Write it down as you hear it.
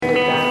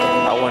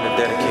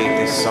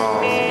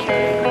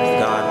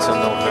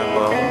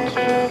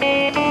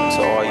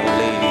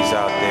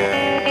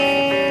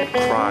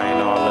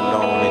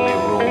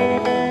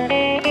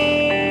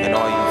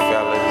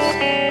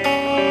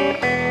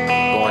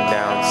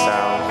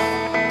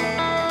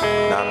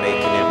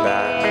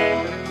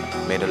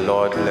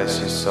Lord bless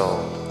your soul.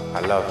 I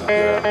love you,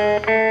 girl.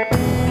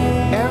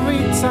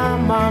 Every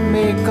time I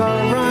make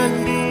a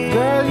run,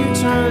 girl, you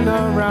turn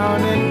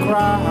around and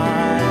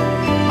cry.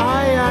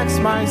 I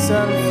ask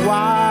myself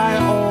why,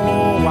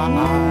 oh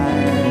why?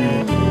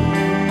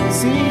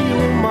 See,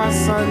 you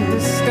must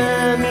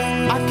understand,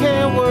 I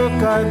can't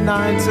work a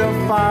 9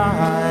 to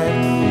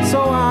 5,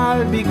 so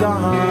I'll be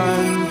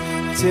gone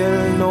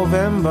till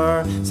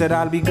November. Said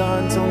I'll be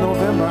gone till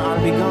November,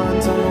 I'll be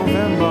gone till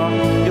November.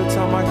 You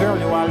tell my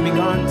girl, I'll be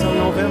gone till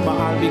November,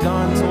 I'll be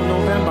gone till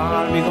November,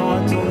 I'll be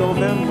gone till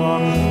November.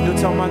 You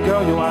tell my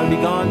girl, I'll be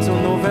gone till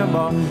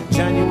November.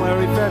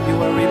 January,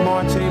 February,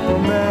 March, April,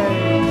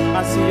 May.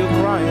 I see you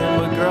crying,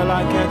 but girl,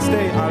 I can't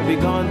stay. I'll be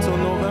gone till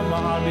November,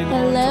 I'll be gone.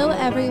 Hello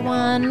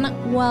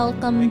everyone,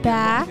 welcome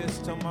back.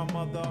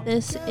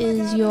 This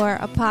is your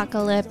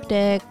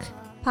apocalyptic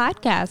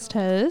podcast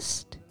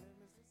host,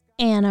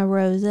 Anna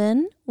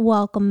Rosen.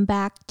 Welcome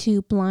back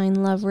to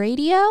Blind Love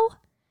Radio.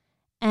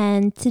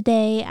 And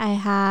today I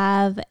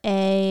have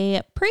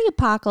a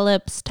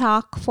pre-apocalypse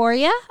talk for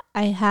you.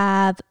 I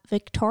have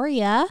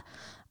Victoria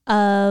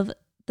of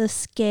the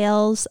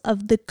Scales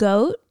of the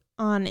Goat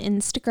on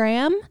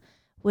Instagram,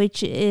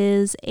 which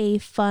is a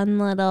fun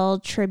little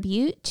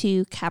tribute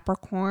to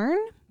Capricorn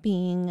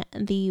being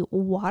the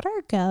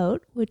water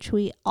goat, which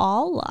we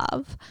all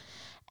love.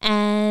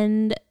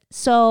 And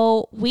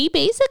so we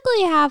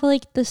basically have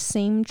like the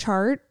same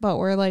chart, but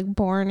we're like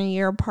born a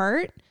year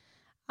apart.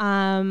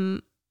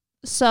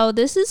 So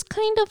this is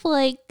kind of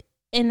like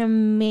an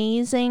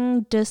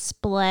amazing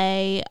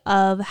display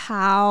of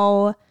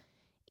how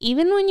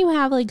even when you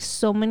have like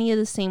so many of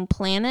the same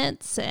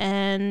planets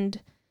and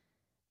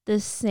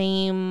the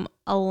same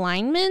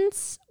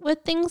alignments with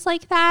things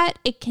like that,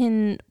 it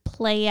can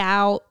play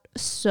out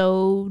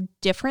so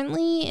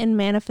differently in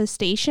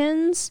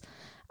manifestations.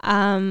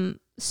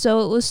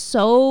 So it was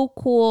so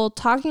cool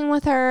talking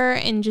with her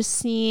and just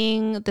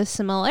seeing the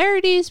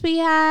similarities we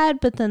had,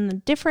 but then the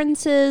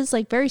differences,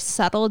 like very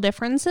subtle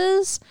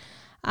differences.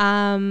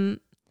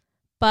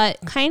 But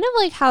kind of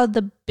like how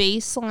the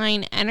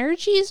baseline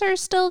energies are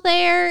still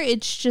there.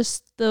 It's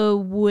just the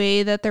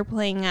way that they're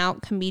playing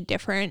out can be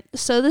different.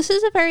 So this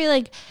is a very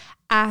like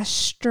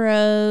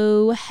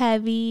astro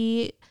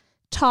heavy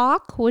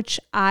talk,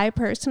 which I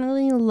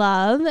personally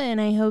love,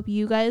 and I hope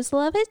you guys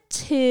love it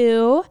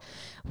too.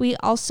 We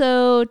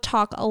also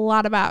talk a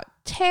lot about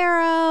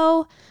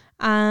tarot.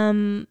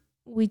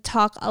 We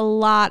talk a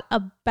lot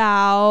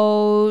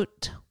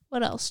about,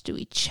 what else do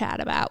we chat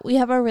about? We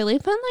have a really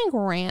fun like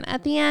rant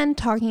at the end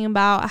talking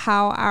about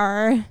how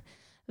our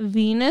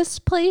Venus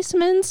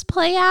placements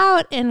play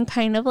out and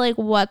kind of like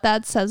what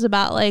that says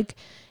about like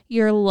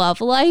your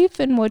love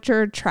life and what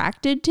you're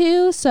attracted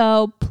to.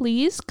 So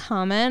please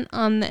comment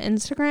on the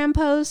Instagram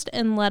post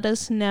and let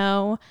us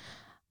know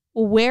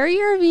where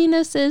your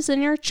Venus is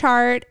in your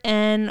chart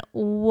and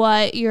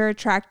what you're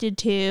attracted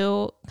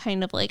to,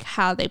 kind of like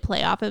how they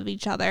play off of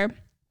each other.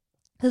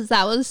 Because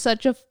that was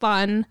such a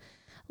fun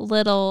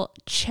little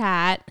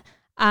chat.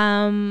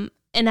 And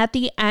at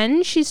the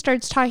end, she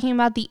starts talking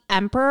about the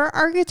Emperor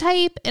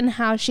archetype and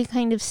how she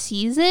kind of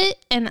sees it.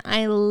 And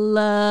I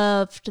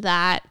loved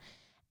that.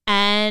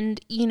 And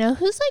you know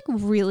who's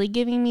like really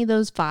giving me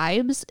those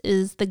vibes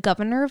is the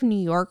governor of New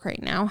York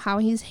right now, how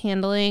he's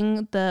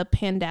handling the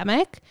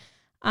pandemic.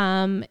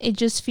 It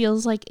just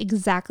feels like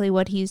exactly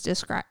what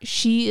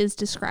she is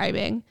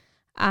describing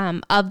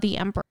of the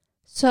Emperor.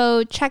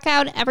 So check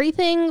out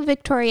everything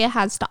Victoria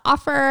has to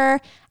offer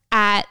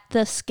at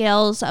the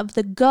Scales of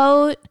the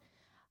Goat,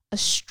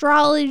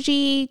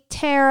 astrology,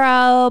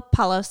 tarot,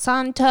 Palo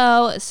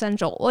Santo,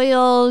 essential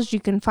oils.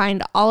 You can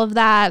find all of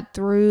that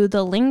through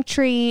the link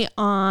tree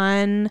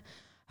on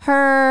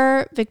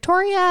her,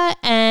 Victoria,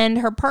 and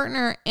her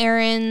partner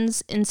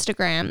Aaron's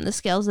Instagram, the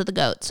Scales of the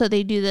Goat. So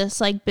they do this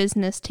like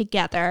business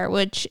together,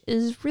 which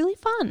is really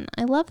fun.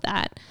 I love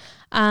that.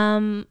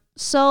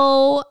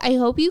 So I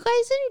hope you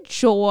guys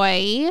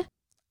enjoy.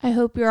 I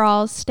hope you're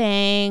all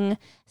staying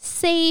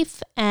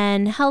safe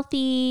and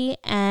healthy.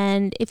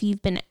 And if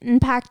you've been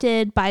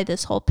impacted by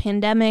this whole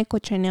pandemic,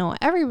 which I know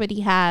everybody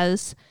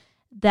has,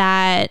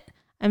 that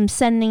I'm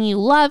sending you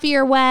love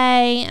your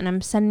way and I'm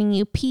sending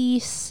you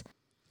peace.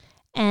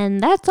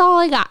 And that's all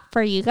I got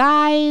for you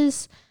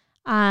guys.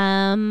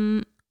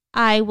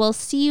 I will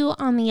see you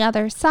on the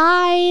other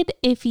side.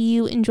 If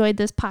you enjoyed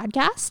this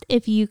podcast,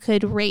 if you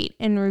could rate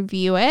and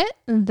review it,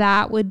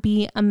 that would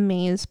be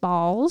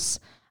amazeballs.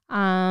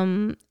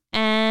 And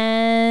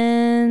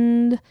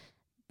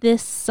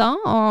this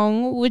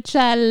song, which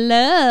I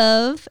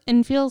love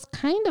and feels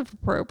kind of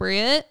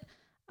appropriate,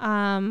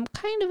 kind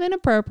of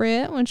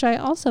inappropriate, which I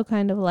also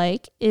kind of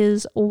like,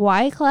 is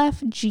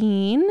Wyclef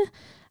Jean.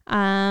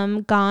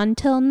 Gone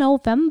Till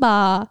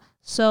November.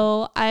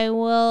 So I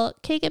will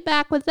kick it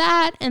back with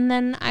that, and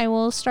then I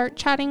will start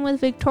chatting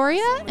with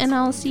Victoria, and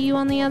I'll see you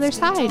on the other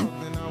side.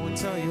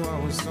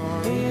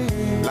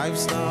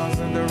 Lifestyles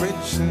of the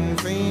rich and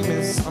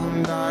famous.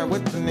 Some die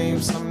with the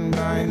name, some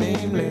die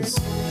nameless.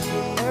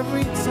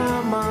 Every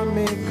time I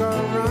make a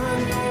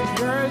run,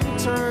 girl, you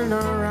turn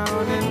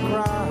around and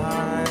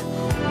cry.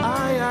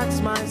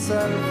 ask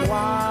myself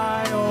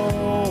why,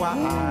 oh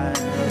why.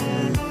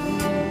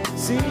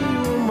 See,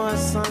 you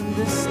must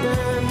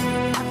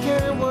understand, I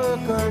can't work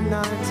a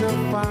 9 to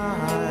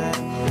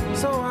 5,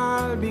 so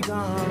I'll be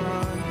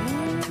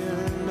gone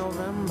till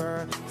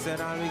November.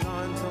 Said I'll be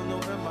gone till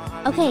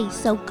November. Okay,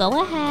 so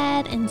go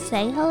ahead and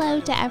say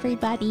hello to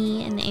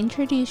everybody and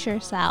introduce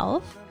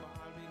yourself.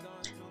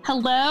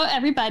 Hello,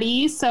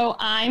 everybody. So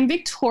I'm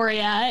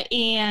Victoria,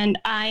 and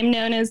I'm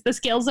known as the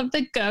Scales of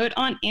the Goat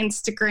on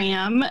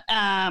Instagram.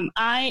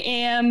 I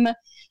am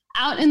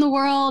out in the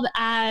world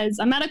as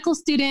a medical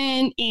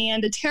student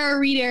and a tarot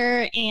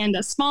reader and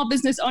a small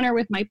business owner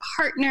with my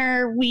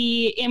partner.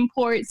 We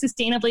import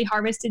sustainably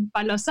harvested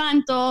Palo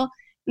Santo.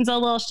 And so a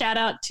little shout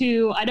out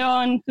to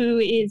Aron, who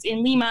is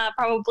in Lima,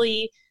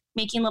 probably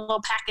making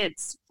little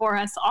packets for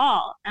us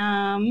all.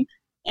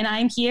 And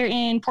I'm here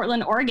in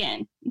Portland,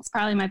 Oregon. It's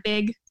probably my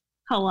big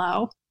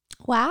hello.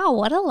 Wow,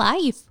 what a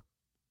life.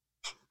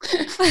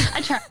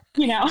 I try,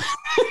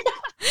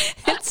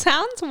 It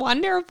sounds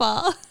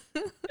wonderful.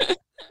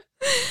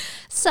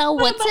 So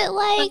what's it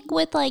like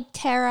with like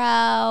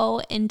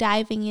tarot and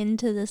diving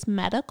into this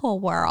medical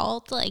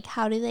world? Like,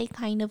 how do they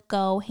kind of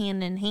go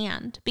hand in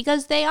hand?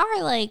 Because they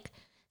are like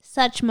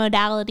such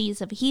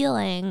modalities of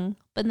healing,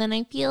 but then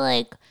I feel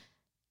like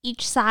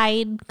each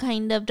side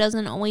kind of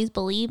doesn't always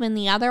believe in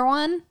the other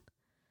one.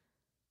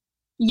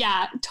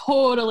 Yeah,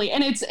 totally.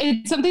 And it's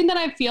something that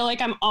I feel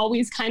like I'm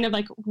always kind of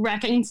like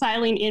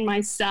reconciling in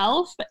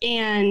myself.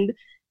 And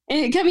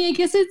I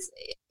guess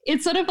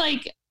it's sort of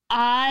like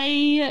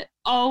I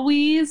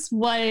always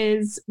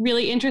was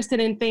really interested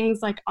in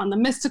things like on the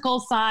mystical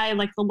side,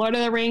 like the Lord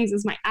of the Rings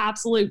is my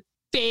absolute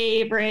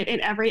favorite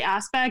in every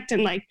aspect,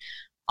 and like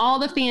all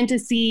the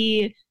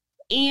fantasy.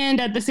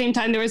 And at the same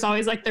time, there was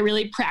always like the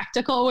really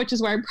practical, which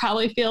is where I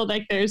probably feel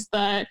like there's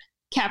the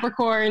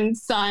Capricorn,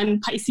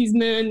 Sun, Pisces,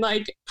 Moon,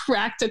 like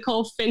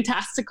practical,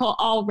 fantastical,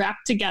 all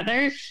wrapped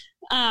together.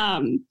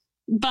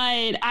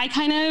 But I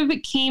kind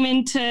of came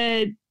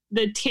into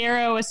the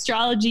tarot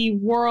astrology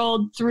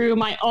world through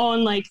my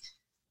own like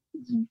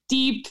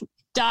deep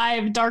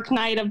dive, dark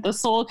night of the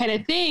soul kind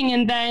of thing.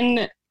 And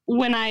then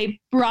when I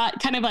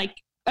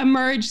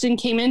emerged and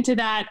came into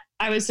that,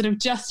 I was sort of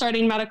just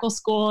starting medical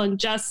school and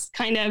just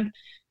kind of,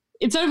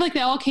 it's sort of like they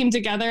all came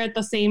together at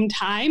the same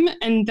time.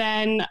 And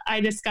then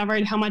I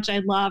discovered how much I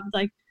loved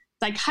like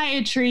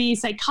psychiatry,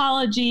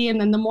 psychology. And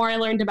then the more I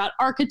learned about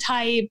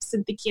archetypes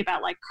and thinking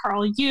about like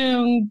Carl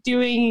Jung,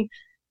 doing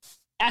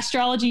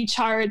astrology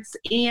charts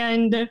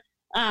and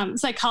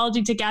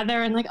psychology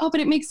together, and like, oh, but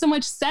it makes so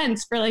much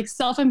sense for like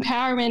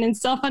self-empowerment and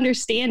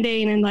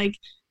self-understanding and like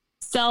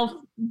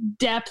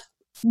self-depth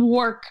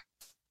work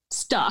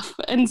stuff.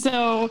 And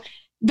so,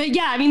 but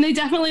yeah, I mean, they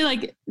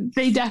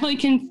definitely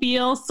can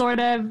feel sort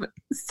of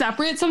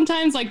separate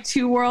sometimes, like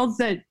two worlds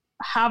that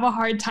have a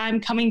hard time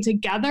coming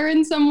together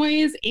in some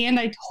ways. And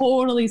I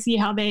totally see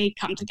how they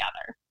come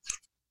together.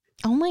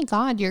 Oh my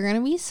God, you're going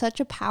to be such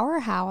a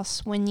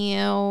powerhouse when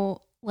you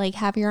like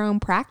have your own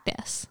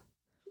practice.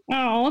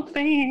 Oh,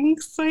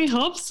 thanks. I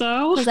hope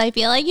so. Because I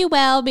feel like you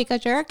will,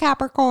 because you're a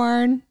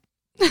Capricorn.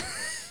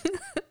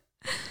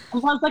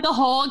 Plus like a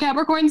whole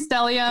Capricorn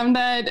stellium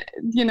that,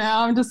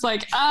 I'm just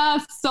like,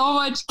 so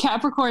much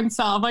Capricorn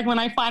self. Like when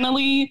I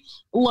finally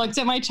looked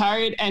at my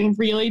chart and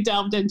really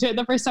delved into it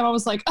the first time, I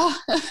was like, oh,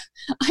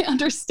 I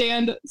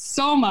understand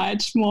so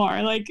much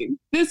more. Like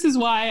this is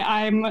why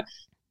I'm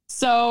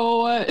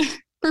so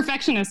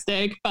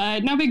perfectionistic,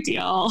 but no big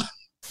deal.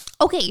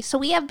 Okay, so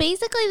we have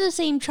basically the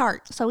same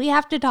chart, so we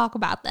have to talk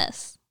about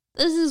this.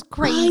 This is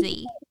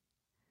crazy.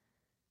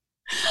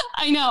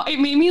 I know. It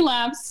made me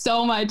laugh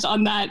so much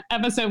on that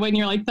episode when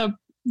you're like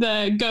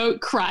the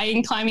goat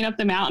crying, climbing up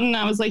the mountain.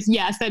 I was like,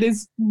 yes, that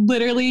is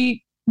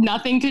literally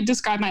nothing could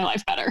describe my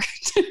life better.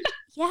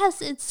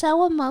 Yes, it's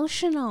so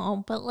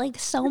emotional, but like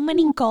so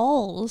many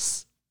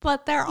goals,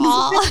 but they're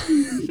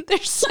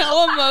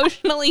so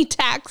emotionally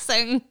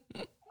taxing.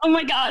 Oh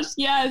my gosh.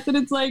 Yes. And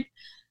it's like,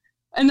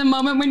 and the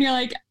moment when you're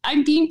like,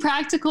 I'm being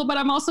practical, but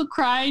I'm also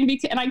crying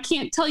and I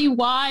can't tell you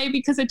why,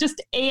 because I just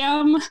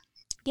am.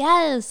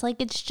 Yes, like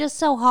it's just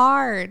so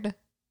hard.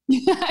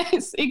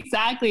 Yes,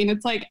 exactly. And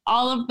it's like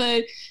all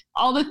the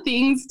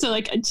things to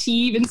like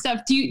achieve and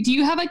stuff. Do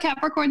you have a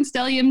Capricorn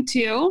stellium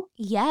too?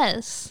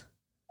 Yes.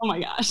 Oh my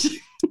gosh.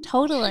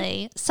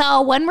 Totally.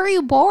 So when were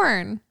you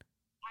born?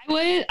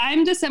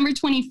 I'm December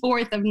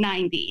 24th of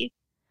 90.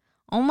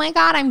 Oh my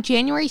God, I'm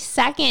January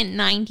 2nd,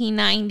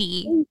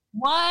 1990.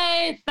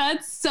 What?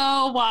 That's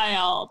so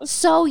wild.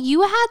 So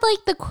you had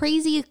like the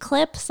crazy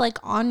eclipse like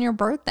on your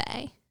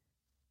birthday.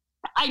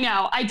 I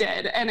know, I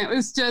did. And it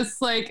was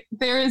just like,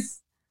 there's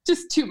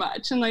just too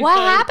much. And like, what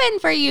happened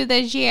for you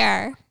this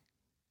year?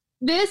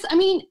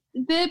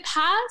 The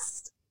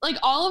past, like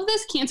all of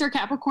this Cancer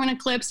Capricorn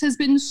eclipse has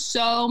been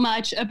so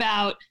much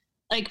about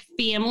like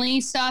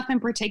family stuff in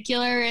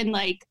particular, and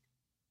like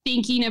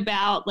thinking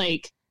about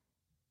like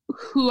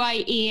who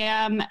I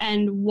am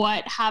and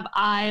how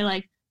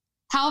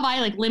have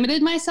I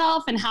limited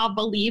myself, and how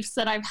beliefs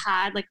that I've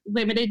had like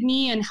limited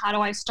me, and how do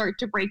I start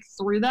to break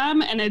through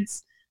them. And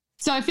it's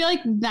So I feel like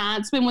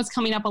that's been what's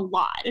coming up a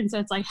lot. And so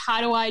it's like,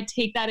 how do I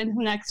take that into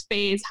the next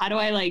phase? How do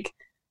I like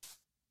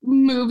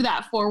move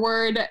that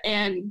forward?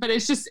 But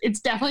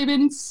it's definitely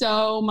been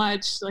so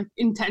much like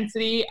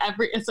intensity.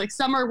 It's like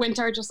summer,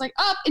 winter, just like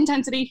up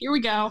intensity. Here we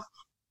go.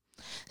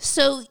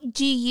 So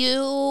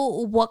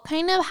what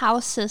kind of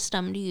house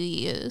system do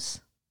you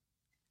use?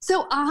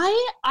 So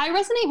I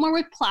resonate more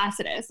with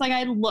Placidus. Like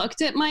I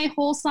looked at my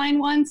whole sign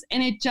once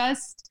and it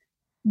just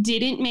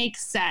didn't make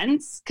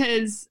sense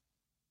because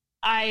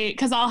I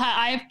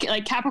have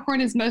like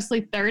Capricorn is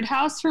mostly third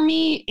house for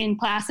me in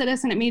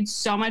Placidus, and it made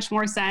so much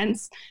more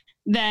sense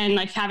than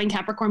like having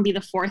Capricorn be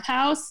the fourth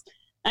house.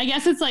 I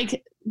guess it's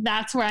like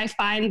that's where I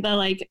find the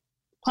like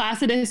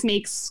Placidus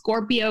makes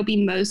Scorpio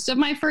be most of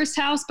my first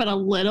house, but a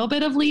little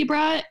bit of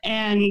Libra.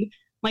 And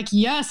like,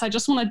 yes, I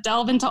just want to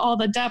delve into all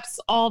the depths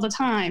all the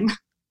time.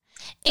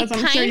 It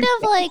kind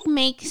of like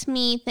makes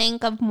me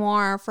think of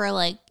more for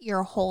like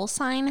your whole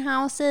sign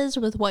houses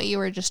with what you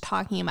were just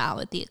talking about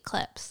with the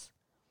eclipse.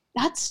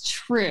 That's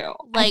true.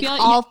 Like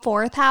all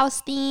fourth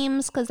house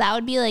themes, because that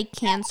would be like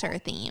Cancer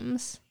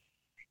themes.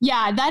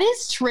 Yeah, that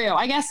is true.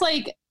 I guess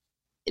like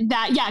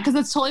that, yeah, because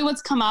that's totally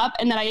what's come up,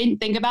 and then I didn't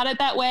think about it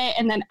that way.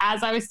 And then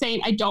as I was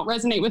saying, I don't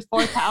resonate with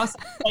fourth house.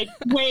 Like,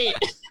 wait,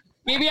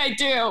 maybe I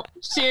do.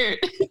 Shoot.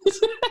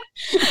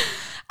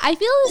 I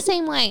feel the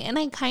same way, and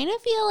I kind of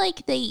feel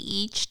like they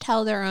each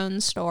tell their own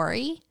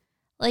story.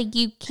 Like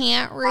you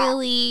can't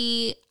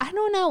really, I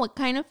don't know, it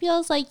kind of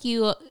feels like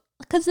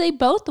because they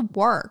both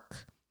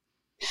work.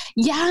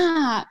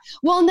 Yeah.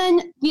 Well, and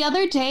then the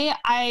other day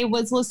I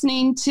was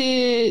listening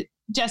to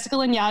Jessica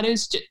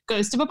Lanyadoo's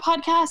Ghost of a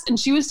podcast, and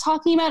she was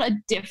talking about a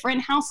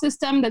different house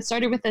system that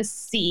started with a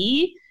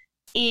C.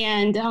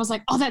 And I was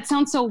like, oh, that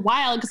sounds so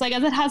wild, because I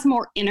guess it has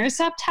more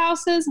intercept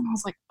houses. And I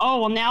was like,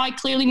 oh, well, now I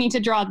clearly need to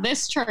draw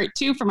this chart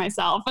too for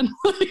myself. And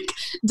like,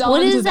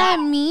 what does that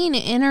mean,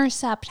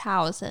 intercept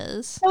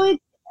houses? So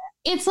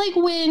it's like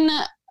when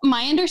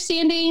my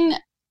understanding,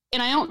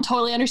 and I don't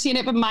totally understand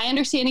it, but my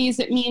understanding is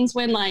it means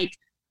when like,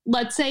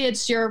 let's say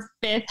it's your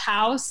fifth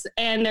house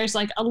and there's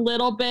like a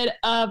little bit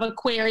of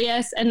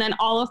Aquarius and then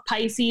all of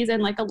Pisces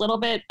and like a little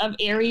bit of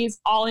Aries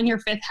all in your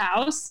fifth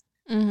house.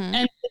 Mm-hmm.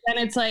 And then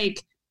it's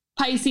like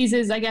Pisces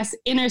is, I guess,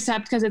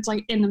 intercept because it's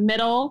like in the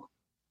middle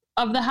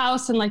of the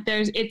house and like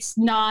it's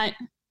not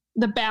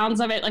the bounds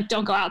of it, like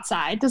don't go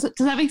outside. Does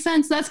that make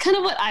sense? That's kind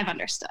of what I've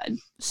understood.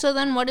 So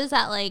then what does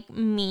that like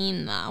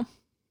mean though?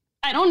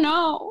 I don't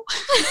know.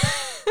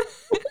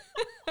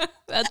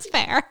 That's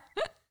fair.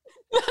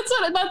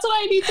 That's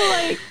what I need to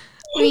like.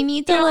 We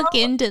need to look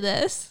into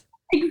this.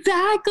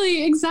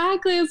 Exactly. It's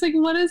like,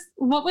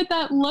 what would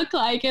that look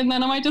like? And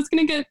then am I just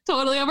going to get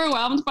totally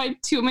overwhelmed by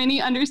too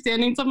many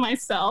understandings of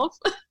myself?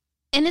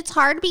 And it's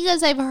hard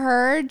because I've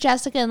heard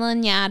Jessica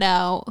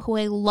Lanyadoo, who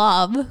I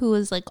love, who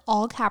is like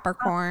all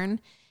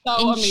Capricorn. So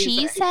and amazing.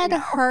 She said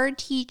her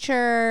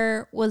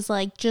teacher was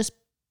like, just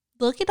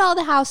look at all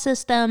the house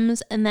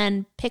systems and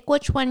then pick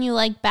which one you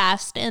like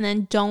best and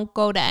then don't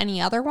go to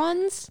any other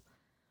ones.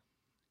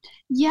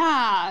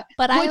 Yeah.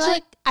 But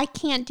I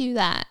can't do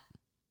that.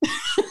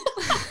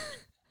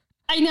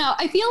 I know.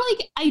 I feel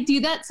like I do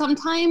that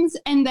sometimes,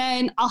 and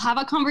then I'll have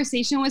a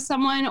conversation with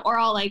someone, or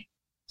I'll like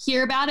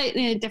hear about it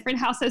in a different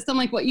house system,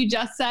 like what you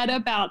just said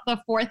about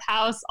the fourth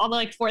house, all the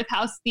like fourth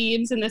house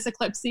themes in this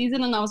eclipse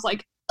season. And I was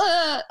like,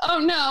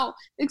 oh no,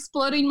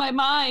 exploding my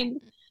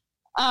mind.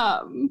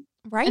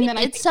 Right. And then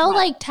it's so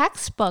like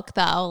textbook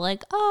though,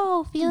 like,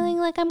 oh, feeling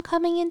like I'm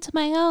coming into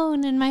my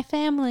own and my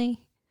family.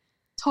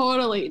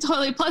 Totally.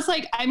 Plus,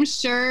 like, I'm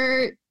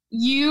sure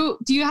do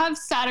you have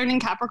Saturn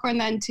in Capricorn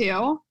then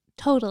too?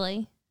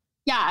 Totally.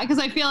 Yeah, because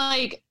I feel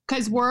like,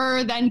 because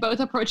we're then both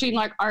approaching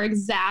like our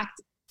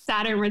exact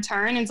Saturn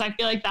return. And so I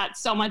feel like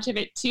that's so much of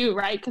it too,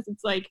 right? Because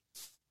it's like,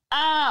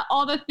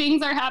 all the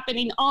things are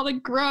happening, all the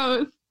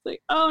growth. It's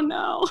like, oh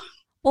no.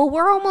 Well,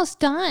 we're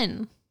almost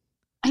done.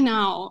 I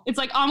know. It's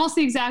like almost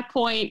the exact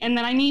point. And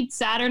then I need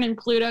Saturn and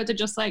Pluto to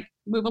just like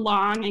move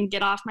along and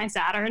get off my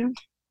Saturn.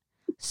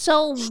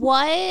 So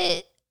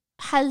what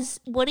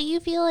do you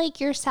feel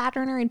like your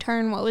Saturn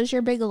return, what was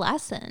your big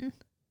lesson?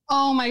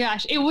 Oh my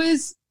gosh. It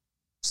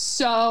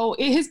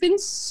has been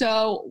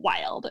so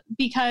wild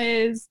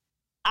because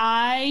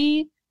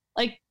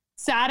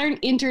Saturn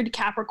entered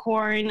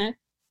Capricorn,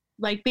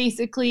 like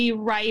basically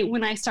right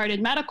when I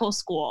started medical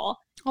school.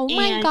 Oh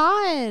my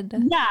God.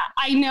 Yeah,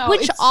 I know.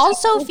 Which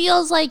also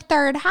feels like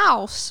third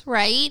house,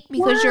 right?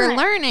 Because you're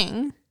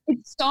learning.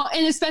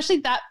 And especially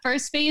that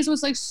first phase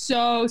was like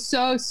so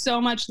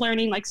much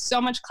learning, like so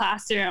much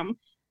classroom.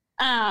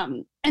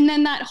 And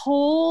then that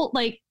whole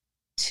like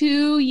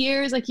 2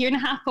 years, like year and a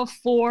half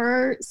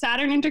before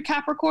Saturn entered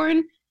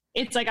Capricorn,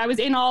 it's like I was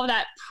in all of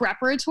that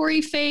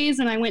preparatory phase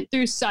and I went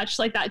through such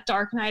like that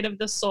dark night of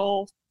the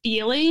soul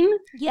feeling.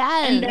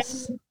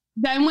 Yes. And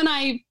then when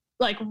I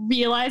like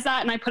realized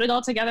that and I put it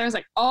all together, I was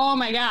like, oh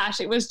my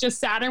gosh, it was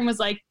just Saturn was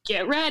like,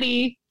 get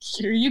ready,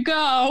 here you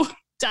go.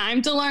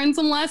 Time to learn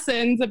some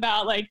lessons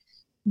about like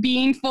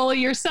being fully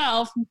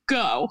yourself.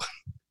 Go.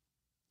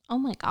 Oh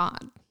my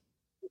God.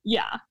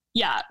 Yeah.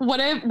 What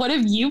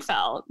have you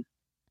felt?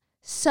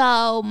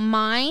 So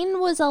mine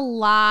was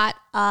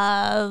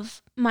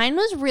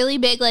really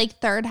big, like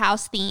third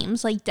house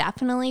themes, like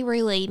definitely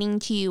relating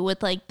to you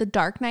with like the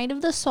dark night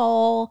of the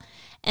soul.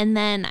 And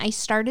then I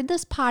started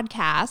this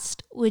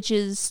podcast,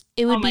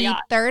 it would be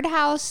third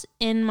house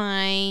in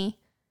my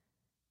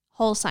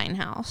whole sign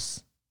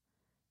house.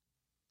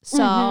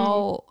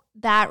 So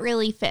that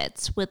really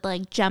fits with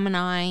like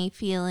Gemini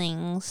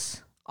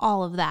feelings,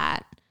 all of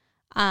that.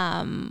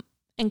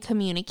 And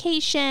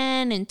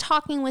communication and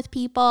talking with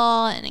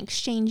people and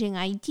exchanging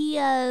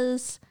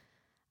ideas.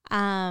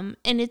 And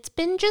it's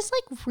been just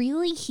like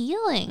really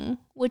healing,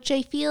 which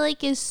I feel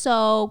like is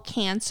so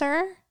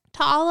Cancer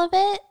to all of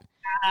it,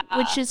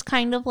 which is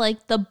kind of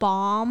like the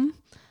balm.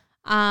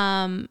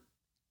 And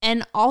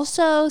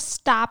also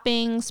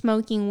stopping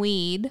smoking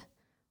weed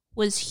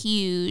was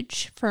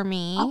huge for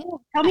me.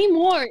 Oh, tell me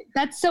more.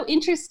 That's so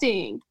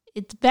interesting.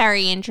 It's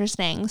very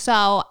interesting.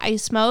 So I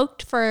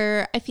smoked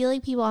I feel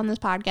like people on this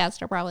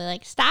podcast are probably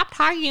like, stop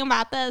talking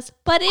about this,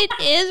 but it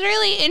is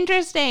really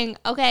interesting.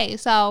 Okay,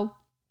 so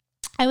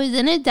I was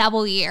in a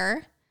double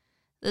year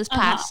this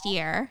past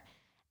year,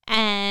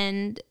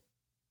 and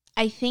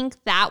I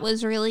think that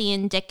was really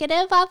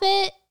indicative of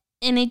it.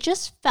 And it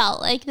just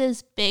felt like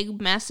this big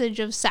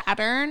message of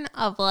Saturn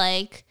of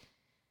like,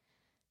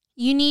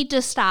 you need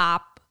to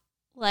stop.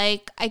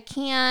 Like, I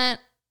can't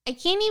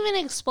even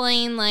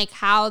explain like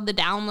how the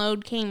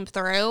download came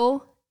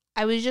through.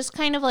 I was just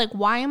kind of like,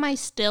 why am I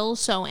still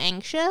so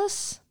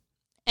anxious?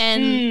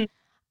 And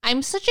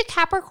I'm such a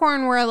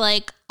Capricorn where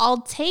like,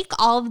 I'll take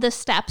all of the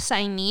steps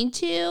I need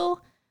to,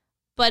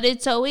 but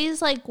it's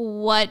always like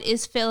what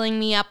is filling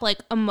me up like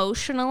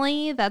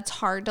emotionally that's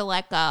hard to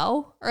let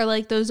go, or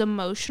like those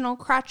emotional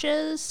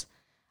crutches,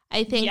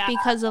 I think,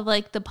 because of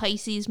like the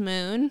Pisces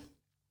moon.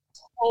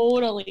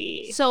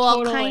 Totally. So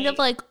I'll kind of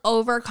like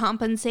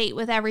overcompensate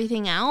with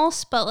everything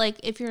else, but like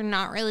if you're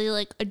not really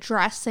like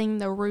addressing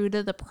the root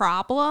of the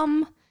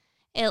problem,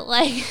 it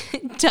like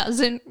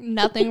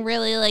nothing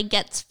really like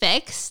gets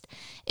fixed.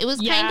 It was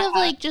kind of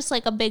like just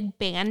like a big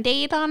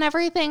Band-Aid on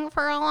everything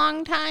for a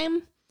long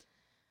time,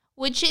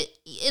 which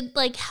it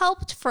like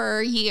helped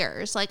for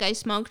years. Like I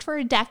smoked for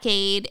a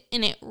decade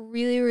and it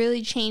really,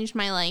 really changed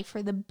my life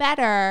for the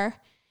better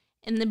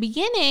in the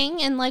beginning,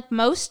 and like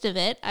most of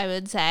it, I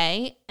would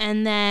say.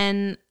 And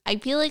then I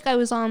feel like I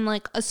was on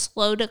like a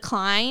slow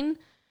decline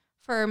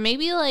for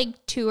maybe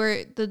like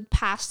the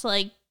past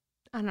like,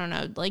 I don't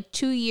know, like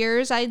 2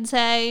 years, I'd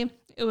say.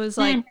 It was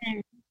like,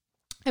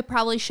 I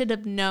probably should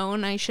have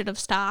known I should have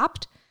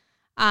stopped.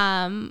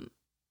 And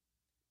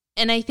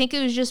I think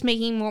it was just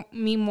making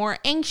me more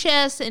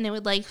anxious, and it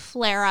would like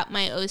flare up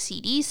my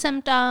OCD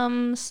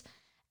symptoms,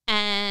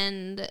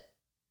 and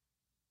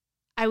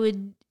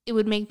it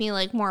would make me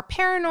like more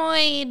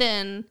paranoid,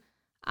 and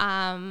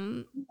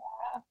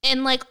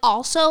like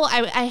also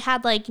I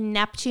had like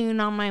Neptune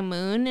on my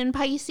moon in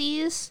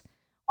Pisces.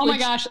 Oh my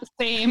gosh,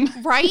 same.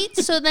 Right?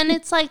 So then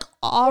it's like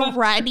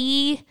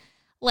already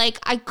like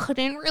I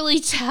couldn't really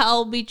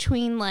tell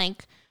between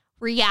like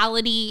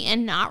reality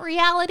and not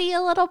reality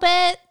a little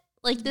bit.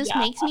 Like this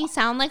makes me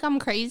sound like I'm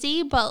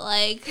crazy, but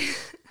like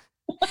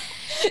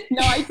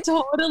no, I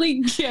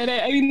totally get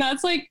it. I mean,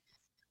 that's like,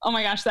 oh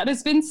my gosh, that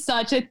has been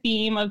such a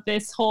theme of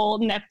this whole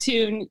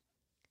Neptune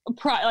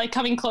like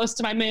coming close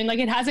to my moon. Like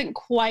it hasn't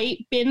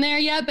quite been there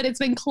yet, but it's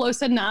been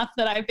close enough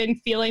that I've been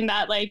feeling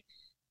that like,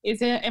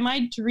 am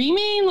I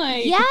dreaming?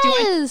 Like,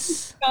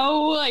 yes. Do I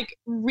go like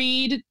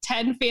read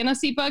 10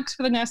 fantasy books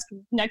for the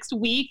next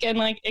week and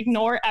like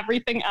ignore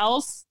everything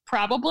else?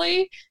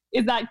 Probably.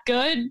 Is that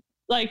good?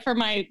 Like for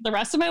the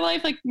rest of my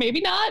life? Like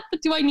maybe not,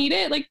 but do I need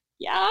it? Like,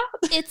 yeah.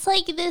 It's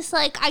like this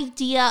like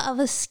idea of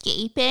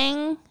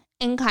escaping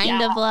and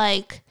kind of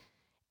like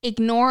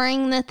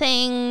ignoring the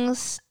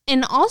things.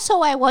 And also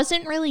I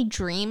wasn't really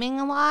dreaming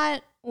a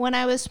lot when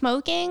I was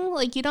smoking.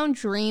 Like you don't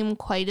dream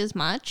quite as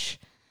much.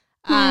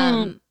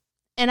 And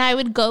I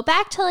would go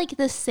back to like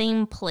the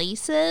same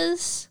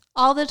places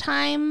all the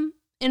time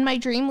in my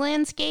dream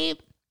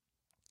landscape,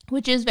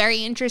 which is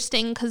very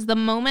interesting because the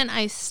moment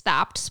I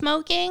stopped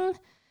smoking,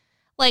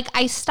 like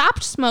I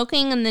stopped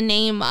smoking in the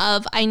name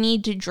of I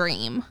need to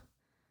dream,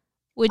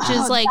 which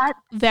is like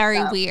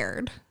very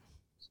weird.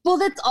 Well,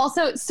 that's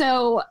also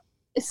so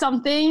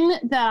something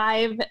that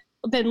I've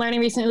been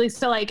learning recently.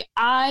 So like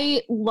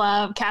I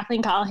love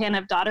Kathleen Callahan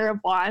of Daughter of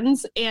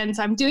Wands. And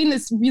so I'm doing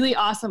this really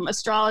awesome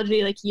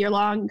astrology, like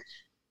year-long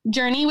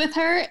journey with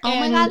her. Oh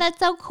my God, that's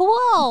so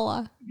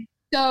cool.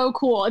 So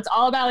cool. It's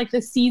all about like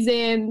the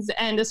seasons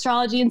and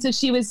astrology. And so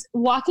she was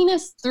walking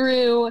us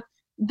through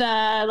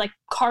the like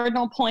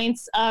cardinal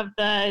points of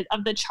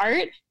the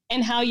chart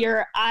and how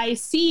your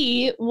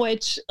IC,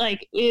 which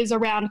like is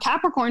around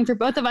Capricorn for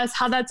both of us,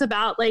 how that's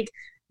about like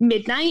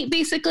midnight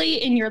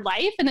basically in your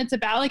life. And it's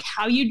about like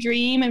how you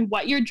dream and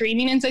what you're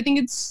dreaming. And so I think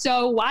it's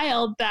so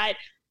wild that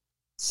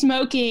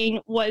smoking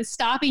was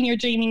stopping your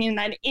dreaming, and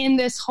then in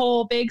this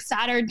whole big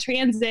Saturn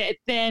transit,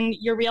 then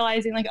you're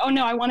realizing like, oh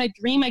no, I want to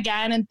dream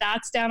again. And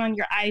that's down on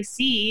your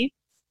IC.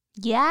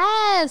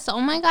 Yes.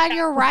 Oh my God,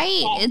 you're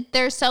right.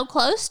 They're so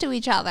close to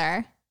each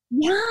other.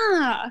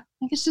 Yeah.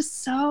 Like it's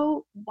just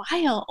so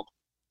wild.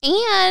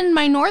 And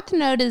my North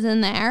Node is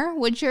in there,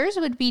 which yours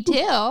would be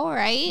too,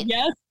 right?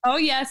 Yes. Oh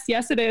yes.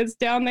 Yes, it is.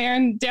 Down there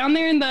in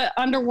the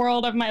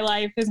underworld of my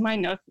life is my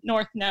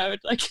North Node.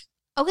 Like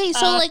Okay,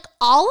 so like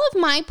all of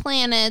my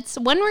planets,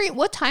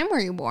 what time were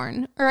you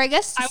born? Or I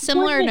guess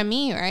similar to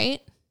me,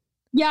 right?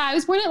 Yeah, I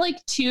was born at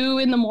like 2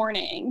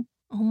 a.m.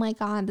 Oh my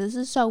God, this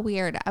is so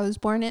weird. I was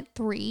born at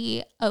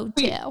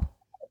 3:02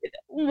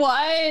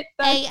 What?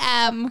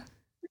 a.m.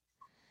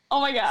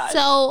 Oh my God.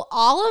 So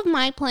all of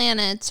my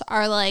planets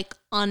are like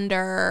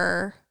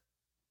under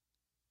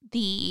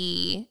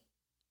the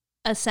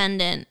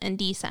ascendant and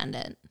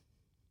descendant.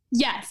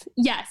 Yes,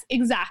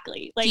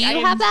 exactly. Like, do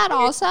you have that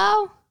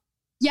also?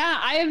 Yeah,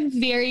 I have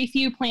very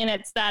few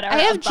planets that are. I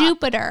have above.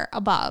 Jupiter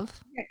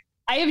above.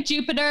 I have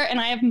Jupiter and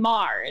I have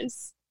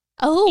Mars.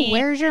 Oh, and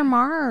where's your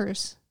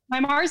Mars? My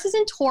Mars is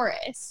in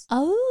Taurus.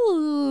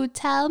 Oh,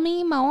 tell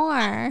me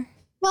more.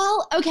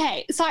 Well,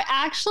 okay. So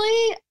I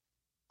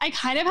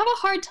kind of have a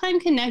hard time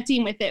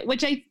connecting with it,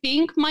 which I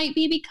think might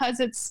be because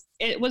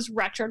it was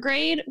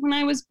retrograde when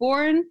I was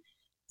born.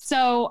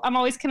 So I'm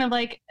always kind of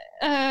like,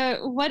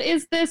 what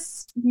is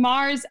this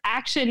Mars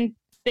action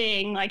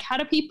thing? Like, how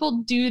do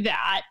people do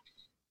that?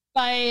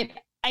 But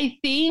I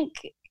think,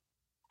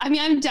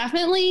 I'm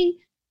definitely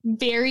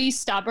very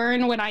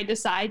stubborn when I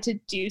decide to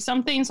do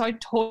something. So I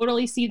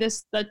totally see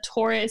the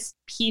Taurus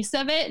piece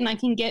of it. And I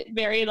can get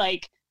very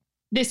like,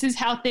 this is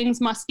how things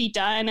must be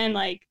done. And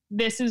like,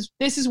 this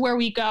is where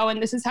we go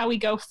and this is how we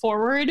go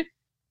forward.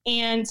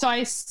 And so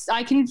I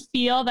can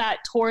feel that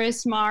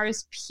Taurus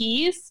Mars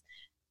piece.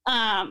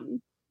 And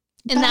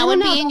that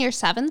would be in your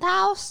 7th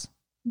house?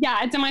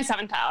 Yeah, it's in my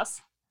 7th house.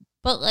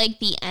 But like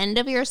the end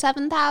of your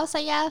 7th house,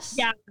 I guess?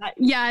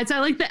 Yeah, it's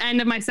at like the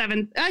end of my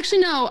 7th.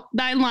 Actually, no,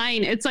 that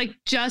line, it's like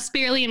just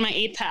barely in my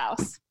 8th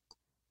house.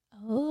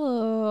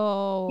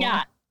 Oh.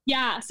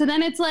 Yeah. So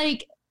then it's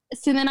like,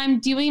 I'm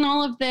doing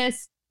all of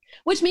this,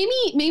 which maybe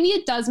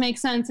it does make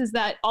sense, is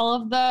that all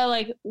of the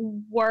like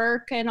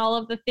work and all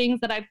of the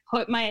things that I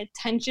put my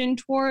attention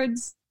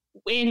towards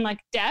in like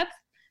depth,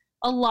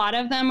 a lot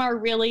of them are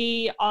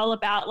really all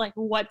about like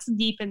what's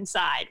deep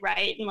inside,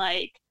 right? And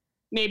like,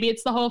 maybe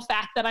it's the whole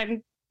fact that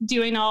I'm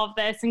doing all of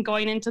this and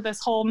going into this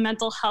whole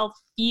mental health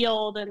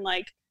field and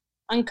like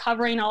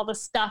uncovering all the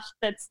stuff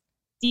that's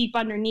deep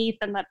underneath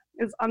and that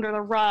is under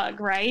the rug,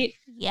 right?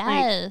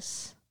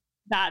 Yes.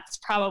 Like, that's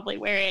probably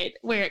where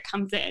it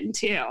comes in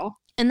too.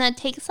 And that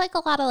takes like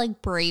a lot of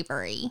like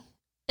bravery,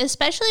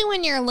 especially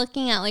when you're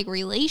looking at like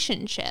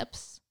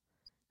relationships.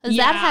 Because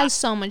that has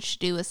so much to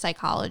do with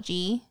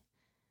psychology.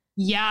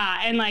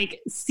 Yeah. And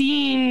like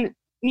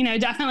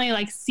definitely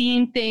like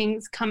seeing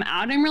things come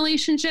out in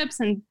relationships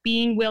and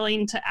being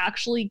willing to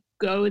actually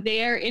go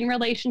there in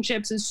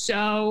relationships is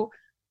so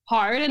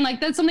hard. And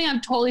like, that's something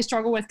I've totally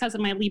struggled with because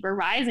of my Libra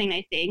rising,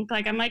 I think.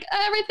 Like, I'm like,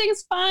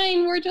 everything's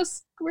fine. We're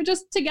just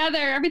together.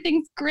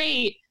 Everything's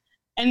great.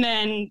 And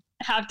then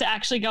have to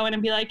actually go in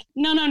and be like,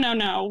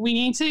 no. We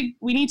need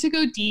to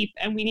go deep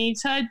and we need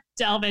to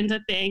delve into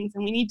things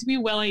and we need to be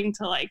willing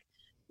to like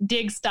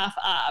dig stuff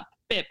up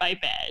bit by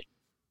bit.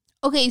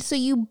 Okay, so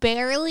you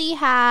barely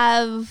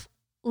have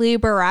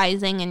Libra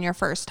rising in your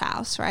 1st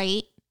house,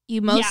 right?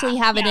 You mostly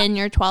have it in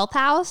your 12th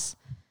house?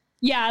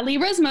 Yeah,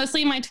 Libra is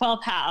mostly in my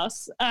 12th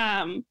house.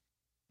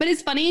 But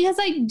it's funny because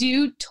I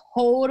do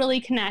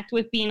totally connect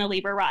with being a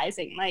Libra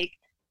rising.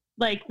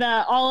 Like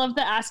all of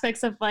the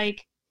aspects of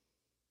like,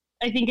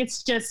 I think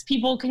it's just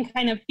people can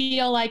kind of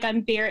feel like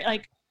I'm very,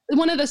 like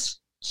one of the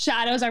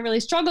shadows I really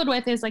struggled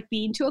with is like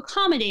being too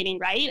accommodating,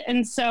 right?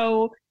 And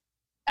so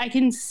I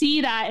can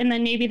see that. And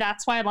then maybe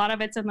that's why a lot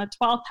of it's in the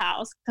 12th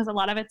house, because a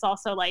lot of it's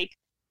also like,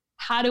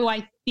 how do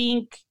I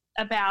think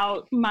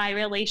about my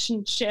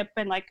relationship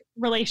and like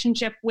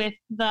relationship with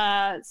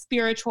the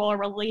spiritual or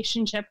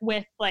relationship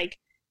with like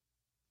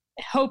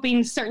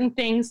hoping certain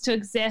things to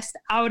exist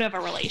out of a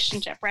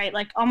relationship, right?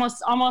 Like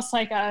almost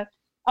like a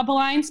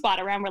blind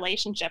spot around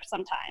relationships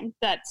sometimes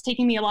that's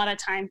taking me a lot of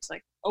time to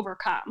like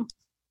overcome.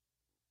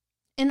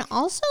 And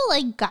also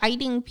like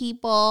guiding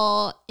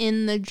people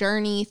in the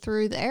journey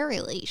through their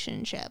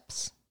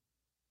relationships.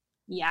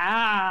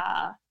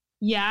 Yeah.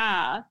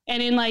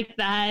 And in like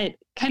that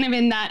kind of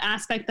in that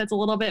aspect that's a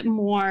little bit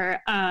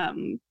more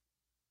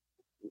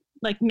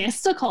like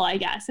mystical, I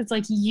guess. It's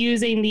like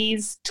using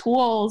these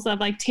tools of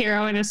like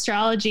tarot and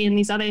astrology and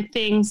these other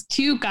things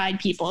to guide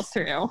people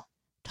through.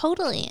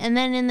 Totally. And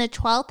then in the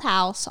 12th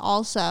house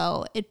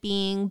also, it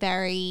being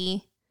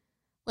very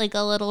like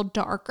a little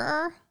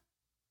darker.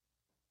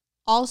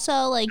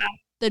 Also, like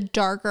the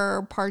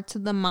darker parts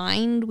of the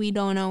mind we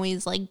don't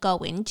always like go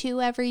into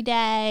every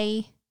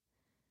day.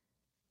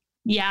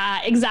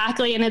 Yeah,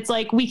 exactly. And it's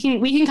like we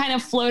can kind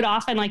of float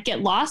off and like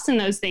get lost in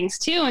those things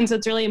too. And so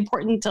it's really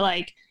important to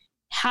like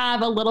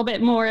have a little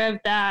bit more of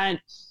that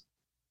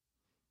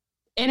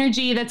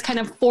energy that's kind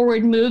of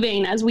forward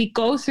moving as we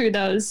go through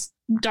those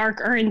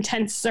darker,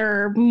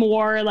 intenser,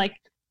 more like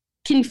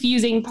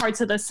confusing parts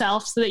of the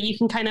self so that you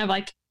can kind of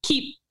like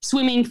keep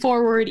swimming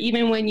forward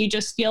even when you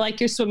just feel like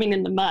you're swimming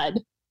in the mud.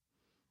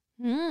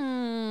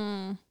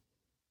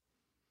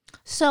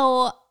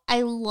 So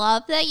I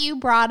love that you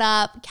brought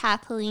up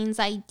Kathleen's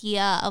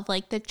idea of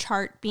like the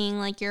chart being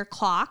like your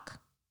clock.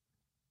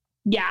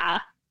 Yeah.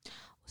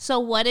 So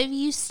what have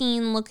you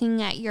seen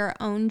looking at your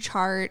own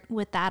chart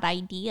with that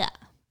idea?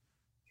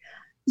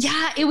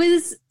 Yeah, it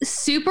was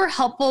super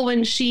helpful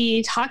when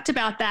she talked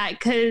about that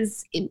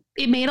because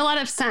it made a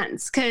lot of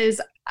sense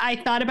because I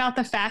thought about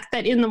the fact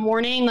that in the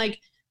morning, like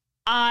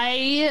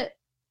I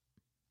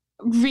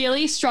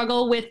really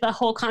struggle with the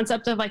whole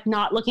concept of like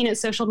not looking at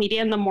social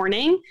media in the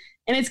morning.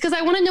 And it's because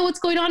I want to know what's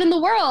going on in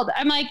the world.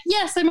 I'm like,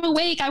 yes, I'm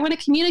awake. I want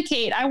to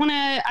communicate. I want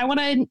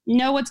to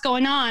know what's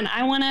going on.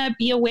 I want to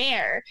be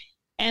aware.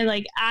 And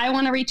like, I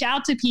want to reach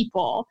out to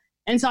people.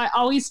 And so I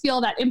always feel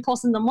that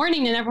impulse in the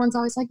morning and everyone's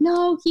always like,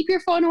 no, keep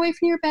your phone away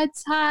from your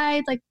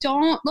bedside. Like,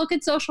 don't look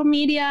at social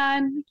media.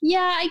 And like,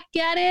 yeah, I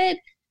get it.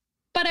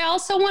 But I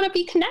also want to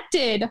be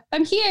connected.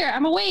 I'm here.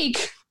 I'm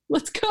awake.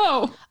 Let's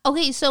go.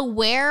 Okay, so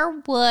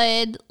where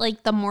would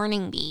like the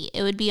morning be?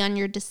 It would be on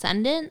your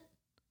descendant?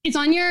 It's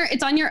on your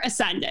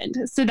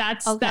ascendant. So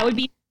that would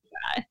be,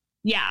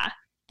 yeah.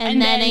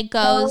 And then it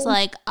goes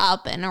like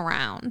up and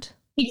around.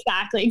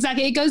 Exactly.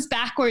 It goes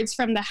backwards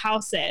from the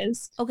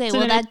houses. Okay, so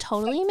well, that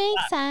totally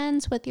makes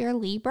sense with your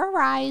Libra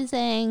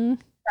rising.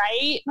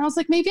 Right? And I was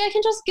like, maybe I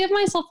can just give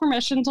myself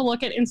permission to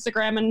look at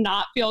Instagram and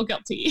not feel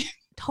guilty.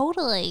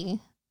 Totally.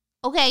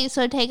 Okay,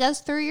 so take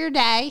us through your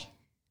day.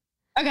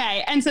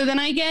 Okay, and so then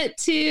I get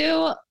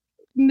to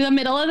the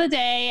middle of the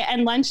day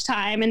and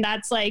lunchtime, and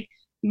that's like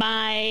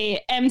my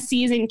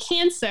MC's in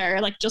Cancer,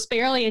 like just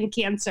barely in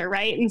Cancer,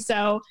 right? And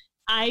so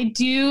I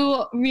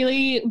do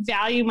really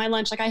value my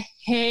lunch. Like I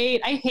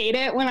hate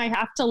it when I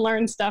have to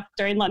learn stuff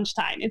during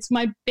lunchtime. It's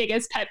my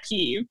biggest pet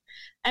peeve.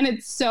 And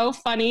it's so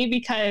funny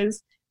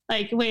because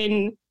like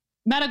when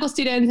medical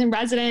students and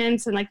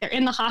residents and like they're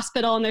in the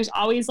hospital and there's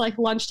always like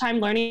lunchtime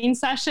learning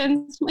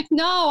sessions, I'm like,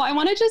 no, I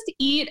want to just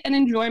eat and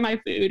enjoy my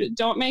food.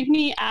 Don't make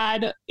me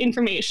add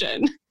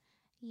information.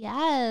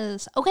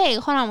 Yes. Okay,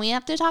 hold on. We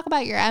have to talk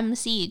about your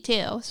MC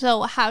too.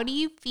 So how do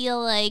you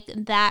feel like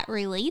that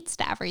relates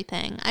to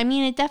everything? I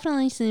mean, it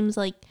definitely seems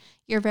like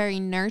you're very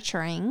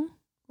nurturing.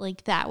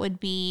 Like that would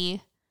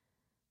be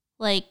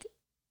like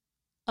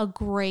a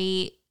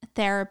great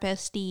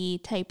therapist-y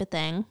type of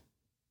thing.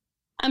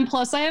 And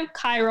plus I have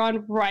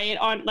Chiron right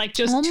on like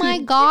just oh my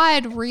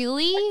God,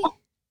 really?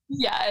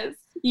 Yes.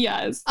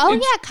 Oh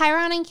yeah,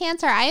 Chiron and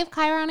Cancer. I have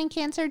Chiron and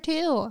Cancer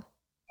too.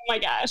 Oh my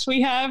gosh,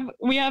 we have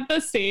the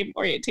same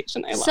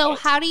orientation. I love it. So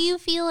how do you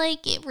feel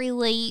like it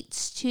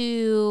relates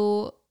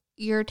to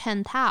your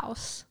 10th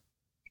house?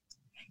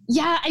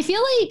 Yeah, I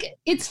feel like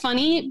it's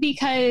funny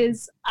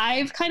because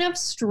I've kind of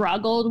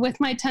struggled with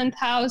my 10th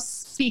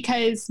house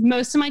because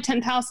most of my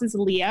 10th house is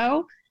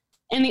Leo.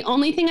 And the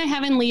only thing I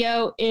have in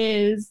Leo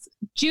is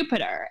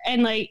Jupiter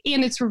and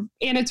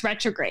it's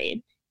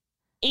retrograde.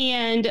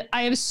 And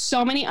I have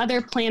so many other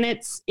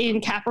planets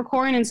in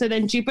Capricorn. And so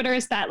then Jupiter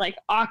is that like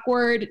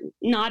awkward,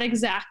 not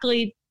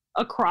exactly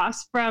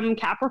across from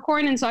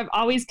Capricorn. And so I've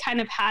always kind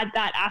of had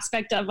that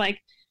aspect of like,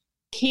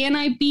 can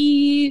I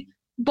be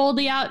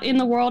boldly out in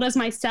the world as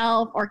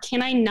myself or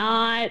can I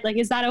not? Like,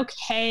 is that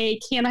okay?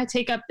 Can I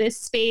take up this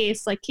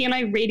space? Like, can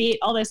I radiate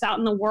all this out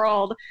in the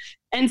world?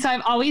 And so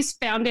I've always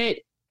found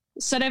it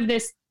sort of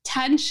this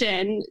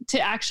tension to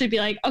actually be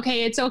like,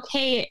 okay, it's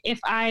okay if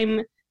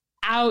I'm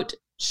out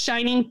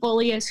shining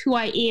fully as who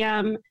I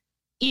am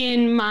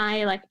in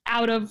my like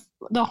out of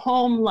the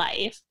home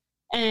life.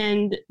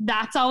 And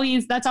that's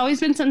always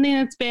been something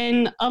that's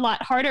been a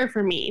lot harder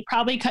for me,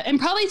 probably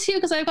too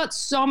because I've got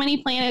so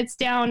many planets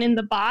down in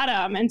the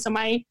bottom, and so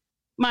my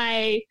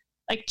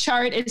like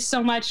chart is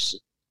so much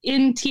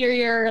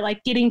interior,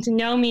 like getting to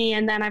know me,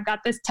 and then I've got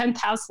this 10th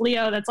house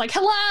Leo that's like,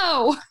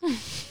 hello.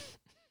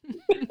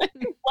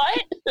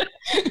 What?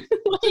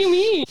 What do you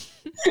mean?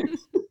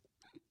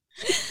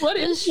 What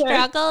is the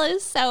struggle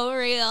is so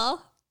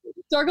real.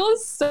 Struggle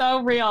is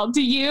so real.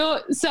 Do you?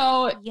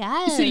 So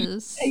yes.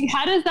 So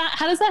how does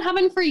that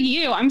happen for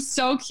you? I'm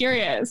so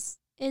curious.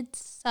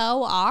 It's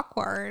so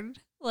awkward.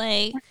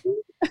 Like,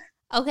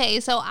 okay,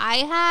 so I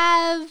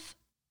have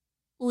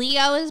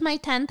Leo is my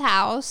 10th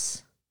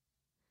house.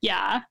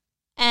 Yeah.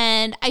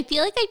 And I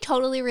feel like I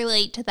totally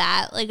relate to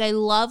that. Like, I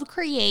love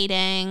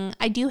creating.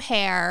 I do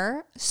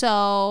hair.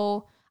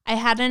 So I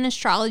had an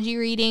astrology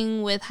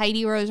reading with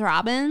Heidi Rose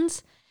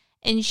Robbins.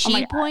 And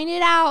she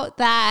pointed out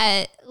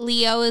that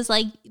Leo is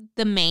like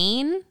the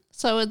mane.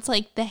 So it's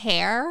like the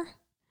hair.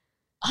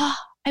 Oh,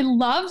 I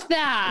love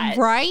that.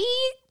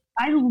 Right?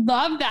 I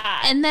love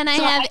that. And then I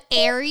have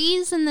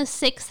Aries in the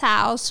 6th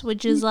house,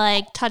 which is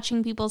like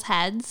touching people's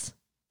heads.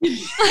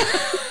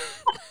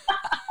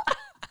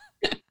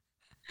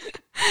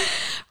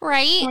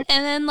 Right?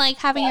 And then like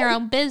having your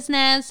own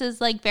business is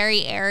like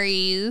very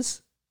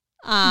Aries.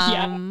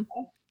 And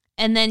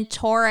then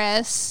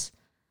Taurus,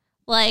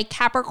 like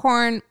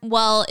Capricorn,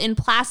 well, in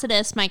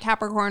Placidus, my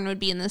Capricorn would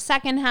be in the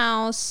 2nd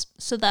house.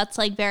 So that's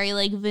like very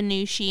like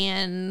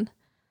Venusian,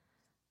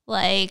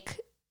 like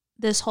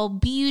this whole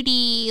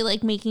beauty,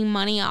 like making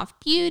money off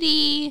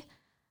beauty.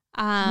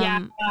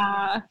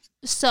 Yeah.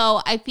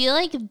 So I feel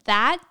like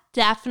that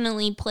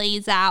definitely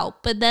plays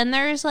out. But then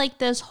there's like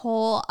this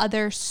whole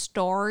other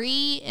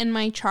story in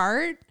my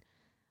chart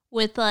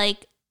with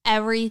like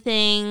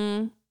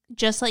everything,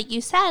 just like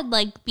you said,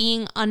 like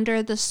being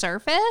under the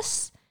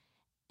surface.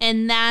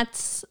 And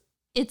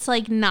it's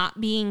like not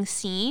being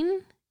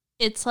seen.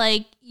 It's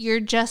like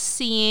you're just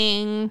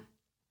seeing,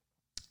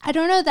 I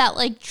don't know, that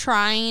like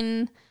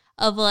trine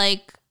of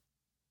like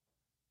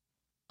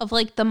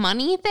the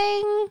money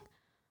thing.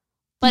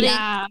 But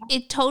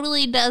it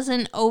totally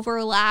doesn't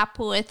overlap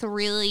with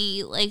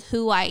really like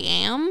who I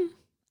am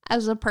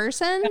as a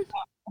person.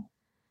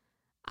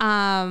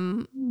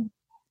 And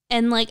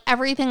like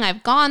everything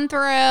I've gone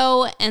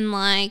through, and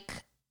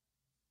like,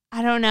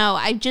 I don't know,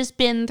 I've just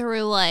been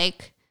through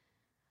like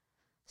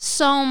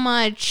so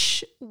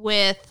much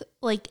with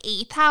like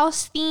 8th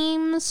house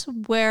themes,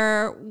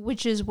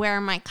 which is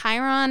where my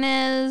Chiron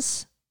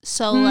is.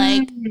 So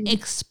like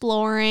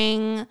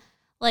exploring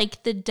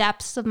like the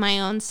depths of my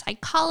own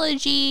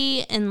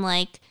psychology, and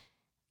like,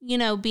 you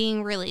know,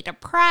 being really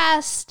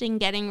depressed and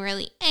getting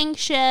really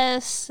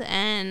anxious,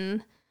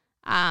 and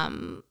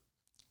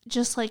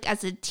just like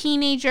as a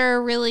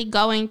teenager really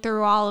going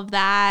through all of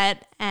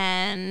that.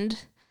 And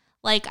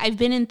like I've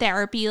been in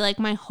therapy like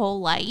my whole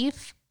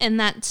life, and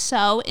that's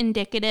so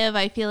indicative,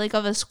 I feel like,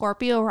 of a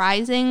Scorpio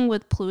rising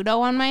with Pluto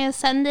on my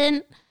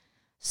ascendant.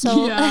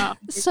 So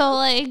so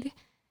like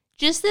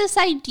just this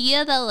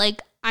idea that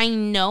like I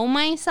know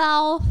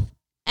myself,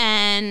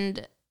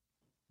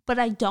 but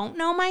I don't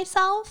know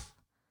myself.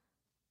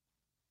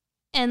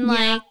 And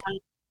like,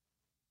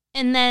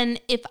 and then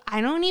if I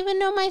don't even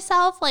know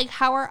myself, like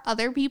how are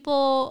other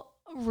people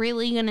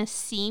really gonna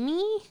see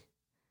me?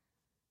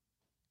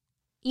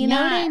 You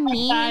know what I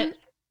mean?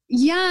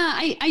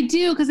 I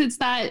do, because it's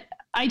that,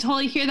 I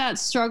totally hear that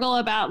struggle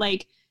about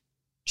like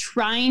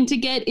trying to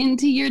get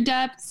into your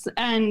depths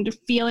and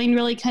feeling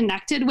really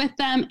connected with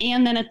them,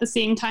 and then at the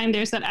same time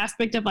there's that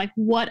aspect of like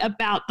what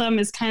about them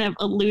is kind of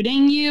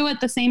eluding you at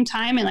the same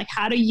time, and like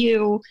how do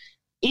you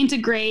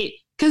integrate,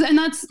 because and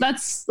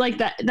that's like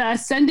the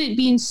ascendant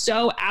being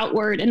so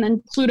outward and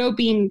then Pluto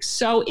being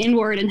so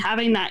inward, and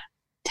having that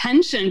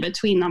tension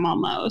between them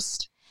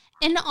almost.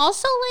 And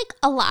also, like,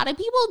 a lot of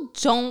people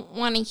don't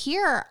want to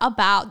hear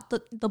about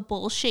the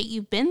bullshit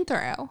you've been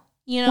through.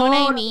 You know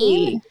what I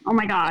mean? Oh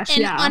my gosh,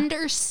 and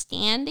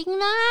understanding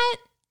that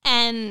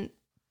and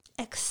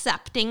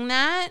accepting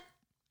that.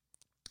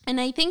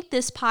 And I think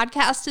this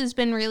podcast has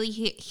been really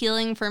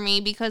healing for me,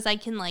 because I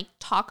can like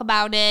talk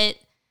about it,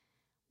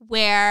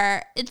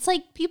 where it's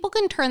like people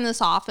can turn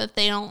this off if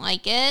they don't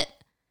like it.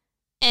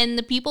 And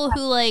the people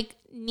who like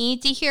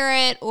need to hear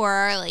it or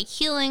are like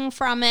healing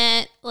from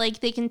it, like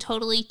they can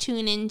totally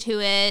tune into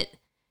it.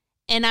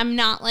 And I'm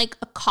not like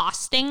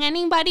accosting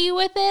anybody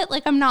with it.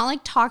 Like I'm not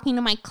like talking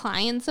to my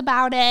clients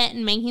about it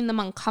and making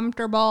them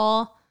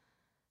uncomfortable.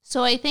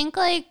 So I think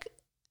like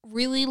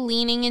really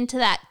leaning into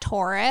that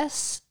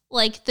Taurus,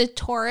 like the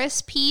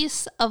Taurus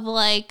piece of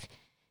like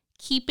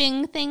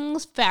keeping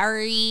things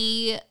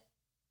very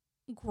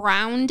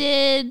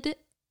grounded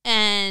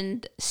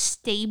and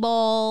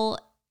stable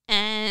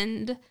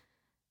and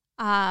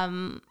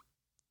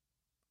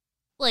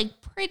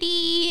like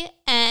pretty,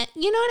 and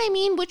you know what I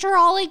mean, which are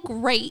all like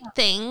great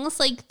things.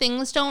 Like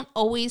things don't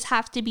always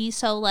have to be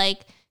so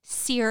like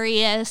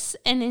serious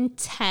and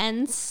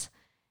intense,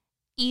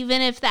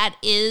 even if that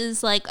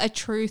is like a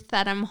truth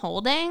that I'm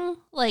holding.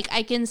 Like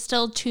I can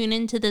still tune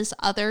into this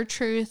other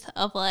truth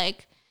of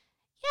like,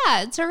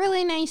 yeah, it's a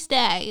really nice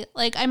day.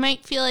 Like I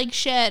might feel like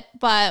shit,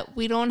 but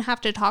we don't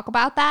have to talk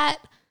about that.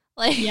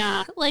 Like,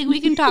 like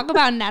we can talk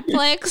about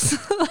Netflix.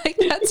 Like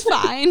that's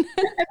fine.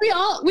 We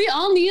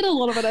all need a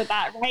little bit of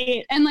that,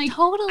 right? And like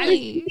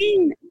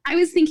totally. I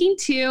was thinking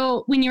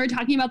too, when you were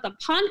talking about the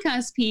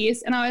podcast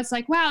piece, and I was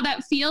like, wow,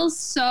 that feels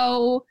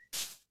so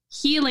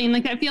healing.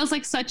 Like that feels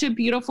like such a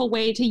beautiful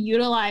way to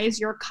utilize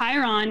your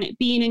Chiron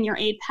being in your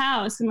 8th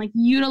house, and like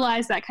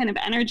utilize that kind of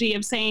energy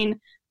of saying,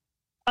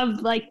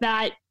 of like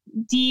that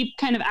deep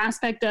kind of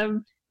aspect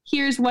of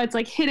here's what's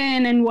like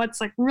hidden and what's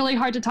like really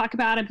hard to talk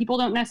about and people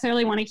don't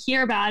necessarily want to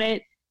hear about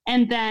it.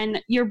 And then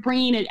you're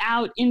bringing it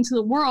out into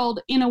the world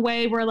in a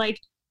way where like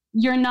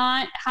you're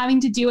not having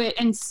to do it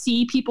and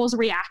see people's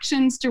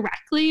reactions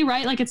directly,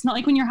 right? Like it's not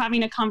like when you're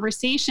having a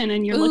conversation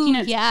and you're looking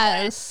at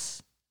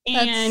yes,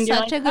 and that's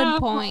such a good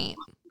point.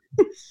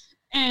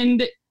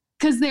 And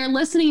because they're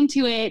listening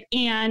to it,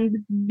 and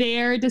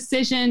their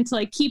decision to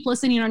like keep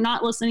listening or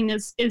not listening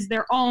is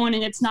their own,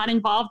 and it's not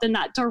involved in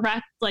that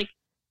direct like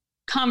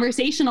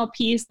conversational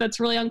piece that's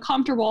really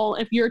uncomfortable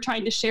if you're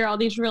trying to share all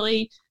these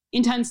really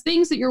intense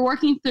things that you're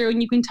working through,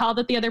 and you can tell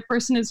that the other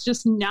person is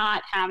just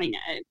not having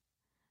it.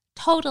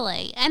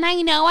 Totally. And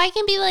I know I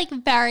can be like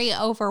very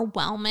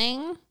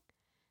overwhelming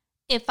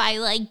if I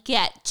like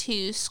get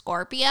to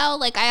Scorpio.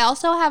 Like I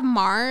also have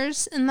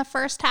Mars in the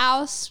 1st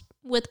house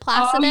with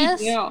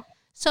Placidus.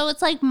 So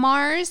it's like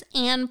Mars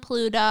and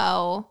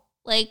Pluto.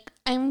 Like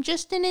I'm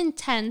just an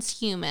intense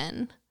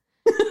human.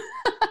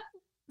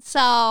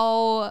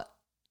 So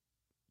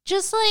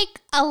just like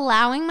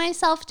allowing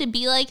myself to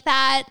be like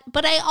that.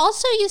 But I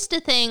also used to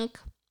think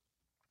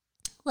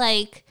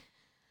like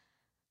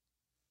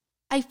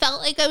I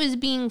felt like I was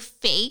being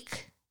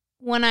fake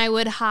when I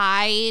would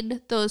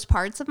hide those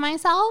parts of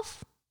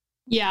myself.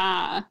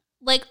 Yeah.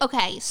 Like,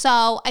 okay,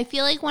 so I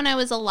feel like when I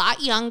was a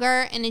lot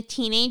younger and a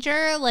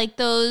teenager, like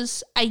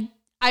those, I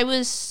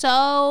was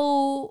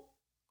so,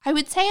 I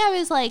would say I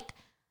was like,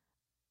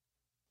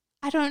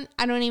 I don't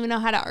even know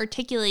how to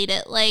articulate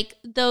it. Like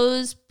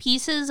those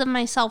pieces of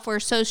myself were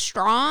so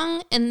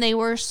strong and they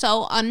were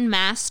so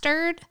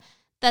unmastered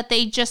that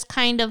they just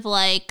kind of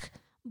like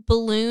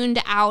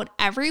ballooned out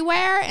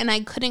everywhere and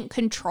I couldn't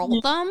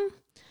control them.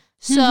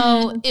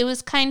 So it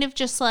was kind of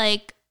just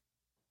like,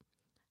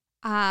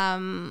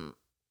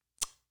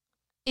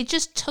 it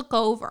just took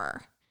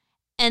over.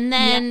 And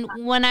then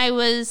when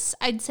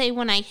I'd say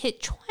when I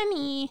hit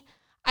 20,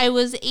 I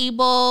was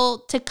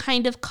able to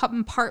kind of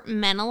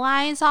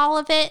compartmentalize all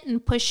of it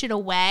and push it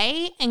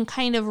away and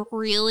kind of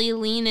really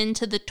lean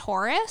into the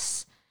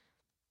Taurus.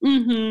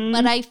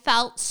 But I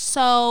felt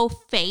so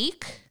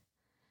fake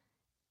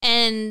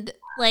and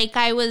like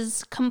I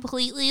was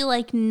completely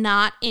like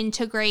not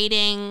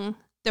integrating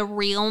the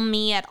real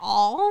me at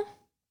all.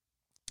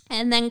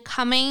 And then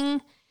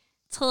coming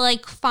to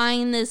like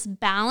find this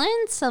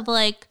balance of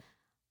like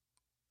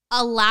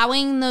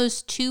allowing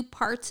those two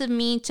parts of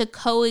me to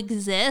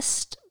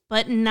coexist,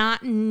 but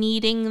not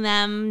needing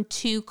them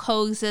to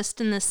coexist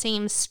in the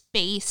same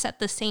space at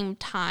the same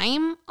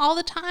time all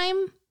the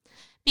time.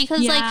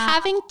 Because like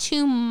having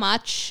too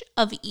much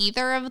of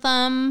either of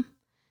them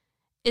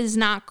is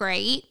not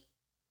great.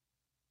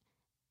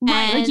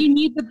 Right, And like you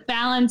need the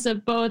balance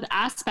of both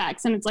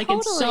aspects, and it's like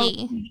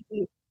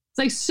it's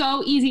like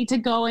so easy to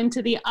go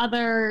into the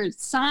other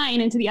sign,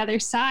 into the other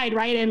side,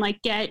 right, and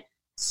like get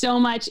so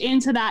much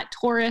into that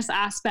Taurus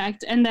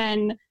aspect, and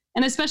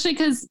especially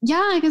because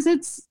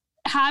it's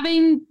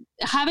having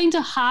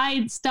to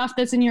hide stuff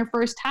that's in your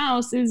first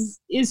house is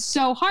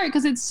so hard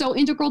because it's so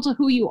integral to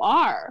who you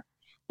are,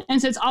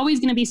 and so it's always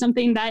going to be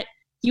something that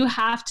you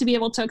have to be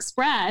able to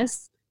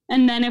express.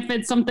 And then if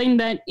it's something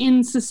that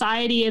in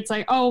society, it's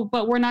like, oh,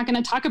 but we're not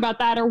going to talk about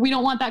that, or we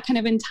don't want that kind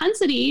of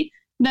intensity,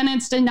 then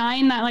it's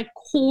denying that like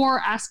core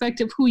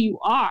aspect of who you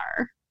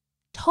are.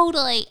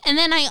 Totally. And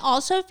then I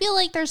also feel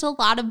like there's a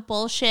lot of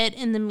bullshit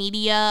in the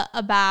media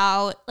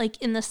about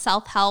like in the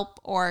self-help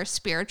or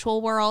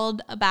spiritual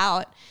world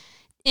about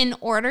in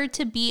order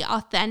to be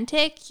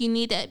authentic, you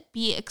need to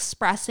be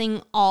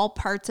expressing all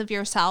parts of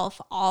yourself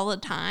all the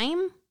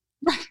time.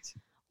 Right.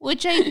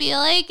 Which I feel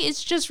like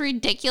is just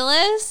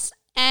ridiculous.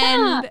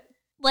 And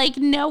like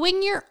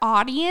knowing your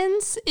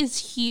audience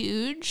is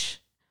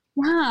huge.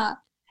 Yeah.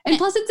 And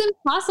plus it's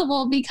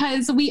impossible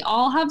because we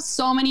all have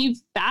so many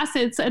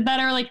facets that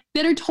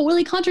are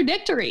totally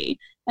contradictory,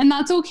 and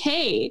that's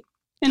okay.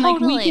 And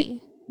totally.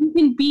 Like we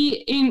can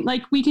be in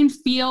like, we can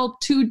feel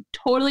two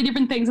totally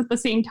different things at the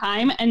same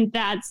time, and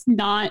that's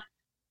not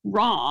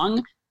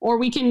wrong. Or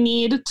we can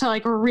need to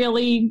like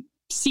really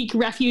seek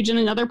refuge in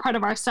another part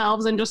of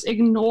ourselves and just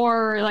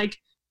ignore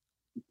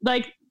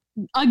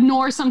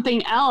ignore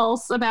something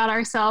else about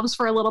ourselves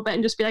for a little bit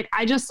and just be like,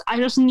 I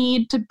just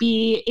need to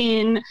be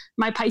in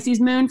my Pisces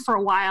moon for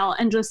a while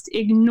and just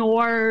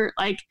ignore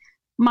like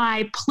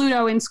my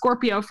Pluto in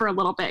Scorpio for a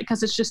little bit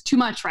because it's just too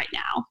much right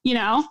now, you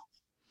know?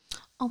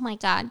 Oh my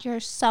God, you're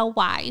so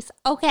wise.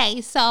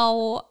 Okay,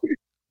 so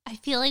I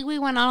feel like we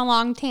went on a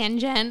long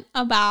tangent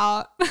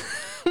about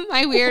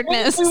my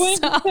weirdness.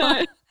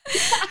 So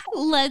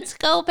let's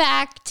go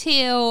back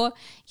to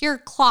your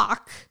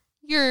clock.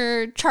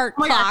 Your chart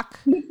clock.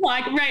 The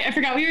clock, right. I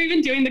forgot we were even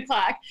doing the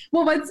clock.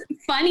 Well, what's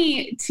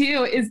funny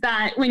too is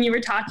that when you were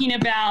talking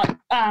about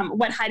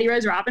what Heidi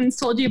Rose Robbins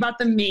told you about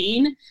the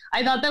mane,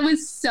 I thought that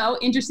was so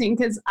interesting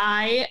because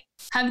I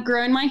have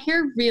grown my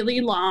hair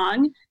really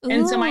long.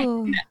 And so my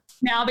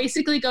now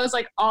basically goes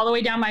like all the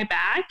way down my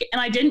back.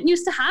 And I didn't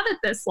used to have it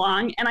this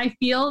long. And I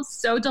feel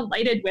so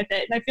delighted with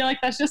it. And I feel like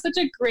that's just such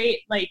a great,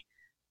 like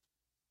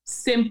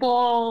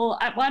simple,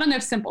 well, I don't know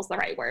if simple is the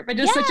right word, but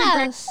just such a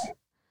great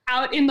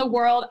out in the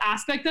world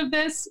aspect of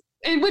this,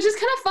 which is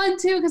kind of fun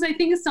too, because I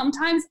think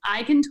sometimes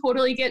I can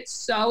totally get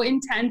so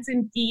intense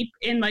and deep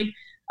in like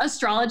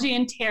astrology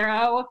and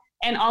tarot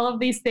and all of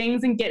these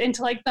things and get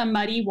into like the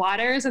muddy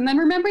waters, and then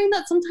remembering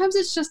that sometimes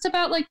it's just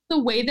about like the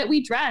way that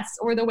we dress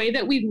or the way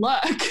that we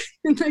look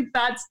and like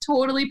that's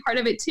totally part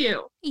of it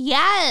too.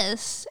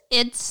 Yes,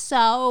 it's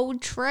so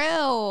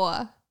true,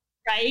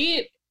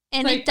 right?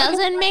 And like, it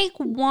doesn't make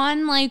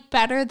one like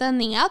better than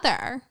the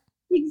other.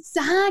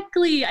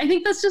 Exactly. I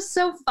think that's just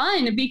so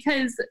fun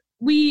because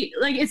we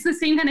like, it's the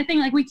same kind of thing.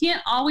 Like we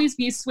can't always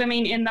be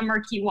swimming in the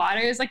murky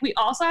waters. Like we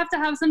also have to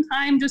have some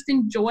time just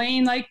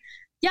enjoying like,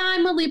 yeah,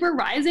 I'm a Libra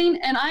rising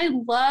and I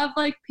love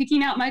like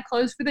picking out my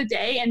clothes for the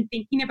day and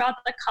thinking about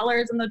the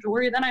colors and the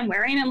jewelry that I'm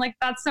wearing. And like,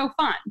 that's so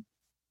fun.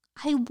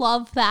 I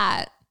love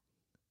that.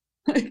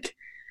 Like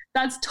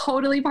that's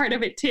totally part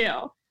of it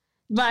too.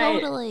 But,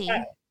 totally.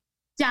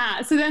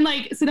 Yeah. So then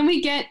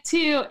we get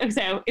to,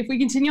 so if we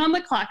continue on the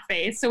clock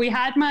face, so we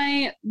had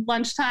my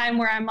lunchtime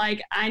where I'm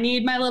like, I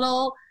need my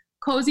little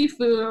cozy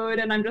food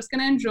and I'm just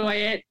going to enjoy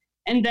it.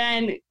 And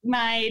then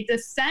my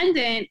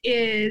descendant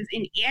is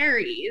in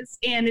Aries.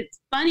 And it's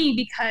funny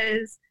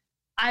because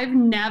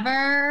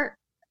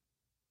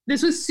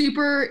this was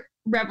super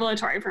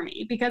revelatory for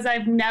me because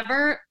I've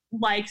never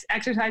liked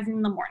exercising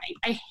in the morning.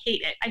 I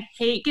hate it. I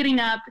hate getting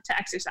up to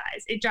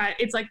exercise.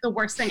 It's like the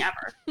worst thing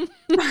ever.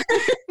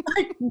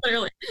 Like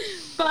literally.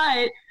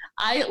 But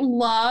I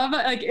love,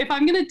 like, if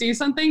I'm going to do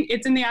something,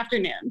 it's in the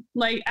afternoon,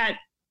 like at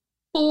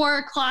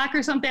 4:00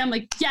 or something. I'm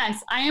like,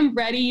 yes, I am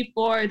ready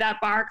for that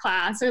bar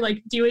class or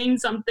like doing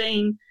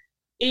something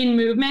in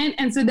movement.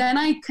 And so then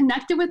I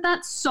connected with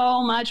that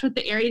so much with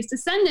the Aries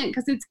descendant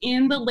because it's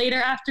in the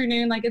later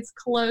afternoon, like it's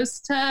close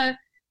to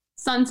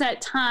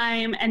sunset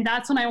time. And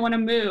that's when I want to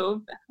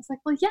move. I was like,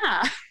 well,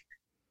 yeah.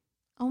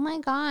 Oh my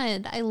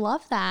God. I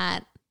love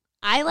that.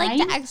 I like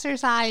to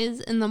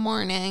exercise in the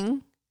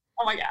morning.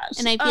 Oh my gosh.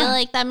 And I feel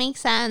like that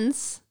makes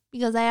sense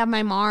because I have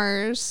my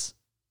Mars.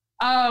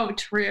 Oh,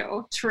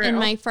 true. In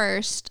my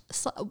first,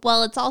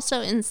 well, it's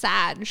also in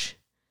Sag.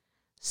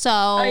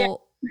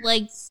 So,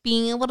 like,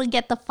 being able to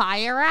get the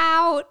fire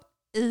out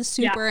is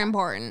super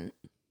important.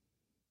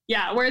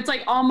 Yeah, where it's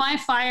like all my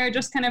fire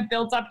just kind of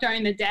builds up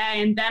during the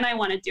day and then I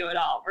want to do it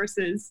all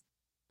versus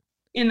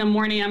in the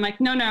morning, I'm like,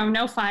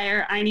 no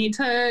fire. I need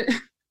to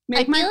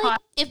make my feel like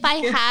if I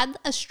had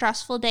a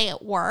stressful day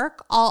at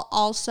work, I'll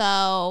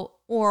also,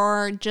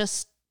 or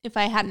just if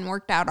I hadn't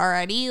worked out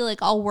already,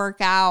 like I'll work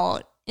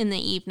out in the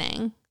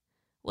evening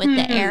with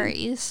the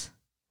Aries.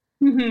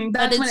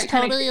 But it's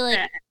totally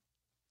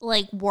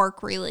like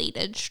work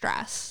related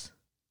stress,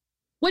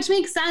 which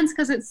makes sense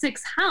because it's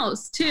 6th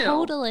house too.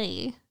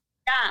 Totally.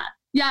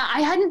 Yeah,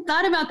 I hadn't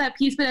thought about that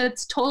piece, but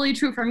it's totally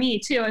true for me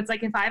too. It's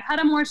like if I've had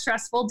a more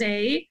stressful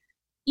day,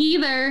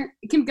 either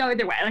it can go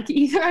either way. Like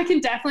either I can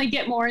definitely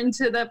get more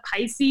into the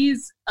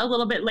Pisces a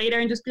little bit later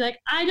and just be like,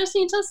 I just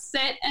need to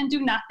sit and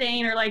do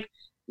nothing, or like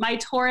my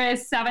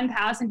Taurus 7th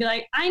house and be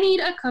like, I need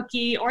a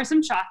cookie or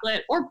some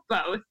chocolate or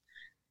both.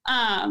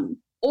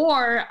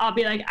 Or I'll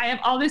be like, I have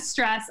all this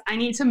stress, I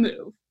need to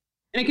move.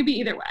 And it could be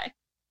either way.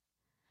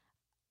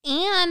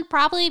 And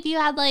probably if you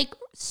had like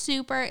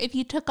if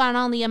you took on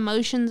all the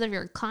emotions of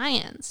your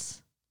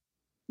clients.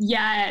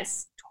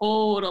 Yes,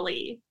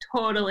 totally.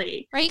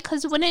 Right?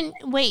 Because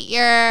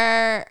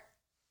where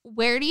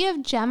do you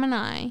have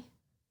Gemini?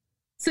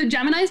 So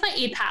Gemini is my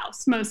 8th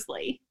house,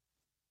 mostly.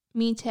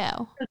 Me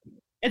too.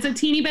 It's a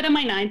teeny bit of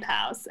my 9th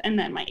house and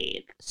then my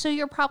 8th. So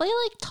you're probably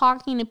like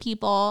talking to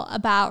people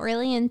about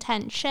really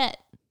intense shit.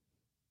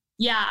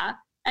 Yeah.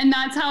 And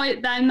that's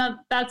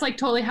that's like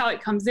totally how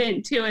it comes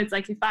in too. It's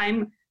like if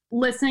I'm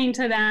listening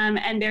to them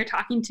and they're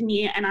talking to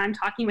me and I'm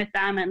talking with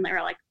them and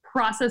they're like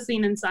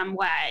processing in some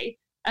way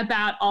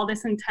about all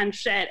this intense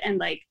shit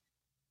and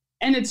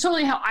it's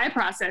totally how I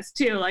process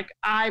too. Like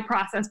I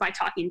process by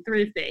talking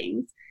through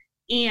things.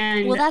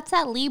 And well, that's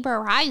that Libra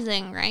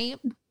rising, right?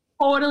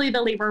 Totally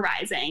the Libra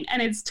rising.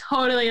 And it's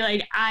totally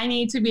like, I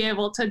need to be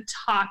able to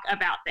talk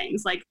about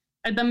things. Like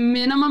at the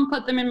minimum,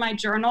 put them in my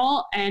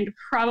journal and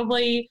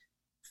probably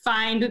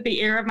find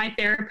the ear of my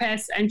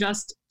therapist and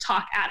just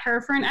talk at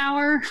her for an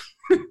hour,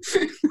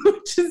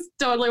 which is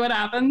totally what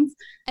happens.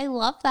 I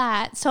love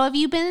that. So have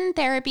you been in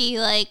therapy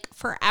like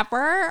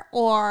forever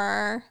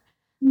or?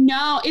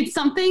 No, it's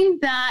something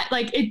that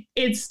like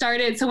it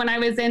started. So when I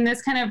was in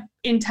this kind of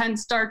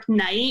intense dark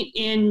night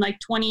in like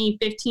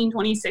 2015,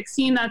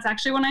 2016, that's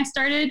actually when I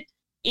started.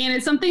 And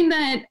it's something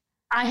that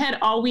I had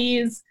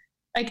always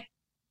like,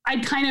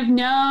 I'd kind of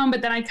known,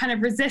 but then I kind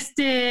of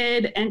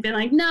resisted and been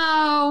like,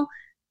 no,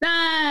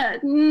 that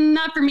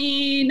not for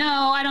me. No,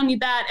 I don't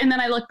need that. And then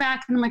I look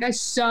back and I'm like, I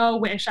so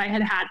wish I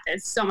had had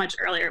this so much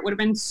earlier. It would have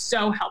been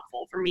so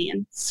helpful for me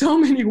in so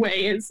many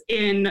ways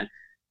in,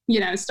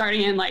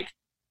 starting in like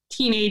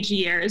teenage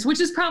years,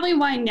 which is probably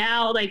why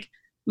now like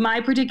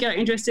my particular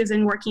interest is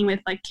in working with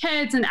like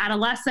kids and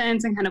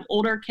adolescents and kind of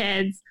older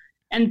kids.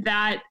 And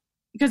that,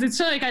 because it's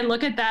so like I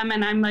look at them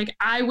and I'm like,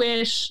 I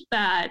wish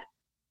that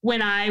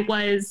when I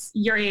was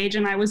your age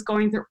and I was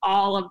going through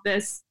all of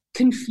this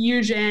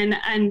confusion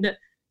and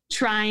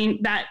trying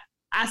that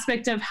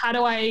aspect of how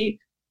do I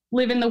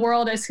live in the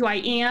world as who I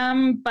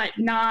am, but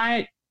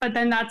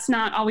then that's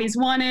not always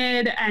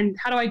wanted. And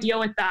how do I deal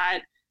with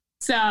that?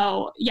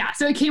 So yeah,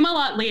 so it came a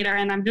lot later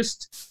and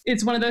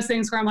it's one of those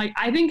things where I'm like,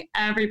 I think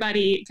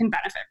everybody can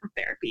benefit from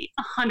therapy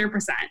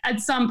 100%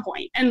 at some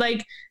point. And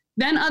like,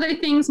 then other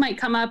things might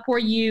come up where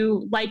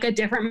you like a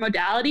different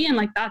modality and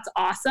like, that's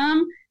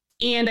awesome.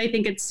 And I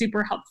think it's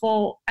super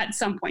helpful at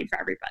some point for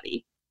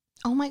everybody.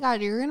 Oh my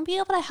God, you're going to be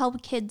able to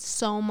help kids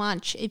so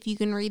much if you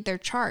can read their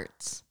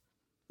charts.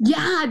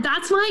 Yeah,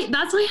 that's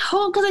my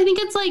hope. Cause I think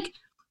it's like,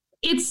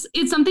 it's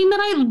something that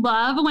I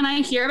love when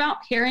I hear about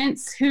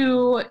parents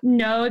who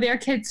know their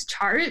kids'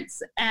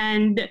 charts,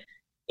 and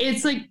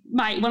it's like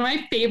one of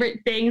my favorite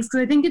things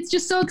because I think it's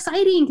just so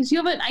exciting because you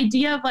have an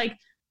idea of like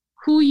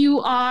who you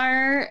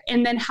are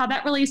and then how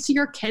that relates to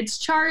your kids'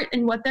 chart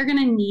and what they're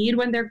going to need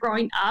when they're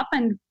growing up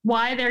and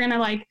why they're going to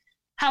like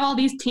have all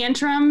these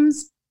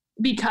tantrums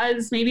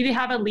because maybe they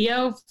have a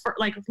Leo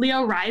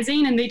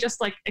rising and they just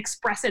like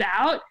express it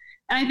out.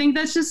 And I think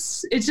it's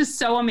just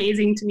so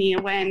amazing to me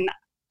when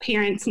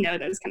parents know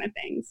those kind of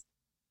things.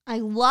 I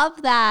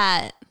love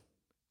that.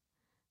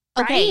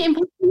 Okay. Right? And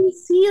you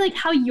see like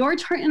how your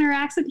chart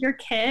interacts with your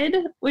kid,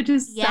 which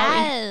is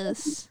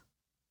yes.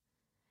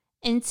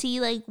 And see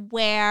like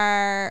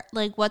where,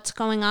 like what's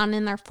going on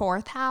in their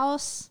 4th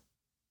house.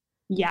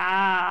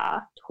 Yeah,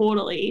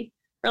 totally.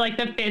 Or like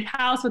the 5th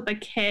house with the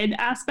kid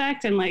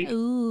aspect and like,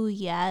 ooh,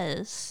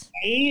 yes.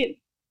 Right?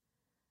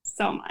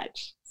 So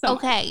much.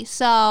 Okay,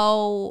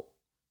 so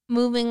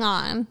moving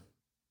on.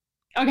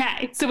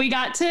 Okay, so we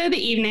got to the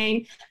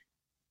evening,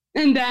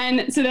 and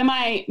then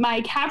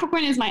my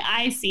Capricorn is my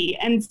IC,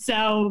 and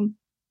so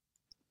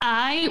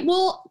I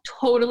will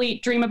totally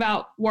dream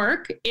about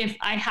work if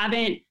I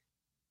haven't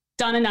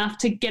done enough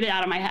to get it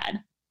out of my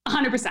head.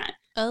 100%.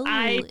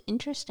 Oh,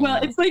 interesting. Well,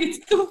 it's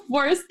the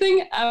worst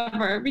thing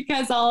ever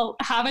because I'll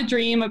have a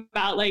dream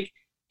about like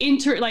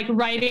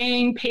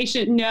writing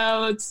patient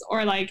notes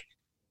or like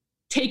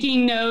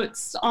taking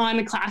notes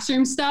on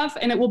classroom stuff,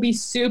 and it will be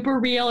super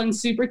real and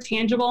super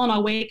tangible, and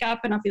I'll wake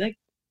up and I'll be like,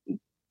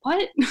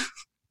 what?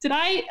 Did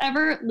I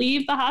ever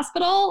leave the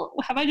hospital?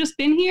 Have I just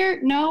been here?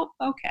 No?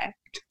 Okay.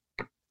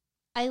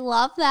 I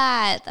love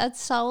that.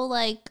 That's so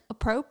like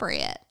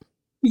appropriate.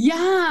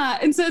 Yeah.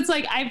 And so it's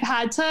like I've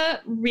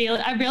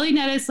really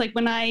noticed like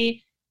when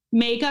I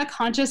make a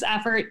conscious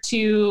effort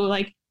to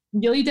like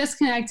really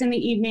disconnect in the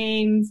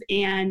evenings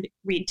and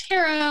read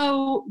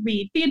tarot,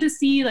 read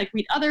fantasy, like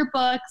read other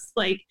books,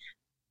 like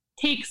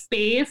take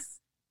space,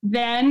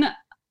 then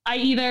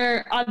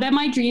then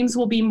my dreams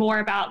will be more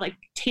about like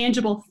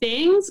tangible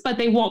things, but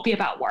they won't be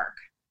about work.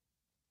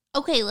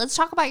 Okay, let's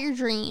talk about your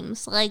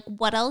dreams. Like,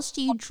 what else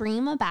do you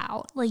dream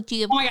about? Like, do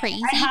you have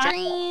crazy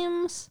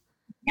dreams?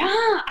 Yeah,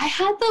 I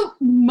had the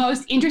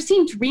most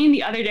interesting dream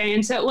the other day.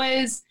 And so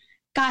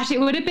it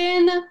would have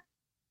been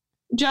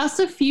just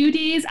a few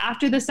days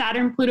after the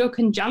Saturn-Pluto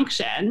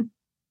conjunction.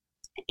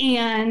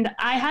 And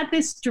I had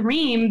this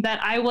dream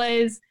that I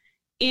was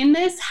in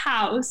this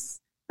house,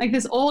 like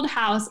this old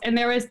house, and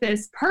there was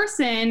this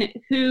person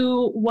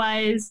who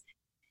was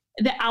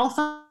the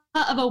alpha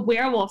of a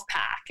werewolf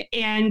pack.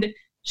 And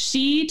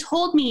she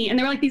told me, and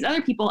there were like these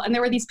other people, and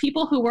there were these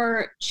people who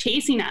were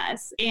chasing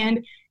us.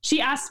 And she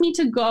asked me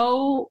to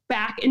go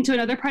back into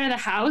another part of the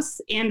house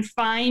and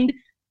find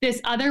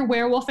this other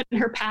werewolf in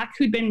her pack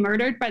who'd been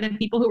murdered by the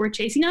people who were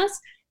chasing us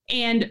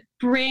and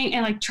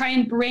try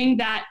and bring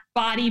that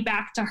body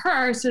back to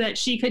her so that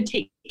she could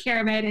take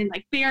care of it and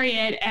like bury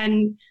it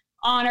and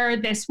honor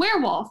this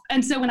werewolf.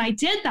 And so when I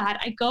did that,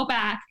 I go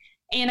back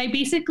and I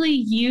basically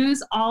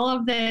use all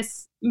of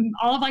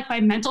like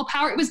my mental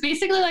power. It was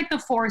basically like the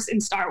Force in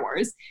Star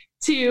Wars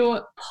to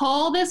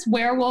pull this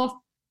werewolf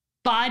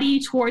body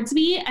towards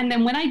me. And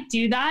then when I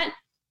do that,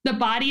 the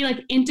body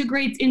like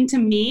integrates into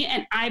me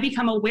and I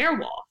become a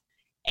werewolf.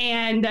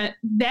 And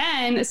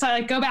then, so I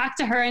like go back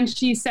to her and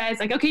she says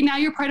like, okay, now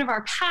you're part of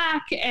our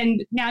pack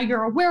and now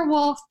you're a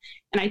werewolf.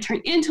 And I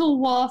turn into a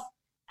wolf.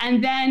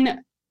 And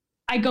then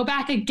I go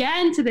back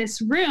again to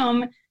this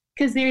room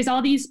because there's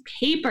all these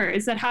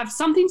papers that have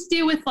something to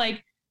do with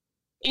like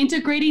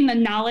integrating the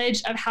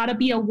knowledge of how to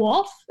be a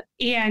wolf.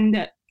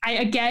 And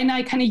I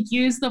kind of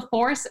use the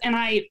Force and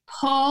I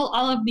pull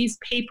all of these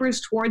papers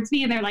towards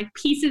me, and they're like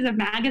pieces of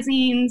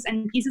magazines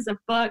and pieces of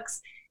books,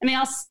 and they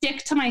all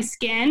stick to my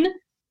skin.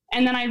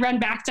 And then I run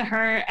back to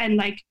her and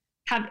like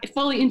have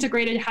fully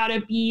integrated how to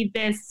be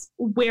this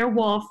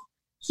werewolf,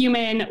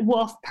 human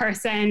wolf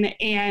person.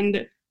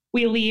 And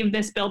we leave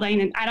this building,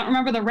 and I don't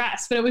remember the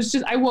rest, but it was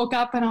just, I woke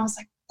up and I was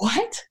like,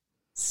 what?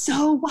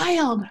 So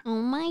wild.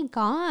 Oh my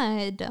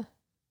God.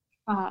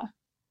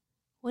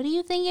 What do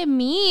you think it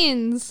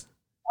means?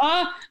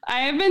 Oh,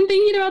 I have been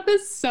thinking about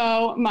this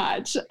so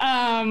much.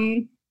 I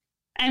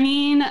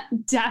mean,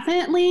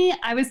 definitely,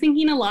 I was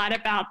thinking a lot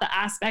about the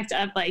aspect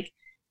of like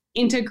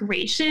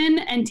integration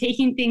and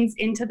taking things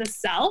into the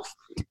self.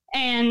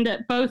 And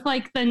both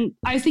like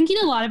I was thinking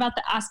a lot about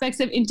the aspects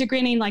of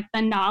integrating like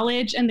the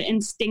knowledge and the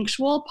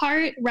instinctual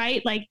part,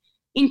 right? Like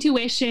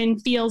intuition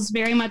feels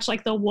very much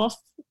like the wolf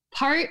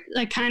part,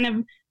 like kind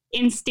of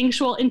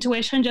instinctual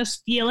intuition,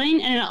 just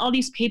feeling. And all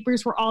these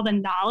papers were all the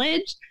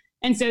knowledge.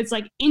 And so it's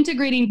like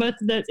integrating both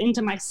of those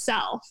into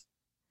myself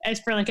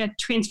as for like a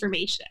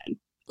transformation.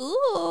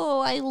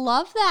 Ooh, I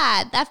love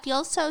that. That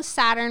feels so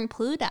Saturn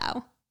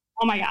Pluto.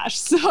 Oh my gosh,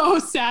 so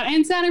sad.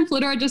 And Saturn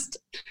Pluto are just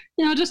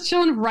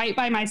chilling right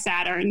by my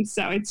Saturn,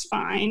 so it's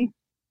fine.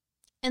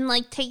 And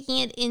like taking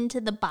it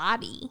into the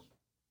body,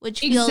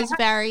 which feels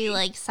very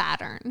like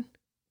Saturn.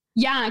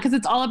 Yeah, because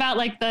it's all about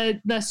like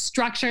the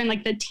structure and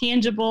like the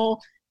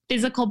tangible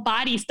physical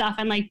body stuff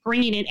and like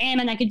bringing it in.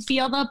 And I could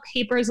feel the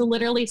papers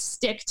literally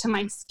stick to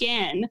my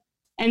skin.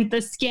 And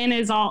the skin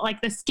is all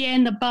like the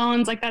skin, the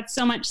bones, like that's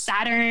so much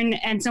Saturn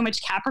and so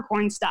much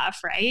Capricorn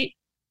stuff, right?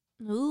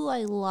 Ooh,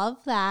 I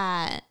love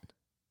that.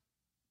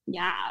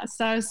 Yeah.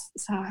 So I was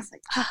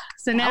like,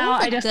 so now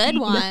I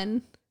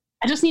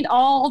just need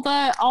all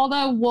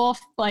the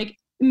wolf like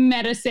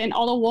medicine,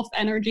 all the wolf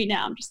energy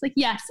now. I'm just like,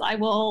 yes, I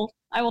will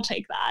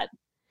take that.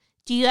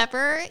 Do you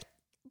ever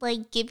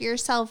like give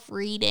yourself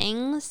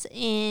readings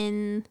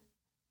in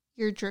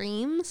your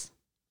dreams?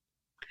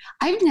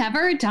 I've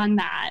never done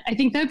that. I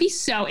think that would be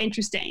so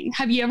interesting.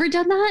 Have you ever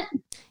done that?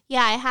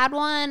 Yeah, I had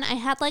one. I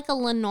had like a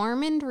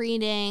Lenormand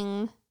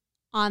reading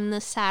on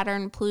the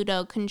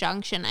Saturn-Pluto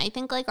conjunction. I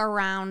think like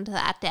around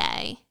that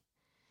day.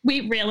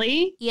 Wait,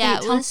 really? Yeah,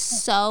 Wait, it was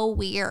so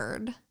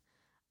weird.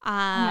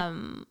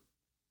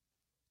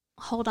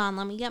 Hold on,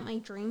 let me get my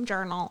dream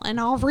journal and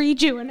I'll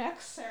read you an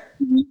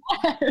excerpt.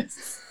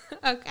 Yes.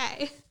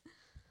 Okay.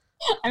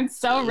 I'm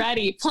so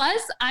ready.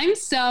 Plus, on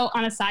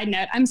a side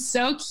note, I'm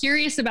so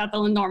curious about the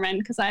Lenormand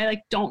because I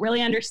like don't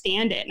really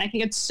understand it. And I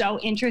think it's so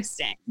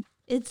interesting.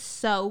 It's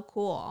so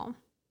cool.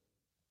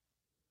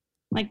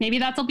 Like maybe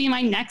that'll be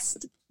my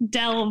next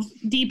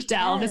deep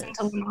delve is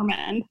into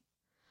Lenormand.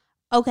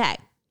 Okay.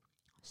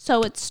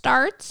 So it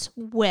starts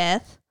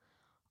with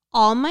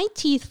all my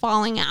teeth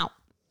falling out.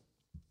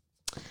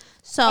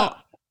 So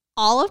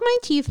all of my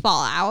teeth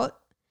fall out,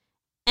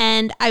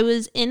 and I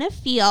was in a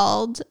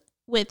field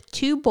with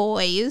two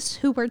boys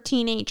who were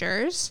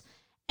teenagers,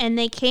 and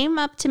they came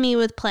up to me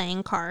with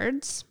playing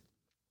cards,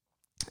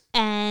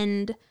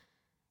 and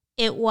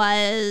it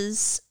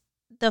was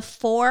the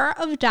 4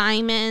 of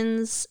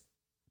diamonds,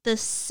 the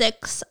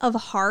 6 of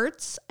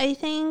hearts, I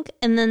think,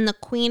 and then the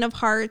Queen of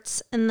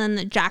hearts, and then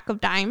the Jack of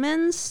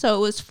diamonds. So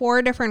it was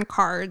 4 different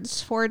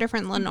cards, 4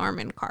 different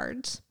Lenormand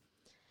cards.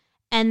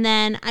 And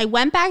then I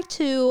went back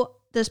to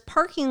this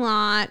parking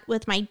lot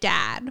with my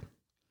dad,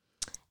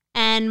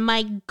 and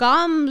my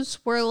gums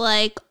were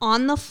like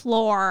on the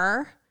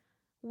floor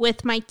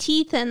with my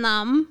teeth in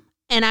them,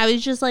 and I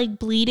was just like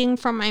bleeding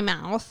from my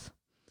mouth,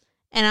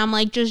 and I'm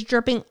like just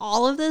dripping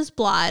all of this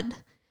blood,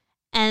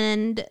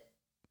 and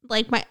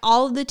like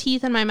all of the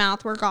teeth in my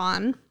mouth were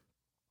gone.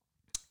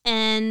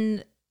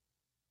 And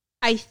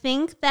I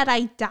think that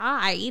I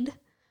died,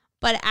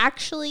 but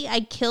actually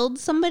I killed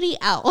somebody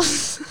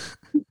else.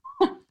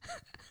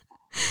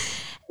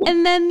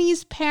 And then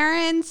these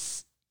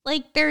parents,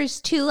 like there's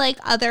 2 like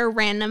other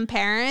random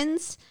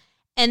parents,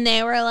 and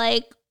they were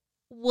like,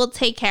 we'll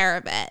take care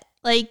of it.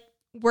 Like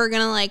we're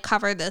going to like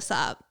cover this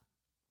up.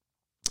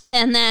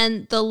 And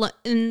then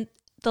in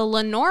the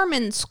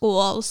Lenormand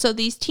school, so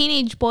these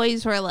teenage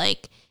boys were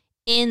like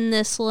in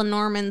this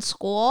Lenormand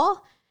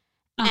school,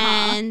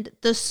 and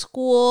the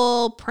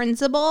school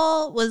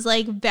principal was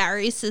like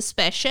very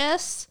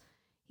suspicious.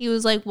 He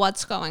was like,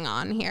 what's going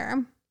on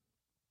here?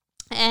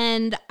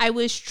 And I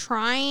was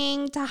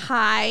trying to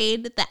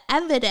hide the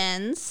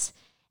evidence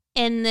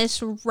in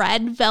this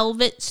red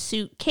velvet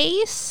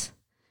suitcase.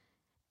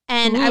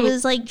 And I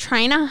was like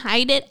trying to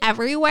hide it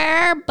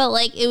everywhere, but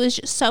like it was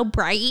just so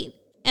bright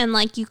and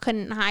like you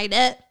couldn't hide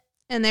it.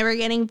 And they were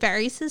getting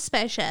very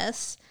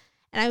suspicious.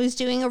 And I was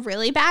doing a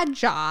really bad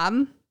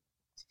job.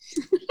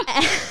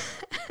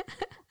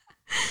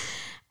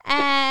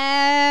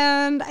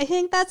 And I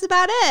think that's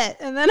about it.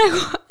 And then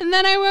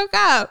I woke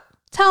up.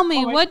 Tell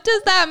me, what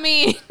does that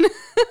mean?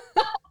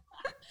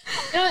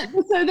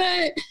 So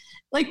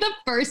the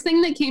first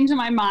thing that came to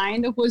my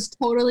mind was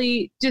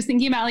totally just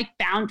thinking about like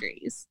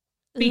boundaries,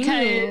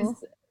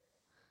 because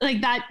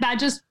like that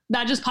just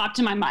popped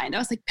in my mind. I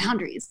was like,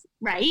 boundaries,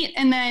 right?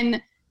 And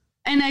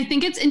I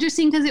think it's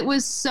interesting because it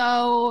was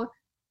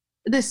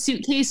the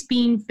suitcase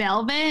being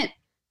velvet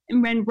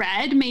and when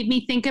red made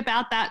me think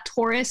about that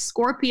Taurus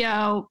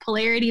Scorpio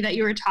polarity that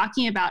you were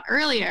talking about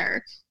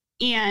earlier,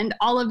 and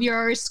all of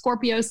your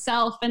Scorpio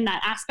self and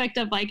that aspect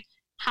of like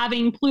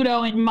having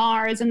Pluto and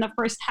Mars in the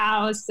first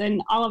house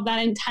and all of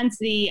that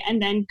intensity,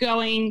 and then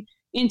going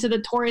into the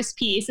Taurus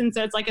piece. And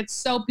so it's like, it's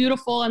so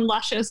beautiful and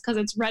luscious because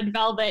it's red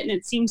velvet and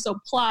it seems so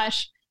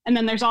plush. And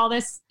then there's all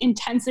this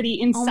intensity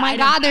inside. Oh my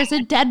God, there's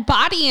a dead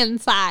body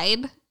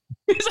inside.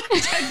 There's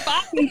a dead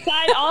body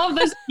inside all of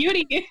this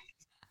beauty.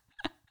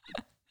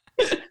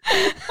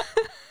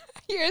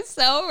 You're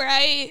so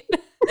right.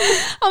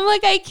 I'm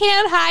like, I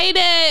can't hide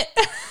it.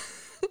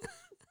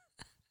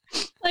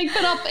 Like,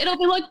 but it'll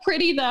look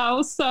pretty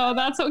though, so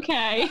that's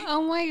okay.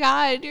 Oh my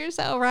God, you're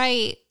so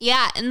right.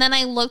 Yeah, and then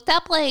I looked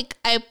up, like,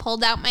 I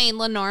pulled out my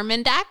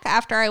Lenormand deck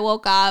after I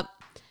woke up.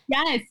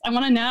 Yes, I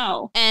want to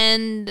know.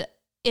 And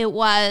it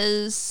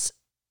was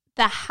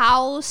the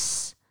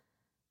house,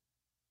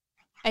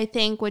 I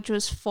think, which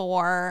was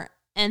 4.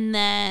 And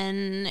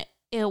then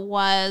it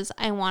was,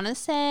 I want to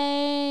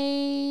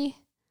say,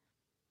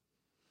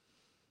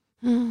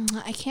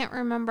 I can't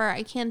remember.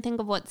 I can't think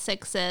of what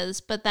 6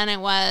 is. But then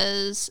it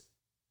was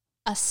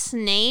a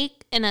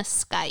snake and a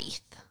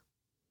scythe.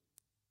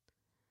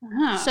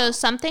 Oh. So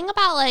something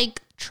about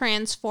like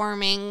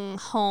transforming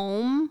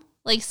home,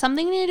 like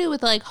something to do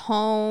with like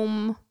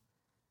home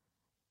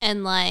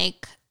and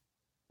like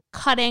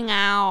cutting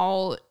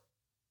out.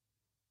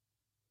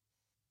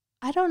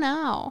 I don't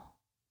know.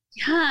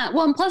 Yeah.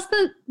 Well, and plus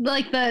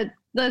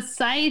the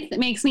scythe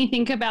makes me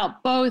think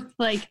about both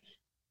like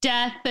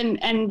death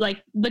and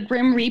like the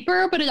Grim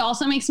Reaper, but it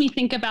also makes me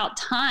think about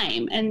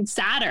time and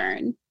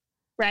Saturn,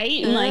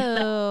 right? And like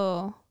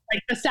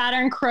the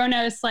Saturn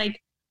Chronos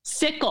like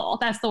sickle,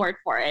 that's the word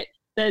for it.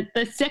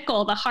 The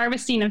sickle, the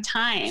harvesting of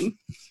time.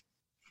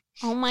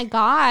 Oh my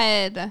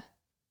God.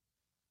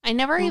 I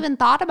never even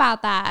thought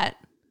about that.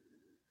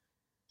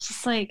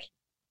 Just like,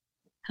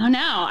 I don't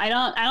know. I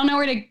don't know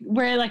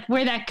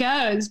where that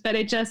goes, but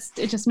it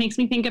just makes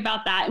me think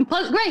about that. And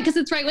plus, right, because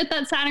it's right with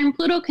that Saturn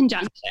Pluto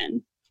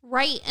conjunction.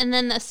 Right. And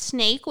then the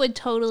snake would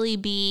totally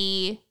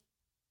be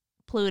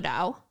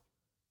Pluto.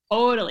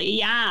 Totally,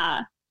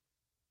 yeah.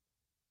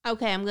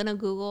 Okay, I'm gonna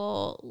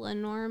Google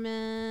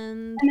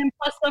Lenormand. And then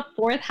plus the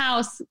fourth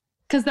house,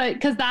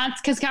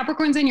 because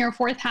Capricorn's in your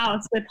fourth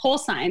house with whole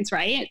signs,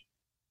 right?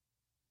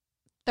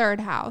 Third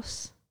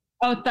house.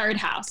 Oh, third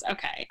house.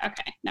 Okay,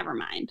 never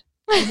mind.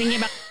 I'm thinking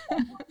about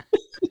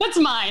that's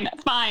mine.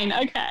 Fine.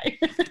 Okay.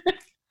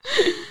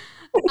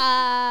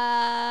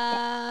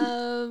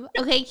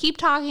 Okay, keep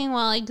talking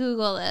while I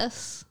Google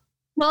this.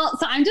 Well,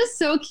 so I'm just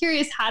so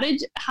curious. How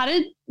did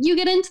you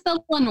get into the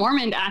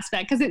Lenormand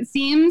aspect? Because it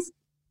seems,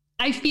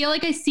 I feel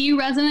like I see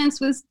resonance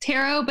with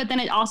tarot, but then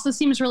it also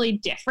seems really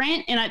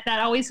different, and that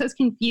always has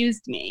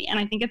confused me. And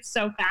I think it's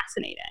so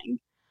fascinating.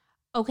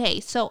 Okay,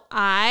 so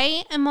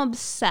I am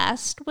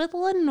obsessed with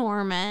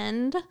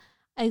Lenormand.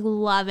 I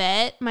love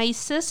it. My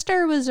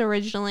sister was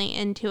originally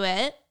into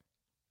it,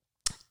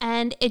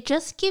 and it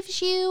just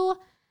gives you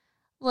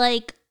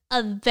like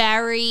a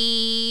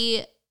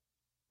very...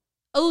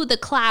 Oh, the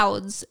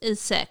clouds is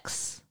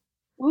 6.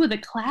 Ooh, the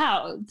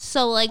clouds.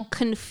 So like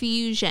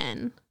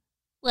confusion.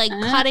 Like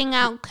cutting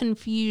out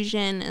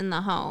confusion in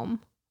the home.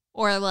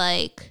 Or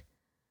like,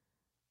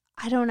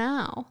 I don't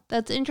know.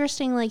 That's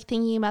interesting, like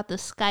thinking about the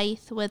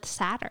scythe with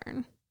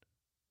Saturn.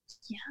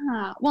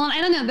 Yeah. Well, I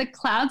don't know. The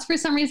clouds for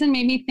some reason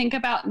made me think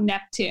about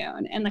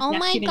Neptune. And like, oh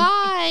Neptune my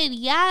God,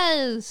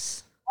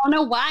 yes. I don't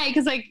know why,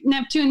 because like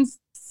Neptune's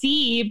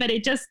sea, but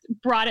it just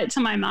brought it to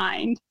my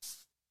mind.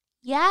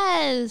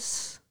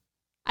 Yes.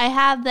 I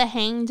have the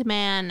Hanged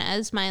Man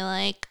as my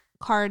like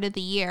card of the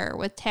year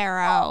with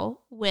tarot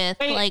with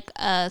like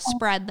a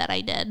spread that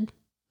I did.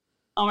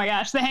 Oh my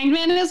gosh. The Hanged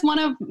Man is one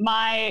of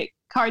my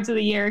cards of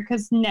the year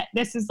because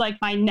this is like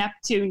my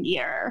Neptune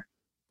year.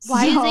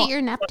 Why is it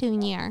your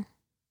Neptune year?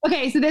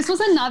 Okay, so this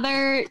was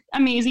another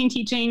amazing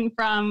teaching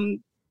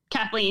from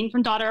Kathleen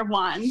from Daughter of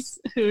Wands,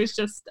 who's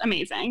just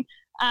amazing.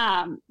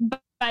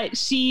 But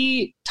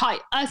she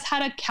taught us how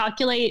to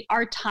calculate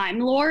our Time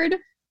Lord,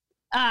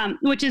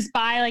 which is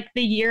by like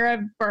the year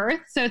of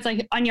birth. So it's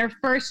like on your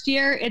first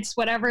year, it's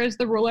whatever is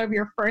the ruler of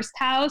your first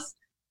house,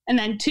 and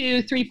then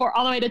 2, 3, 4,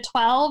 all the way to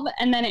 12,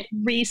 and then it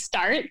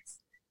restarts,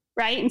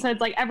 right? And so it's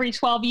like every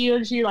 12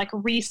 years you like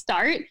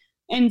restart.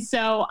 And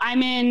so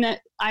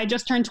I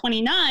just turned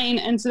 29,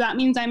 and so that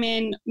means I'm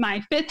in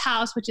my 5th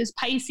house, which is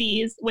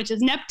Pisces, which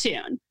is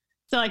Neptune.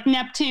 So like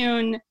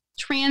Neptune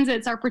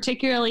transits are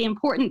particularly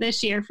important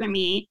this year for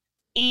me,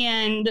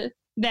 and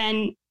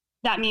then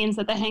that means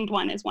that the Hanged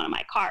One is one of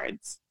my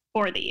cards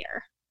for the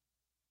year.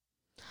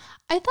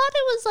 I thought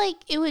it was like,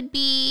 it would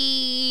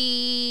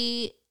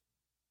be...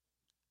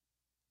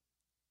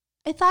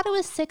 I thought it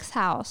was 6th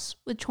house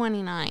with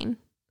 29.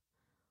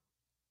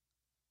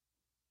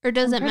 Or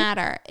does it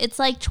matter? It's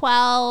like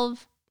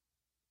 12.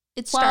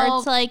 It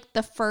starts like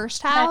the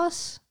first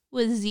house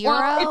with 0.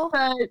 Or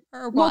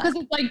what? Well, because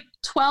it's like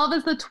 12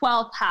 is the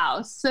 12th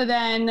house. So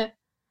then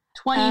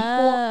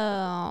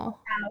 24,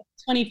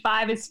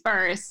 25 is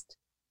first.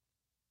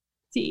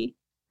 See,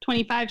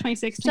 25,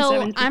 26,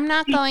 27. So I'm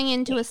not going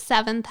into a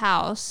 7th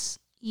house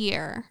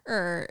year,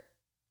 or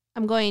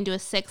I'm going into a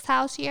 6th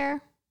house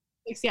year?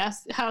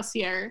 6th house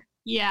year.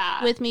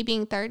 Yeah. With me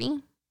being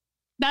 30?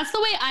 That's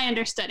the way I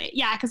understood it.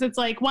 Yeah, because it's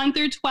like 1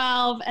 through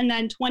 12, and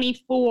then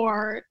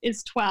 24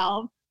 is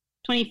 12,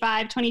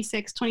 25,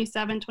 26,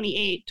 27,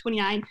 28,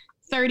 29,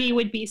 30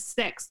 would be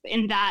 6th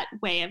in that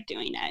way of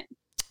doing it.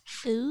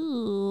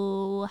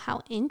 Ooh,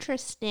 how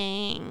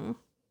interesting.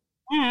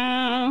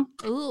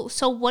 Ooh,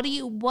 so what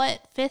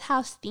 5th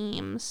house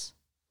themes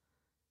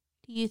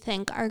do you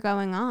think are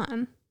going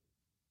on?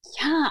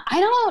 Yeah,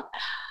 I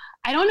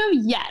don't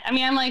know yet. I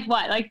mean, I'm like,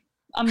 what, like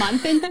a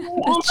month into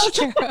it? That's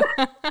true.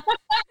 I'm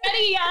not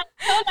ready yet.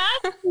 Don't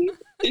ask me.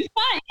 It's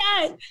not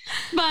yet.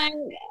 But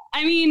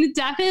I mean,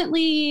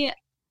 definitely,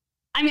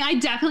 I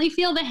definitely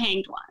feel the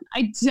Hanged One.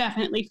 I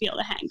definitely feel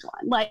the Hanged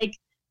One. Like,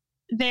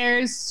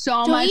 there's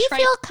so much. Do you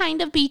feel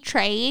kind of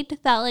betrayed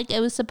that like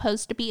it was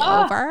supposed to be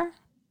over?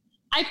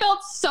 I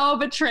felt so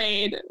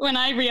betrayed when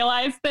I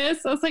realized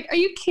this. I was like, are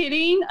you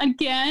kidding?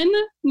 Again?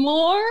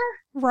 More?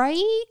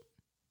 Right?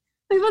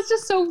 It was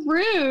just so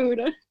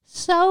rude.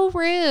 So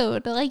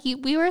rude. Like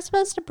we were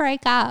supposed to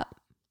break up.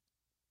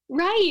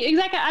 Right,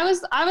 exactly. I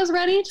was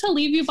ready to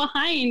leave you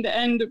behind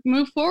and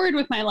move forward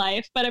with my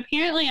life, but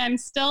apparently I'm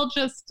still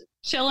just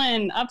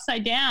chilling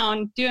upside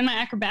down doing my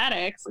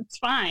acrobatics. It's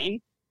fine.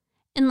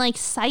 In like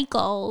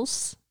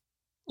cycles.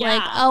 Yeah.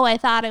 Like, oh, I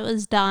thought it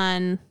was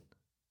done.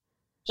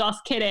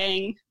 Just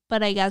kidding.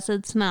 But I guess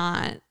it's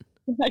not.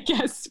 I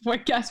guess we're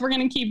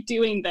going to keep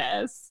doing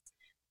this.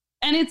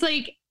 And it's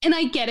like, and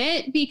I get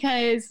it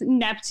because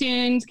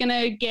Neptune's going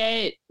to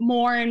get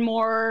more and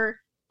more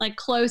like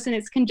close in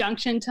its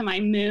conjunction to my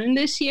moon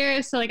this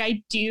year. So like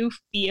I do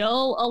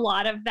feel a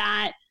lot of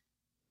that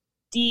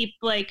deep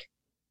like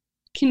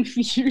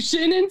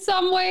confusion in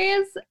some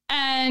ways.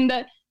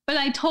 But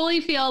I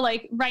totally feel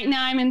like right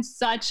now I'm in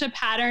such a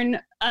pattern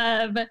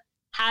of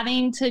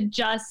having to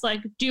just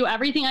like do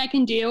everything I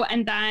can do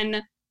and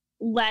then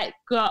let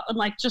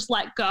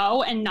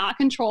go and not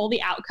control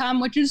the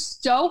outcome, which is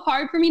so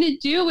hard for me to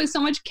do with so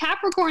much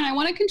Capricorn. I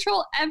want to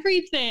control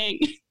everything.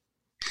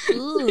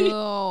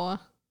 Ooh.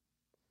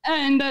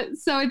 And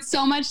so it's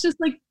so much just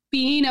like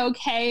being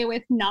okay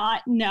with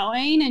not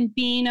knowing and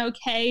being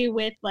okay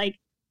with like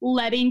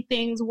letting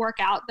things work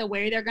out the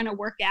way they're going to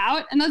work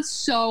out. And that's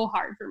so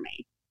hard for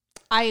me.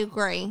 I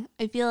agree.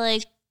 I feel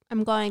like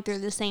I'm going through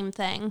the same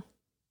thing.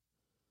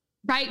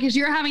 Right, because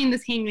you're having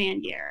this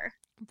hangman year.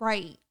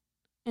 Right.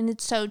 And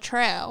it's so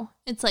true.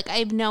 It's like I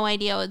have no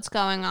idea what's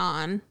going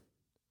on.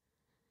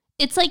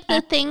 It's like the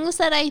things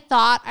that I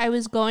thought I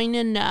was going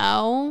to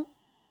know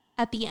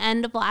at the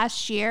end of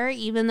last year,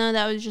 even though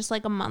that was just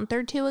like a month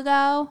or two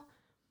ago,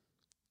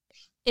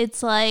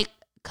 it's like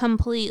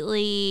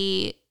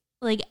completely,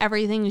 like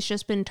everything's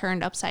just been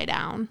turned upside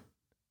down.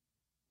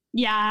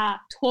 Yeah,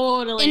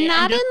 totally. And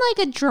not in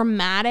like a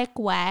dramatic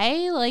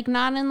way, like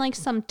not in like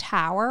some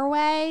tower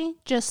way,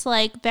 just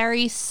like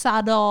very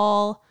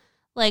subtle,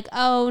 like,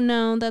 oh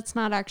no, that's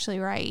not actually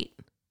right.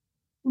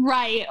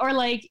 Right. Or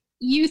like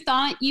you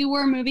thought you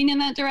were moving in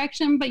that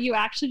direction, but you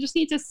actually just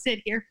need to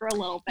sit here for a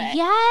little bit.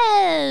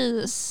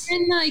 Yes.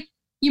 And like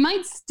you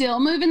might still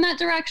move in that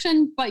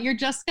direction, but you're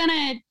just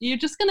gonna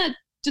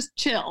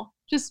chill.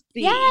 Just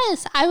be.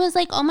 Yes. I was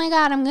like, oh my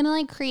God, I'm going to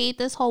like create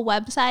this whole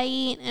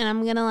website and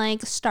I'm going to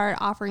like start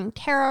offering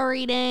tarot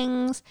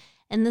readings.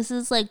 And this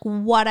is like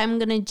what I'm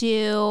going to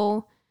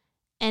do.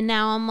 And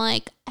now I'm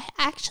like,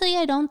 actually,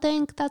 I don't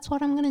think that's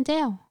what I'm going to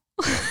do.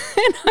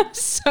 And I'm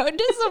so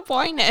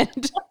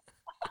disappointed.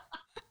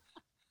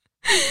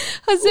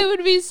 Because it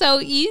would be so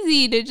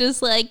easy to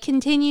just like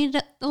continue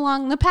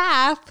along the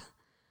path.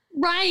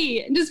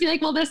 Right. Just be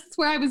like, well, this is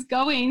where I was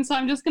going, so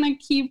I'm just going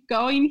to keep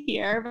going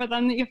here. But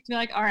then you have to be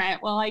like, all right,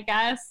 well, I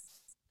guess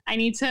I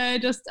need to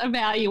just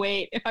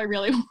evaluate if I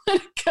really want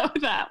to go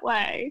that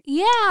way.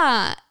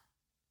 Yeah.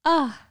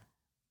 I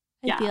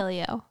Yeah. feel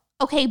you.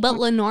 Okay, but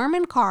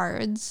Lenormand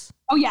cards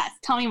Oh, yes.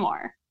 Tell me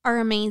more. are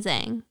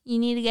amazing. You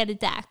need to get a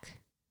deck.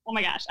 Oh,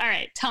 my gosh. All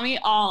right. Tell me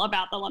all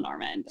about the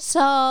Lenormand.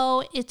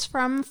 So it's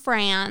from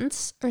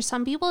France, or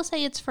some people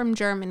say it's from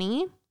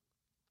Germany.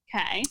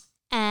 Okay.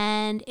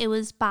 And it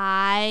was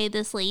by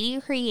this lady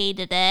who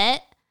created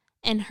it,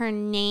 and her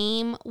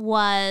name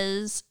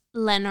was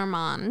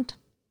Lenormand.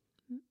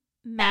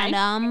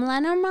 Madame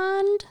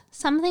Lenormand,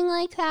 something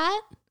like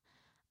that.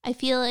 I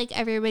feel like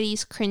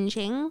everybody's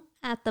cringing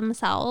at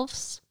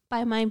themselves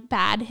by my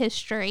bad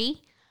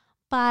history,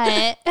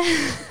 but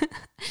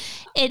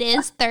it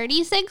is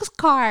 36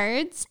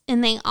 cards,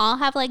 and they all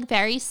have like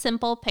very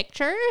simple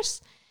pictures,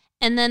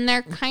 and then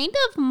they're kind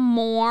of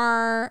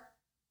more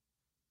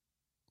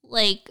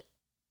like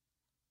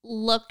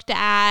looked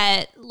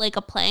at like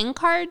a playing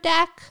card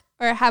deck,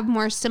 or have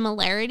more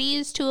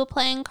similarities to a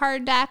playing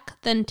card deck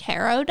than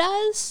tarot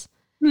does.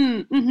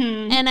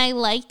 Mm-hmm. And I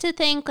like to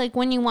think like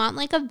when you want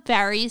like a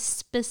very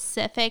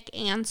specific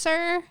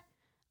answer,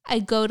 I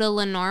go to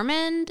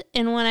Lenormand.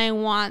 And when I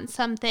want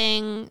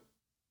something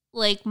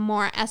like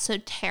more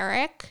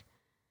esoteric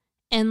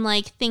and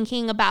like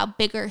thinking about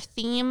bigger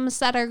themes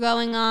that are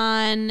going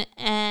on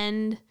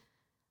and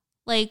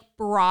like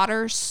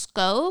broader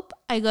scope,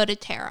 I go to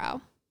tarot.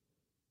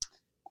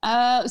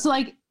 So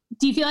like,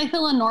 do you feel like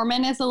the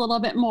Lenormand is a little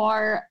bit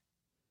more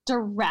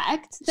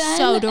direct then?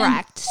 So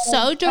direct,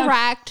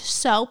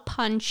 so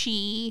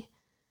punchy.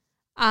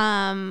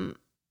 The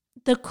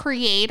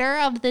creator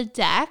of the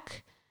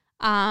deck,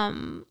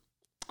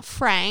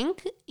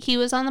 Frank, he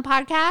was on the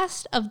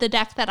podcast of the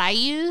deck that I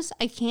use.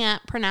 I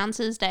can't pronounce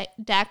his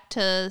deck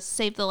to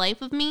save the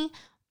life of me,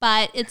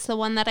 but it's the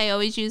one that I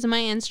always use on my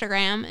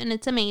Instagram, and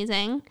it's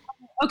amazing.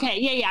 Okay,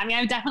 yeah. I mean,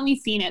 I've definitely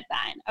seen it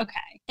then. Okay.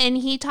 And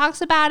he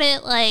talks about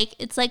it like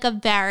it's like a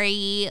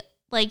very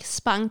like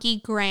spunky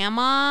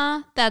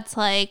grandma that's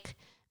like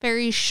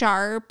very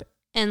sharp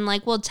and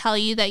like will tell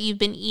you that you've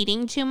been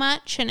eating too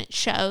much, and it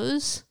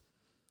shows.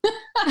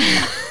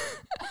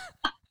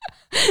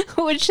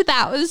 Which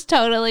that was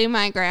totally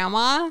my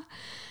grandma.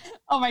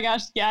 Oh my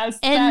gosh, yes.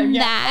 And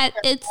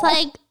it's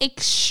like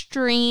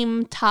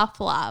extreme tough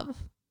love.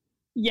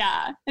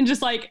 Yeah. And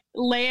just like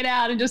lay it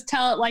out and just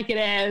tell it like it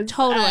is.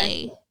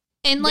 Totally.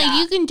 And like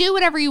you can do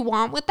whatever you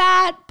want with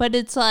that, but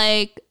it's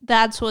like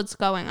that's what's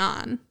going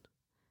on.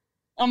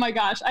 Oh my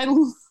gosh, I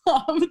love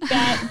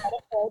that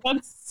metaphor.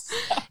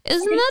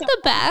 Isn't that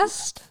the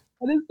best?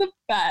 That is the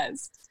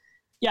best.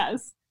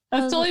 Yes.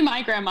 That's totally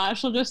my grandma.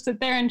 She'll just sit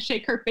there and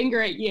shake her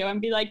finger at you and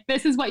be like,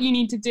 this is what you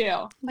need to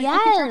do. Like,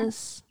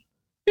 yes.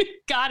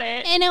 Got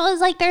it. And it was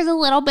like there's a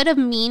little bit of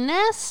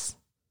meanness,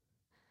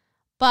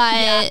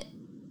 but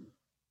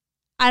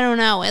I don't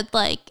know.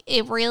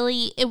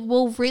 It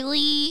will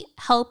really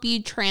help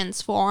you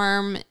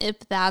transform if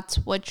that's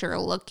what you're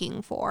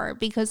looking for,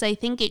 because I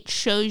think it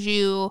shows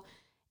you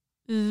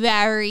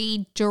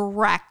very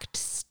direct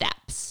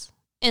steps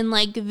and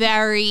like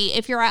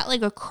if you're at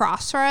like a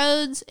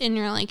crossroads and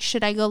you're like,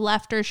 should I go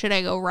left or should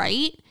I go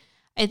right?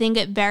 I think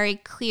it very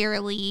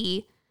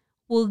clearly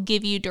will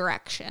give you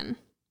direction.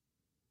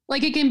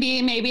 Like it can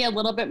be maybe a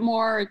little bit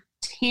more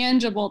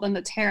tangible than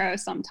the tarot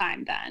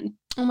sometime then.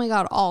 Oh my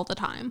God, all the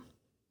time.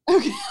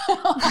 Okay.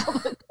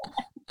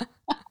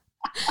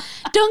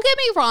 Don't get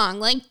me wrong,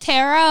 like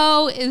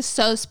tarot is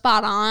so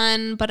spot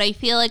on, but I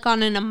feel like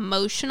on an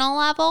emotional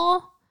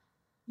level,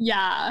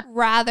 yeah,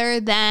 rather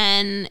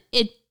than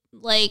it,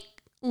 like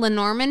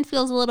Lenormand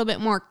feels a little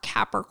bit more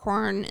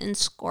Capricorn and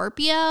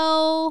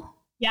Scorpio.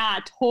 Yeah,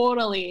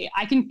 totally.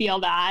 I can feel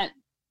that.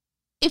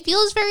 It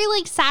feels very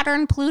like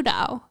Saturn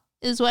Pluto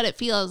is what it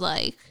feels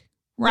like.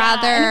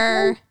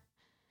 Rather,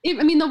 yeah,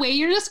 I mean, the way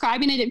you're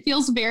describing it, it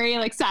feels very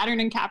like Saturn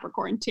and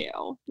Capricorn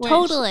too.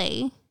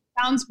 Totally.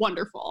 Sounds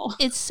wonderful.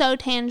 It's so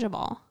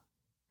tangible.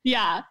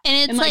 Yeah.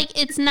 And it's like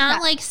it's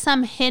not like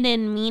some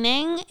hidden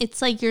meaning.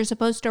 It's like you're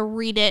supposed to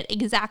read it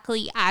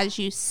exactly as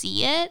you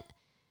see it.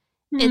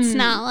 It's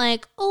not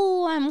like,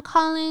 oh, I'm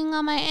calling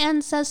on my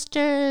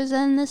ancestors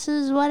and this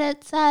is what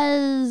it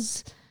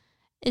says.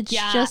 It's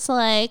just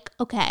like,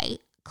 okay,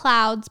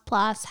 clouds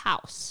plus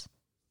house.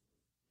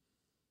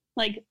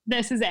 Like,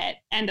 this is it.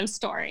 End of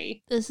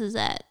story. This is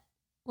it.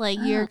 Like,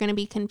 you're going to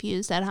be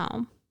confused at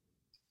home.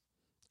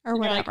 Or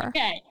whatever. Like,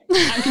 okay,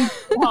 I'm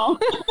confused. Well,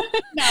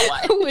 now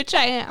what? Which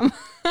I am.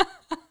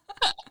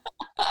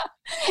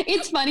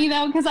 It's funny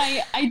though, because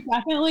I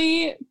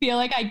definitely feel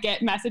like I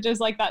get messages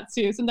like that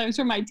too. Sometimes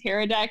from my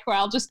tarot deck where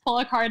I'll just pull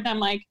a card and I'm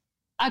like,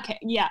 okay,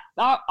 yeah,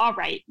 all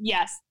right.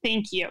 Yes,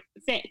 thank you.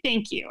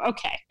 Thank you.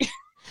 Okay.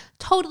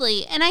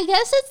 Totally. And I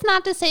guess it's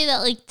not to say that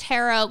like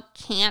tarot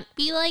can't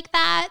be like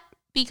that,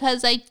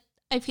 because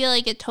I feel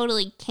like it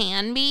totally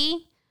can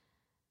be.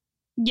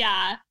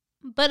 Yeah.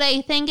 But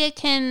I think it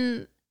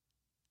can,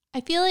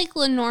 I feel like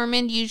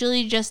Lenormand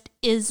usually just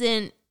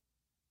isn't,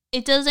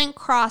 it doesn't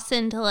cross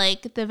into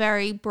like the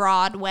very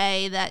broad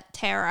way that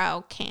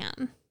tarot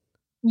can.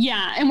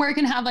 Yeah. And where it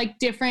can have like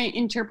different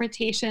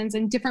interpretations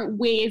and different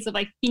ways of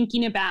like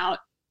thinking about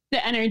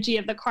the energy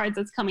of the cards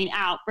that's coming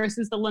out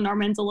versus the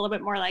Lenormand's a little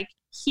bit more like,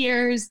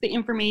 here's the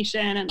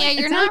information. And like, yeah,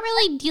 you're not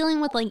really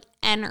dealing with like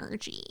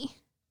energy.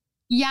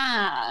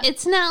 Yeah.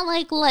 It's not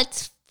like,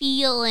 let's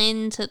feel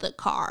into the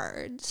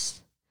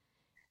cards.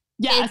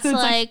 Yeah. It's so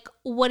like,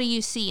 what do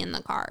you see in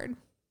the card?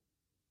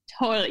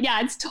 Totally.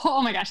 Yeah.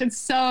 Oh my gosh. It's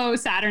so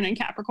Saturn and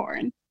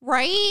Capricorn.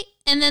 Right?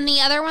 And then the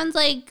other one's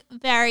like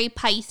very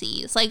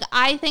Pisces. Like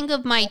I think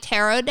of my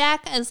tarot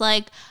deck as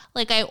like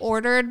I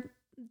ordered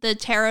the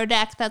tarot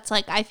deck that's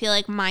like, I feel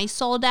like my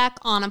soul deck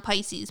on a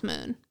Pisces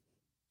moon.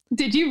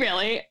 Did you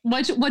really?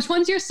 Which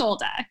one's your soul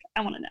deck?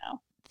 I want to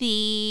know.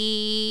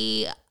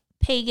 The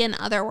Pagan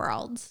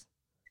Otherworlds.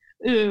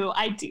 Ooh,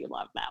 I do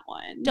love that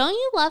one. Don't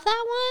you love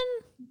that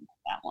one?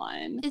 That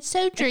one. It's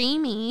so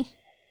dreamy.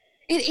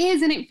 It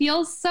is, and it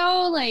feels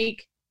so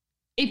like,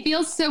 it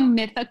feels so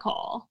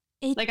mythical.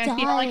 It like does. I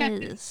feel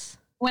like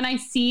when I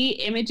see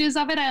images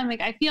of it, I'm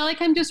like, I feel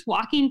like I'm just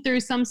walking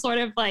through some sort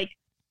of like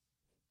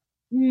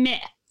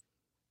myth.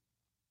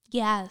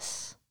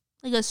 Yes.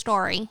 Like a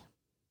story.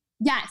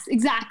 Yes,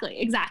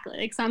 exactly.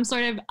 Like some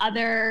sort of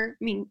other,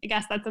 I mean, I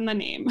guess that's in the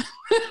name.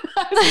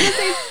 I was going to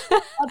say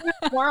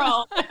other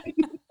world.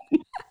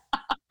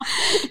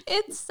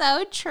 It's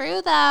so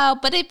true though,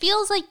 but it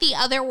feels like the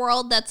other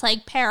world that's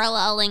like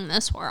paralleling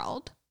this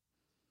world.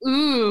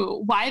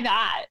 Ooh, why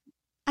that?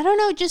 I don't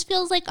know, it just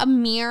feels like a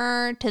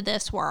mirror to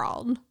this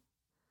world.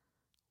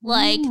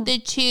 Like the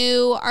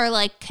two are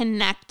like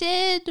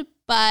connected,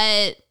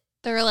 but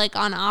they're like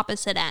on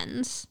opposite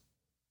ends.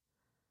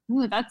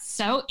 Ooh, that's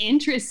so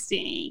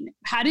interesting.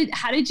 How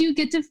did you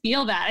get to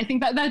feel that? I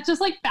think that just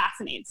like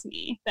fascinates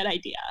me, that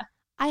idea.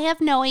 I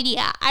have no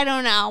idea. I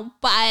don't know,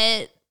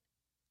 but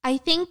I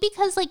think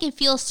because like it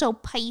feels so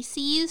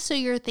Pisces, so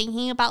you're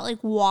thinking about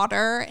like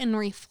water and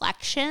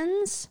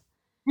reflections.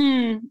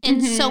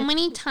 And so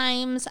many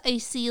times I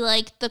see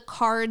like the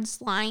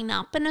cards line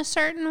up in a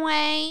certain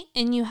way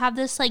and you have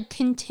this like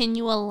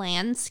continual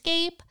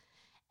landscape.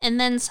 And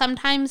then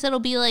sometimes it'll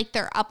be like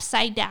they're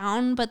upside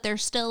down, but they're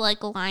still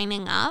like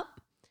lining up.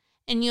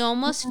 And you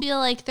almost feel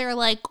like they're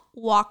like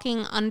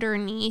walking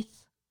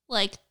underneath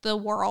like the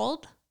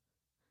world.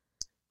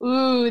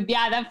 Ooh,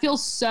 yeah, that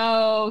feels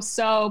so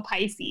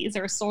Pisces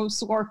or so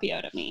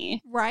Scorpio to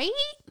me. Right?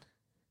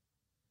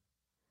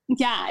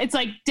 Yeah, it's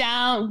like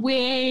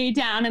way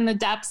down in the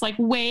depths, like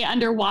way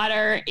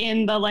underwater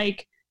in the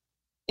like,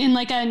 in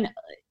like an,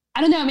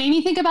 I don't know, made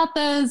me think about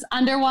those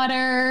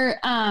underwater,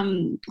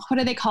 what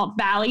are they called?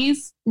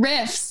 Valleys?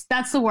 Rifts,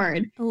 that's the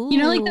word. Ooh. You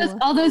know, like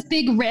all those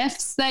big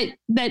rifts that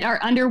are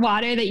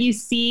underwater that you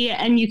see,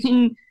 and you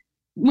can,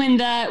 when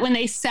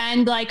they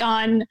send like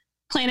on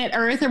planet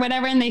Earth or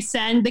whatever, and they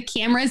send the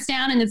cameras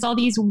down and it's all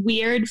these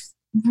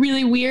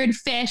really weird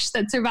fish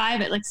that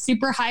survive at like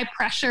super high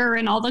pressure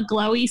and all the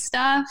glowy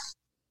stuff.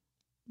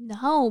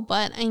 No,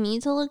 but I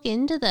need to look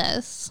into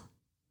this.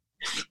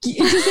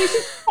 I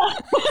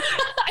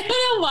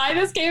don't know why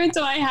this came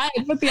into my head,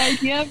 but the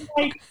idea of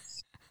like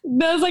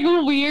those like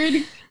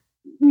weird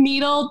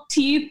needle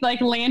teeth, like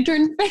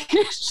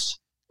lanternfish.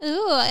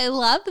 Ooh, I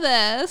love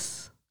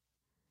this.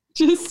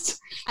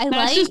 I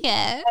like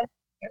it.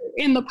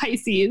 In the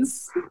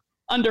Pisces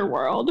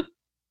underworld.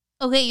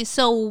 Okay,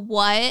 so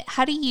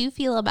how do you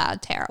feel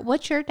about tarot?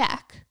 What's your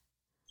deck?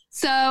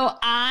 So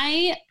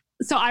I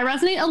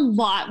resonate a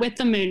lot with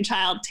the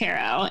Moonchild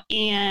Tarot,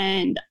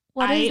 and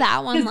what is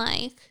that one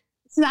like?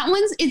 So that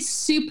it's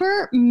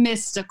super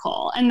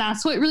mystical, and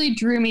that's what really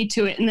drew me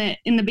to it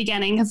in the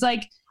beginning. Because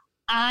like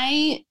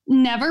I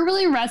never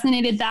really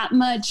resonated that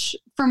much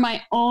for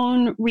my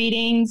own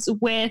readings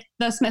with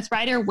the Smith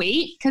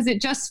Rider-Waite, because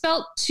it just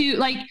felt too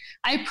like,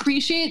 I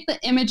appreciate the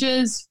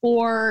images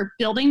for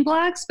building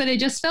blocks, but it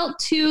just felt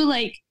too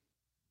like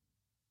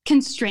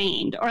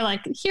constrained, or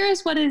like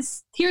here's what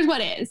is.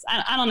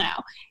 I don't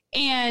know.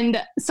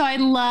 And so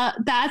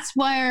that's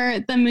where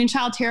the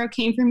Moonchild Tarot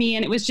came for me,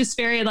 and it was just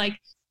very like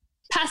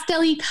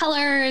pastel-y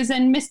colors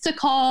and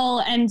mystical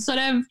and sort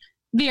of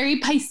very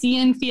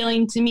Piscean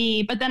feeling to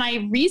me. But then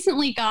I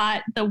recently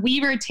got the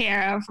Weaver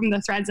Tarot from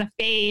the Threads of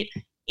Fate,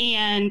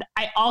 and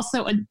I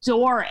also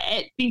adore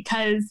it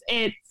because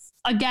it's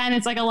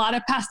like a lot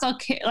of pastel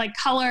like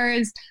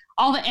colors.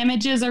 All the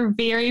images are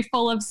very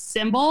full of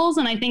symbols,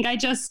 and I think I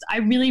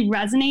really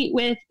resonate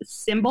with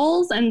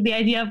symbols and the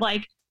idea of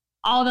like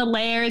all the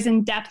layers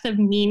and depth of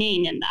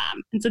meaning in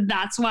them. And so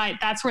that's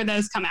where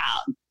those come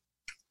out.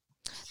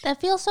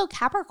 That feels so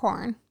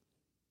Capricorn.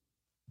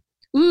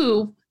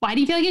 Ooh, why do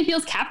you feel like it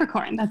feels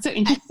Capricorn? That's so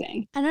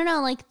interesting. I don't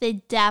know, like the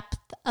depth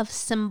of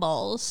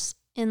symbols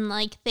and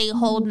like they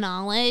hold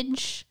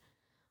knowledge.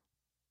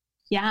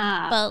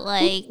 Yeah. But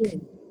like,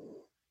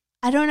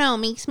 I don't know, it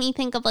makes me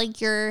think of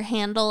like your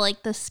handle,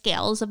 like the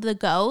scales of the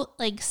goat.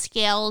 Like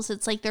scales,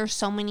 it's like there's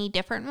so many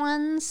different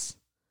ones.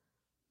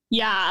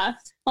 Yeah.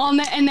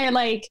 And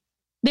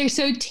they're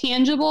so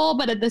tangible,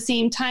 but at the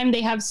same time,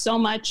 they have so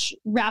much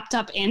wrapped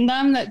up in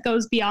them that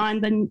goes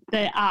beyond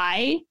the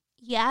eye.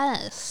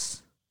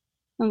 Yes.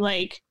 And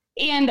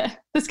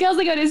the scales of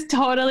the goat is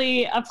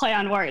totally a play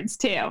on words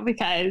too,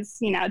 because,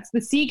 it's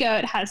the sea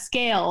goat has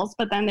scales,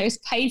 but then there's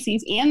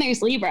Pisces and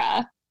there's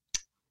Libra.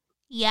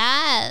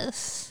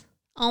 Yes.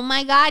 Oh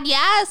my God.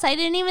 Yes. I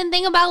didn't even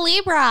think about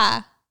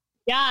Libra.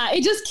 Yeah.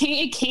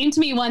 It came to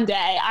me one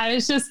day. I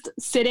was just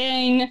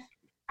sitting,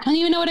 I don't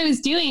even know what I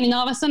was doing. And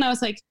all of a sudden I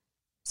was like,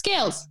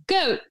 scales,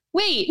 goat,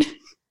 wait.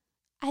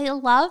 I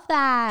love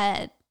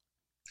that.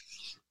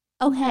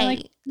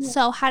 Okay.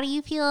 So how do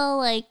you feel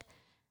like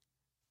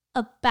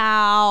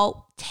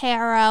about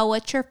tarot?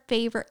 What's your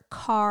favorite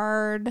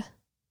card?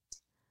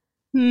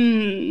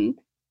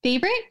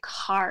 Favorite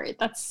card?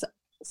 That's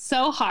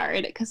so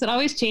hard because it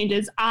always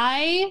changes.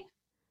 I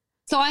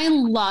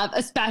love,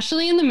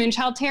 especially in the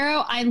Moonchild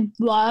Tarot, I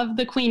love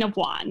the Queen of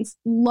Wands.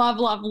 Love,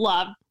 love,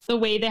 love the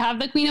way they have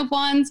the Queen of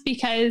Wands,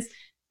 because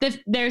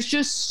there's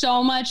just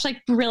so much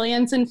like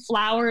brilliance and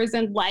flowers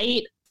and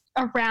light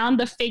around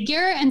the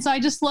figure. And so I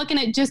just look and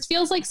it just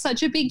feels like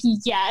such a big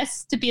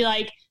yes to be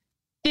like,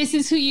 this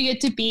is who you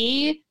get to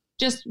be.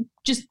 Just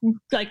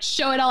like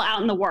show it all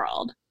out in the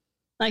world.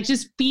 Like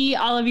just be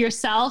all of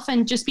yourself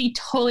and just be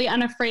totally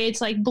unafraid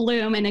to like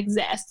bloom and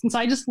exist. And so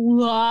I just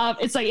love,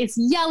 it's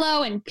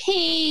yellow and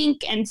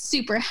pink and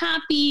super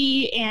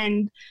happy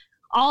and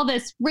all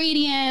this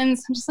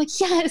radiance. I'm just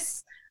like,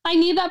 yes, I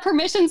need that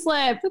permission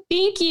slip.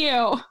 Thank you.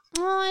 Oh,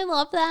 I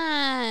love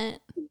that.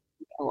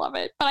 I love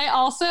it. But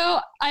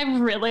I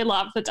really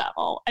love the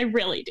devil. I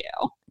really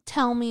do.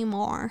 Tell me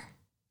more.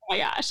 Oh my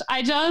gosh.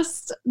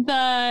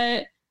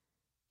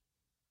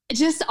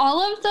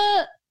 All of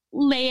the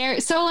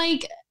layers. So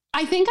like,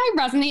 I think I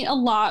resonate a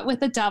lot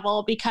with the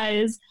devil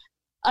because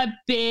a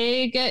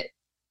big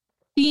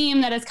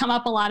theme that has come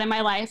up a lot in my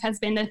life has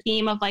been the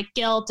theme of like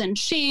guilt and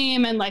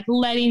shame and like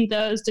letting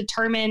those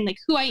determine like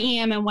who I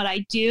am and what I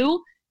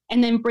do,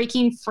 and then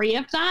breaking free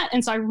of that.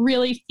 And so I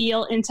really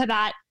feel into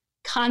that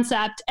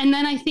concept. And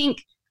then I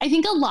think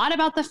a lot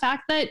about the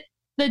fact that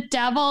the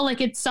devil, like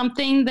it's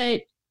something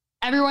that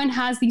everyone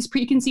has these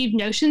preconceived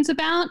notions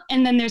about.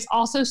 And then there's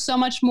also so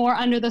much more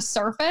under the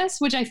surface,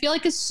 which I feel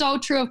like is so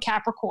true of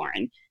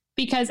Capricorn,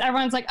 because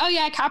everyone's like, oh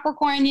yeah,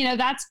 Capricorn,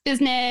 that's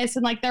business.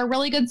 And like, they're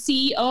really good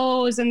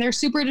CEOs and they're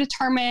super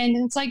determined.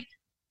 And it's like,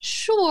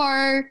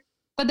 sure,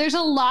 but there's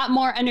a lot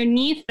more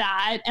underneath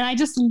that. And I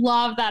just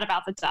love that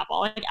about the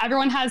devil. Like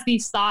everyone has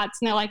these thoughts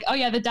and they're like, oh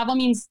yeah, the devil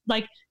means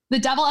like the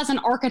devil as an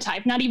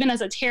archetype, not even as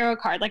a tarot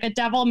card. Like a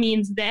devil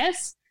means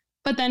this,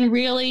 but then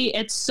really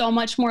it's so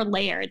much more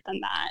layered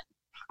than that.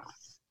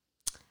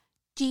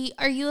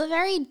 Are you a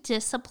very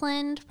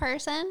disciplined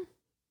person?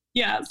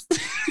 Yes.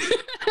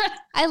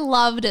 I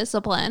love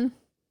discipline.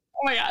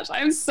 Oh my gosh,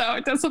 I'm so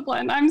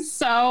disciplined. I'm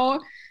so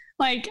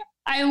like,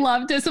 I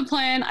love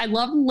discipline. I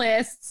love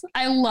lists.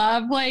 I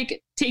love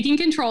like taking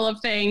control of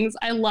things.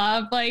 I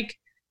love like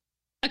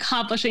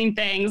accomplishing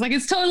things. Like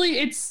it's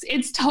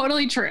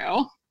totally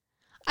true.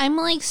 I'm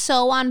like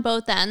so on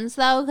both ends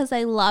though, because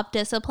I love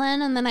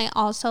discipline and then I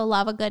also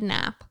love a good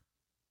nap.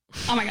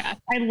 Oh my gosh,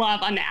 I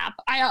love a nap.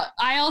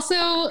 I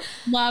also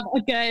love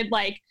a good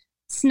like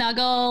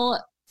snuggle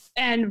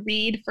and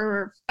read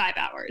for 5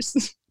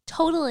 hours.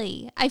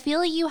 Totally. I feel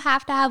like you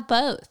have to have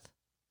both.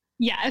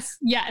 Yes,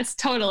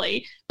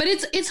 totally. But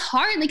it's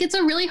hard. Like, it's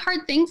a really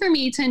hard thing for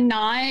me to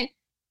not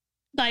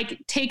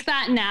like take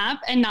that nap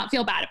and not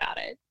feel bad about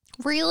it.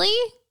 Really?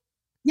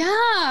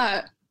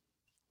 Yeah.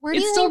 Where do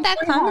you think that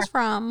comes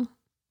from?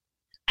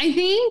 I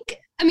think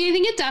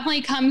it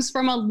definitely comes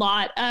from a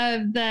lot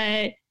of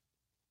the,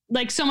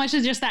 like, so much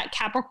of just that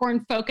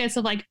Capricorn focus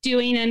of like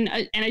doing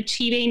and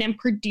achieving and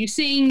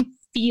producing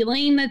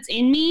feeling that's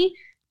in me.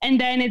 And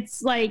then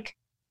it's like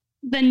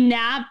the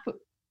nap,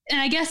 and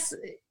I guess,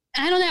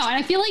 I don't know. And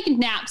I feel like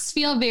naps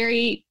feel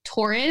very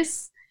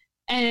Taurus.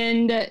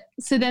 And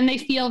so then they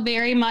feel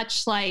very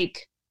much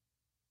like,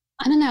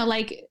 I don't know,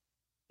 like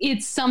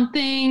it's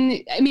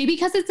something, maybe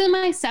because it's in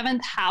my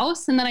 7th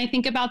house. And then I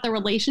think about the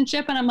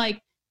relationship and I'm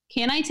like,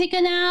 can I take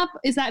a nap?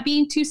 Is that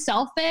being too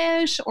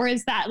selfish? Or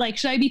is that like,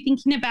 should I be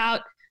thinking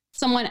about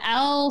someone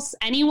else,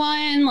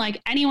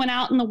 anyone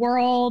out in the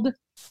world?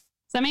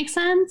 Does that make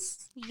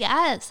sense?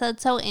 Yes,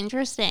 that's so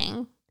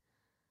interesting.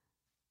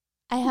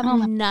 I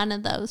have none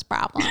of those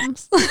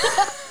problems.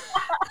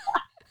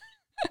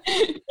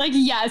 Like,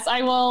 yes,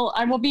 I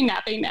will be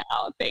napping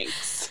now.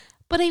 Thanks.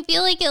 But I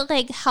feel like it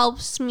like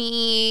helps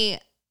me,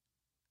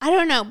 I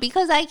don't know,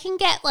 because I can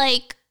get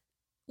like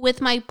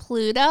with my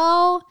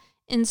Pluto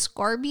in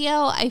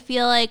Scorpio, I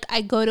feel like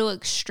I go to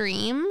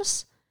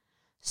extremes.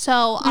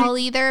 So I'll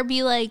either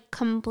be like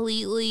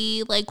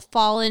completely like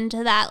fall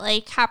into that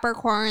like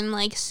Capricorn,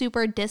 like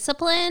super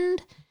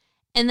disciplined,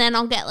 and then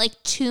I'll get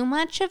like too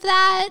much of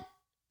that,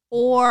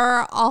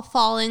 or I'll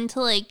fall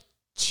into like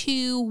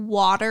too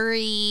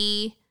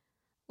watery,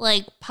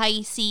 like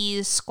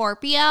Pisces,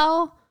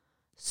 Scorpio.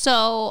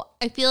 So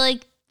I feel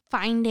like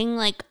finding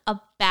like a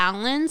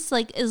balance,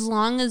 like as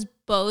long as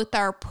both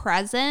are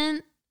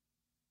present,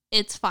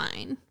 it's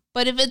fine.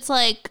 But if it's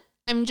like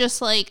I'm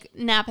just like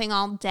napping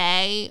all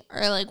day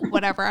or like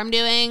whatever I'm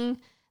doing,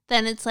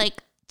 then it's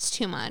like it's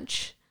too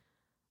much.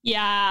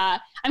 Yeah.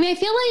 I mean,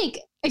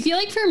 I feel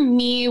like for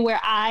me,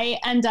 where I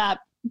end up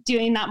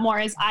doing that more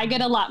is I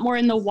get a lot more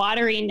in the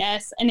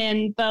wateriness and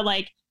in the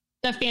like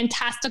the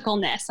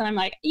fantasticalness. And I'm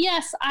like,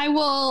 yes, I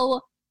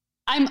will.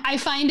 I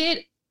find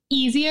it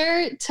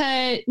easier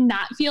to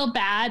not feel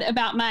bad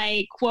about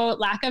my quote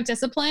lack of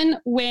discipline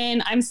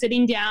when I'm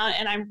sitting down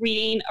and I'm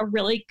reading a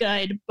really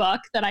good book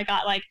that I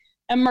got like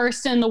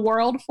immersed in the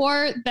world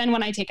for than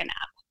when I take a nap.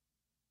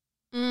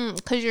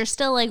 Because you're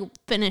still like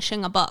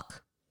finishing a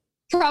book.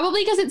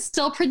 Probably because it's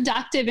still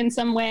productive in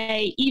some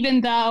way,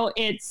 even though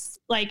it's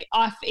like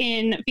off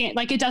in,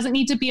 like it doesn't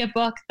need to be a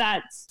book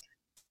that's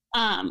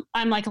I'm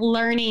like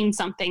learning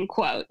something,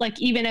 quote, like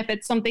even if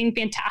it's something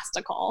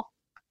fantastical.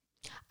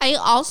 I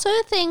also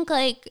think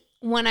like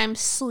when I'm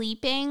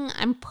sleeping,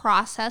 I'm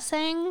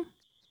processing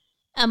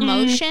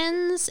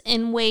emotions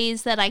in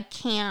ways that I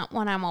can't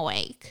when I'm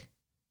awake.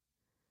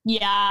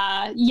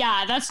 Yeah,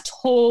 that's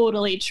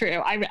totally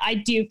true.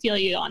 I do feel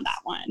you on that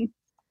one.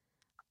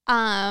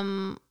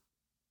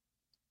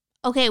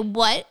 Okay,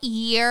 what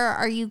year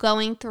are you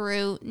going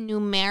through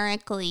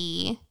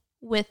numerically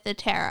with the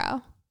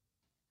tarot?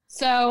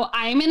 So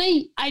I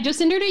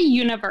just entered a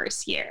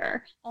universe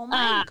year. Oh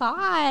my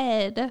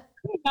God.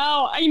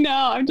 I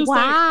know. I'm just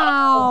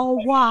wow.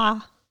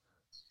 Wow.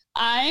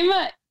 I'm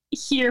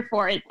here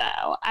for it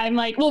though. I'm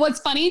like, well, what's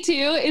funny too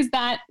is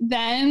that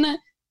then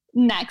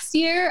next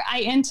year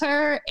I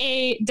enter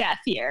a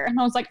death year. And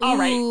I was like, all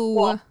right.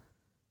 Cool.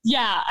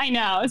 Yeah, I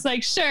know. It's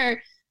like,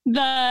 sure.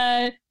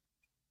 The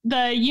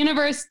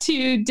universe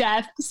to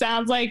death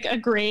sounds like a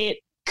great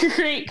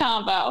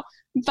combo.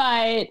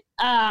 But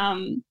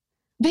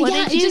what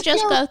did you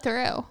just go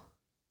through?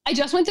 I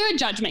just went through a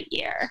judgment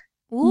year.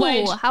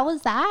 Ooh, how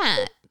was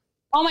that?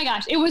 Oh my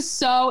gosh, it was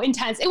so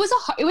intense. It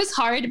was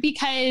hard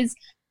because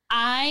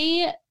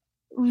I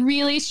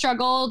really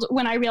struggled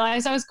when I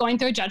realized I was going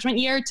through a judgment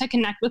year to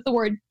connect with the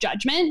word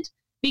judgment,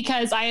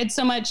 because I had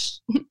so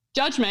much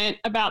judgment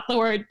about the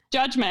word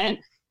judgment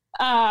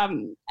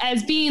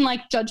as being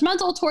like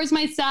judgmental towards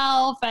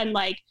myself. And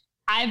like,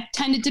 I've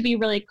tended to be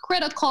really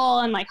critical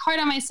and like hard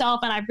on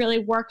myself. And I've really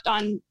worked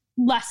on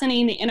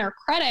lessening the inner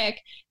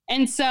critic.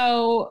 And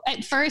so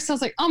at first I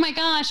was like, oh my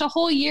gosh, a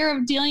whole year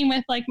of dealing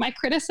with like my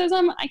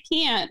criticism, I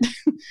can't.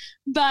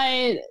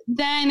 But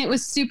then it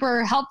was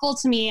super helpful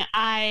to me.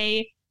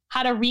 I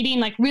had a reading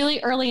like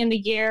really early in the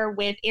year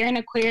with Erin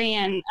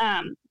Aquarian,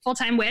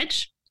 Full-Time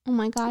Witch. Oh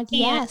my God,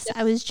 yes.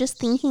 I was just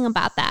thinking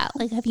about that.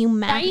 Like, have you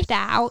mapped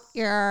out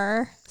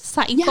your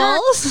cycles? Yeah.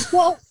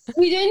 Well,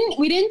 we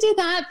didn't do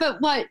that, but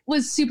what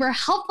was super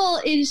helpful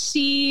is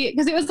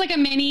because it was like a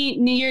mini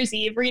New Year's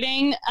Eve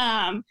reading,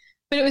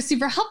 but it was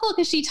super helpful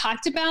because she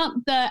talked about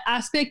the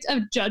aspect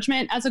of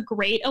judgment as a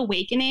great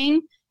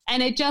awakening.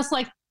 And it just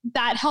like,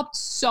 that helped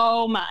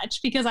so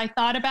much because I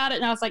thought about it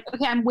and I was like,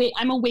 okay,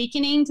 I'm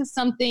awakening to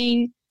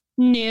something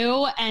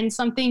new and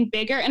something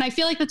bigger. And I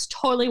feel like that's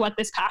totally what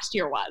this past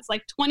year was.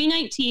 Like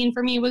 2019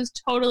 for me was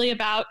totally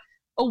about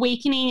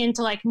awakening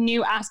into like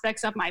new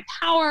aspects of my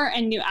power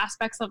and new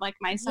aspects of like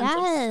my sense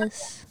of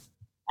self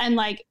and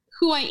like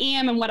who I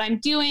am and what I'm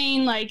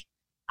doing. Like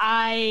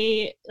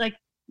I like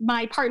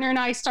my partner and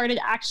I started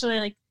actually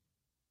like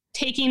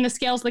taking the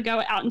scales that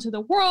go out into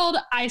the world.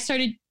 I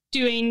started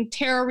doing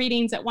tarot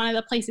readings at one of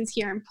the places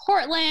here in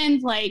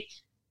Portland. Like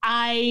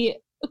I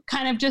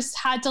kind of just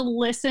had to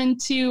listen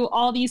to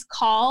all these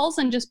calls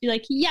and just be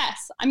like,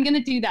 yes, I'm going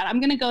to do that. I'm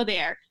going to go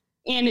there.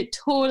 And it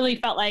totally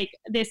felt like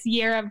this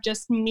year of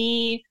just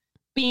me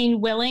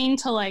being willing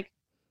to like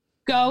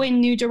go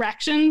in new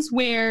directions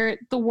where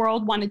the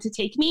world wanted to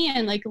take me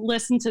and like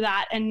listen to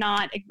that and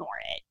not ignore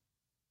it.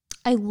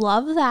 I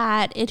love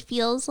that. It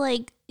feels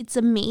like it's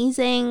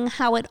amazing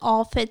how it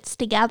all fits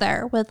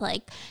together with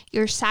like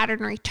your Saturn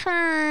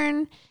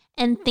return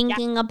and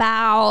thinking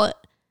about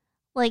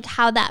like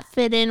how that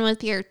fit in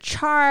with your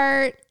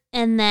chart,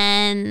 and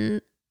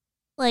then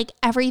like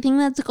everything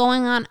that's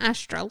going on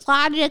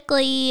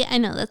astrologically. I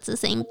know that's the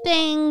same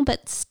thing,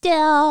 but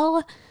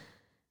still.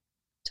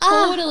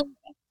 Totally.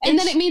 And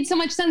then it made so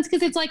much sense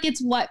because it's like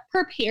it's what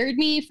prepared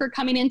me for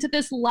coming into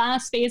this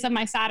last phase of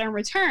my Saturn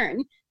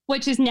return,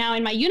 which is now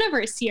in my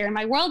universe year, in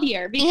my world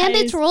year. And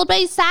it's ruled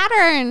by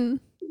Saturn.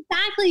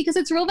 Exactly, because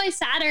it's ruled by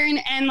Saturn.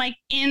 And like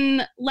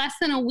in less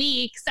than a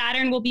week,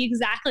 Saturn will be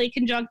exactly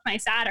conjunct my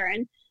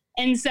Saturn.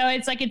 And so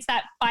it's like it's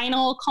that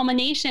final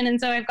culmination. And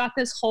so I've got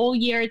this whole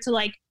year to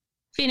like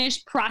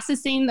finish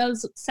processing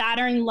those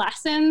Saturn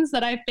lessons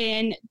that I've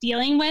been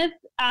dealing with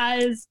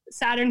as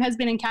Saturn has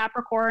been in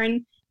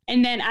Capricorn.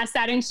 And then as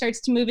Saturn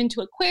starts to move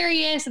into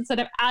Aquarius, instead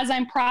of as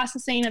I'm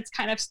processing, it's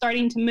kind of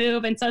starting to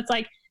move. And so it's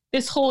like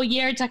this whole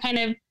year to kind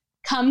of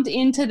come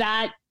into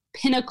that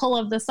pinnacle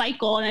of the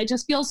cycle. And it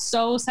just feels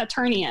so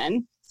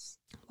Saturnian.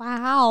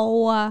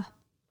 Wow.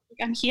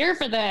 I'm here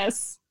for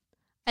this.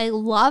 I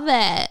love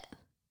it.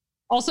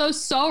 Also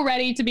so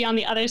ready to be on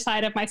the other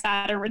side of my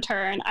Saturn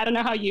return. I don't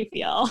know how you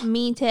feel.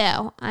 Me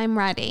too. I'm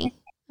ready.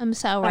 I'm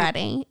so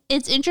ready.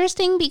 It's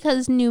interesting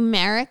because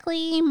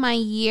numerically my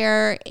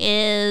year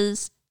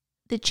is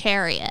the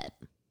Chariot.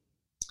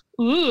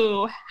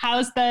 Ooh,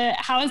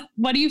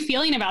 what are you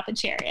feeling about the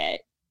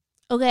Chariot?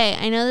 Okay,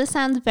 I know this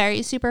sounds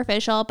very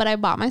superficial, but I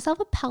bought myself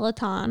a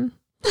Peloton.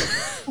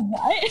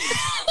 What?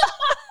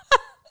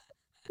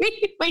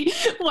 Wait,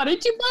 what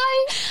did you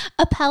buy?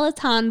 A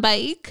Peloton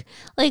bike.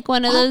 Like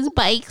one of those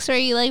bikes where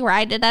you like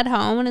ride it at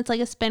home and it's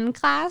like a spin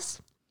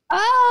class.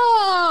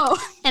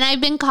 Oh. And I've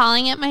been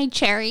calling it my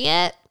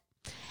Chariot.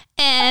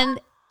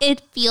 And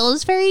it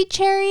feels very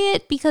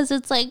Chariot because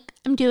it's like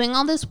I'm doing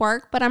all this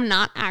work, but I'm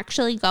not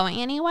actually going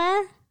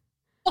anywhere.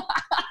 Oh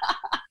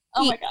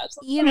my gosh.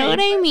 You know what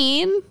I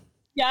mean?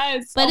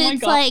 Yes. But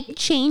it's like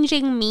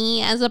changing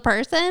me as a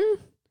person.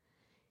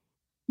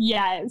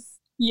 Yes.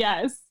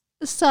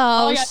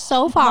 So,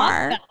 so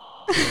far.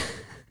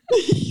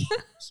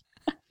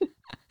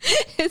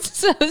 It's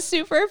so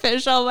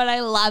superficial, but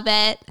I love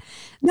it.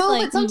 No,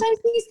 like, but sometimes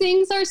these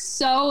things are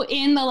so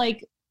in the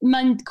like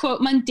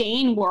quote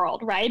mundane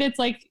world, right? It's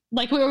like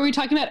what we were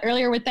talking about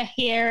earlier with the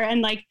hair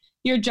and like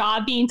your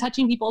job being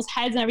touching people's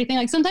heads and everything.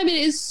 Like sometimes it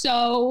is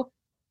so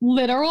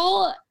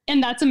literal,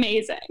 and that's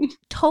amazing.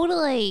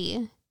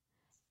 Totally.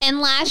 And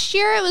last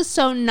year it was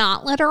so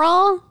not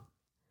literal.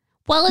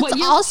 Well,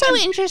 it's also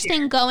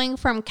interesting going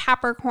from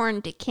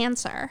Capricorn to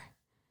Cancer.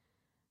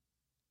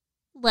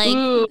 Like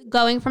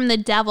going from the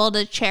Devil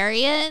to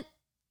Chariot.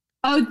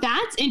 Oh,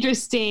 that's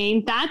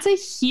interesting. That's a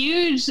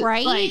huge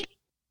like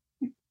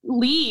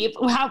leap.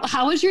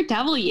 How was your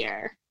Devil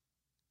year?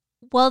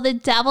 Well, the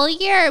Devil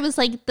year, it was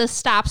like the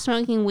stop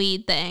smoking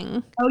weed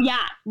thing. Oh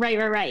yeah,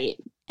 right.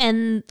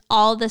 And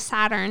all the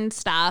Saturn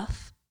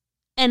stuff.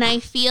 And I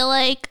feel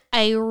like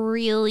it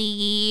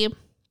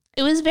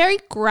was very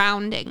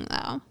grounding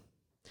though.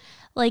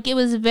 Like it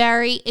was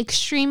very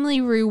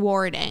extremely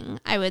rewarding,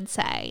 I would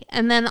say.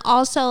 And then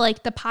also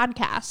like the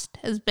podcast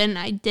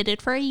I did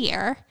it for a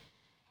year.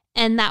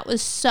 And that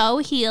was so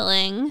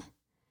healing.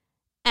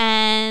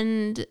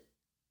 And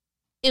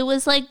it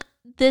was like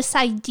this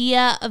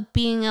idea of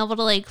being able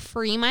to like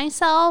free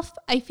myself.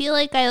 I feel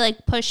like I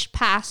like pushed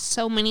past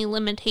so many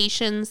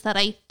limitations that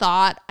I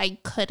thought I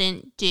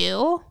couldn't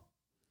do.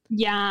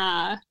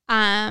 Yeah.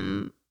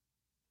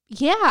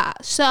 Yeah.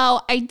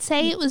 So I'd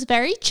say it was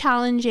very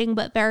challenging,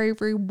 but very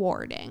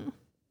rewarding.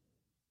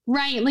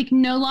 Right. Like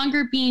no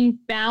longer being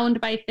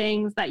bound by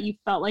things that you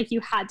felt like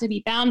you had to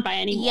be bound by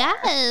anymore.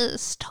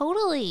 Yes,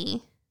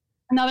 totally.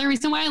 Another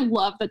reason why I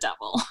love the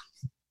Devil.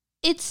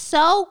 It's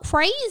so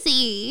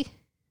crazy.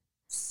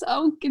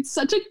 It's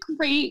such a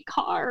great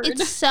card.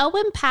 It's so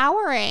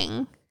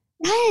empowering.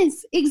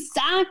 Yes,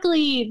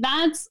 exactly.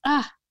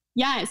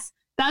 Yes.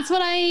 That's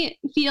what I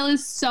feel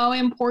is so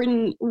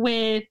important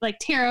with like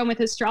tarot and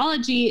with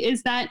astrology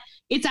is that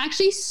it's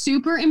actually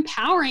super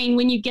empowering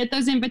when you get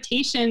those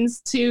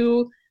invitations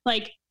to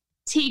like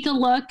take a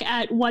look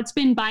at what's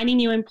been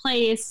binding you in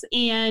place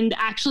and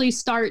actually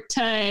start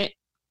to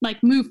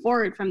like move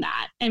forward from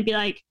that and be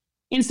like,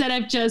 instead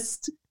of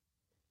just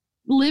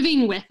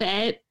living with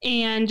it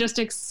and just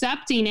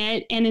accepting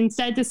it, and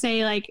instead to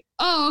say like,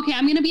 oh, okay,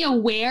 I'm going to be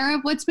aware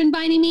of what's been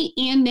binding me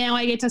and now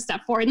I get to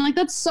step forward. And like,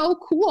 that's so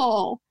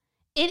cool.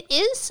 It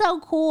is so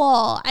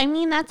cool. I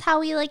mean, that's how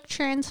we like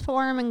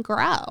transform and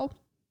grow.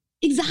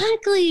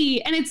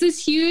 Exactly. And it's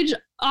this huge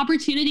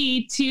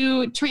opportunity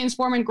to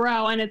transform and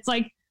grow. And it's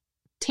like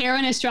tarot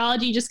and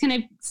astrology just kind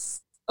of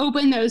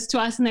open those to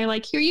us. And they're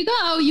like, here you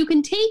go. You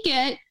can take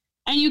it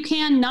and you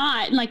can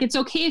not. And like, it's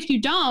okay if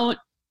you don't.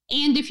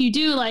 And if you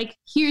do, like,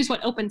 here's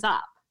what opens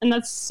up. And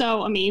that's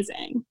so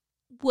amazing.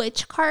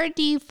 Which card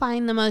do you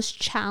find the most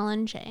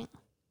challenging?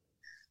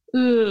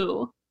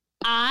 Ooh,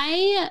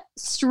 I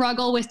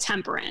struggle with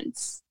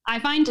temperance. I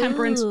find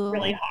temperance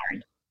really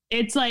hard.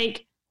 It's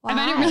like, Why? I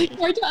find it really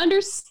hard to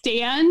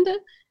understand,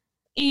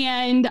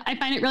 and I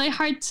find it really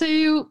hard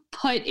to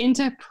put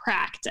into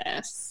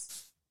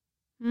practice.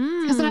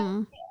 Because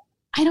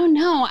I don't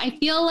know. I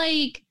feel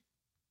like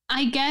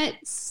I get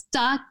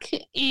stuck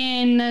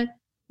in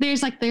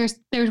there's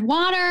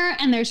water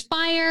and there's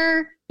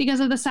fire because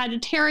of the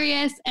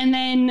Sagittarius, and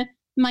then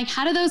I'm like,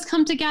 how do those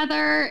come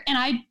together? And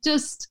I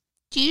just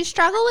do you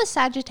struggle with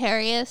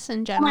Sagittarius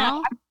in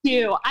general? I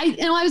do. I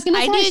was gonna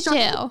say I do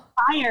struggle with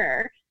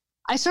fire.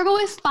 I struggle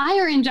with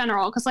fire in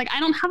general because like I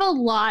don't have a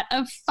lot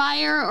of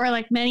fire or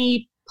like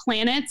many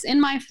planets in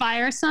my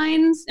fire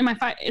signs in my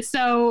fire.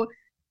 So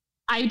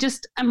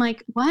I'm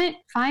like, what?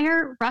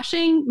 Fire,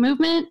 rushing,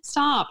 movement,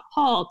 stop,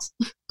 halt,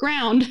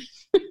 ground.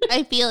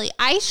 I feel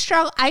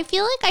I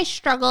feel like I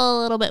struggle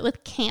a little bit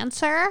with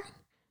Cancer.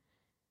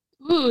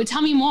 Ooh,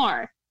 tell me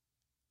more.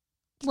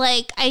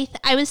 Like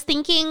I was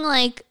thinking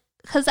like,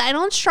 because I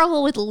don't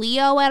struggle with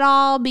Leo at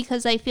all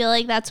because I feel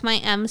like that's my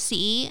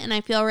MC and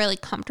I feel really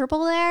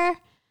comfortable there.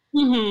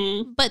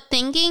 Mm-hmm. But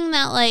thinking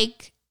that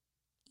like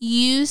do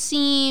you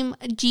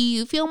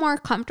feel more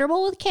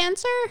comfortable with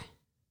Cancer?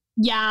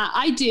 Yeah,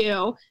 I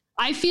do.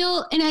 I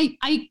feel, and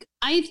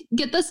I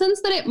get the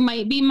sense that it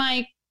might be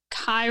my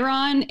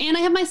Chiron, and I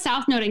have my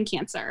South Node in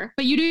Cancer,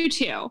 but you do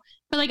too.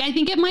 But like, I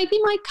think it might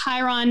be my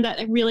Chiron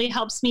that really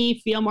helps me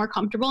feel more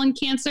comfortable in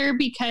Cancer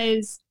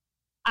because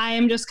I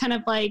am just kind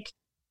of like,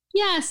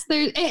 yes,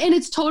 and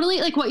it's totally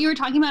like what you were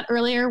talking about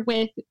earlier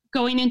with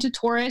going into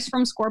Taurus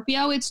from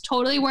Scorpio. It's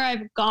totally where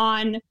I've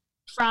gone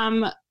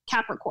from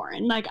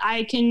Capricorn. Like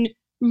I can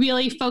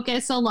really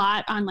focus a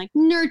lot on like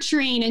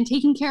nurturing and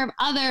taking care of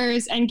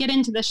others and get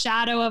into the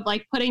shadow of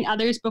like putting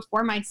others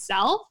before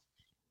myself.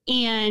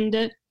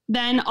 And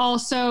then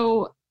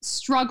also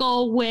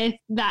struggle with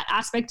that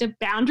aspect of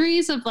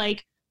boundaries of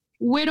like,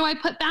 where do I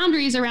put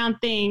boundaries around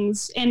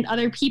things and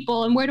other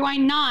people, and where do I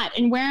not?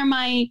 And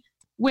why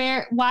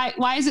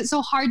is it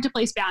so hard to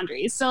place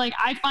boundaries? So like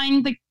I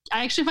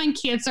actually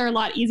find Cancer a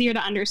lot easier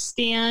to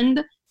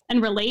understand and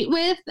relate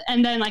with.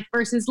 And then like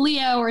versus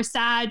Leo or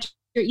Sag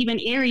or even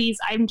Aries,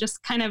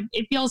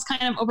 it feels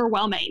kind of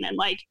overwhelming. And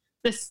like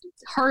this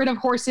herd of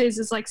horses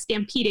is like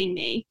stampeding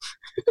me.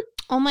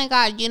 Oh my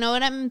God. You know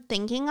what I'm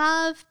thinking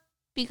of?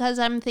 Because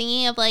I'm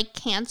thinking of like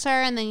Cancer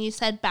and then you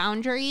said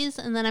boundaries.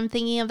 And then I'm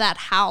thinking of that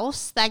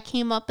house that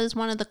came up as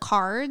one of the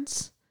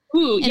cards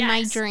in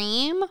my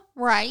dream.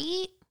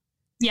 Right?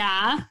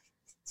 Yeah.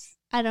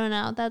 I don't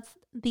know. That's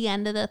the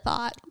end of the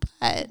thought.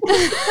 But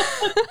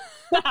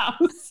the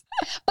house.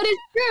 But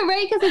it's true,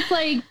 right? Because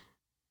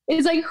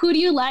it's like, who do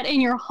you let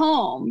in your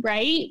home,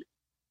 right?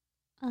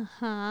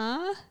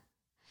 Uh-huh.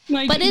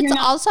 Like, but it's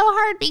also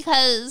hard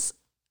because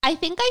I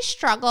think I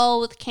struggle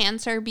with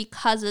Cancer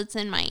because it's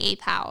in my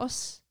 8th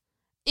house.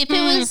 If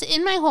it was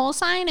in my whole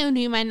sign, it would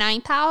be my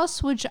 9th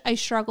house, which I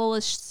struggle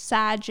with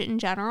Sag in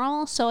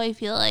general. So I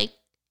feel like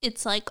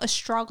it's like a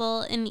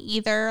struggle in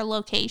either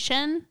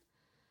location.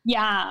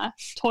 Yeah,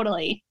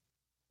 totally.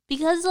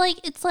 Because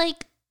like it's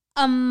like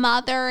a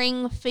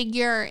mothering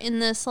figure in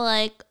this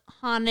like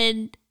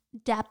haunted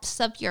depths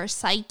of your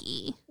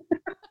psyche.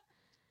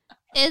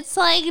 It's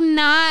like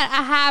not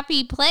a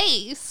happy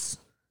place.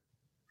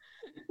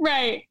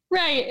 Right.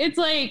 It's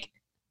like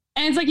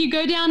you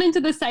go down into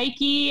the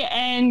psyche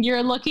and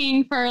you're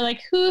looking for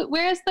like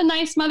where's the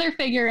nice mother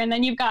figure, and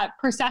then you've got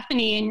Persephone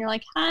and you're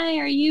like, hi,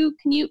 are you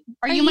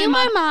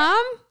my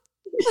mom?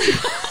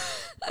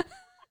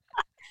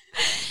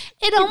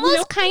 It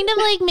almost kind of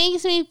like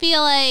makes me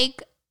feel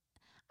like,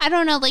 I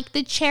don't know, like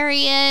the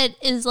Chariot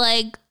is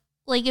like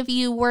if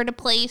you were to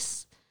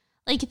place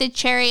like the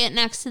Chariot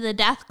next to the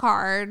Death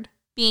card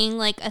being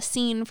like a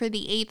scene for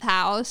the 8th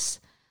house.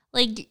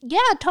 Like,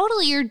 yeah,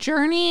 totally. You're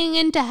journeying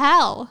into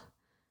hell.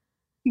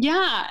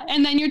 Yeah.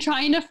 And then you're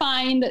trying to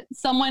find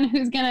someone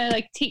who's going to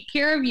like take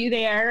care of you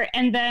there.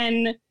 And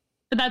then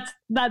that's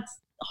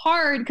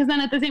hard because then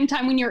at the same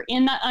time, when you're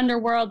in that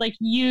underworld, like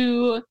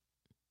you're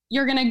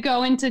going to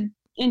go into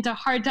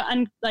hard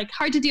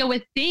to deal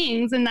with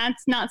things. And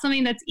that's not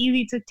something that's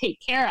easy to take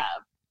care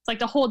of. It's like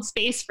to hold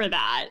space for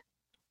that.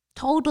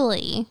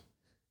 Totally.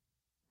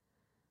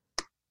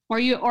 Or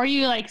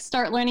you like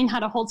start learning how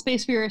to hold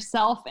space for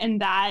yourself,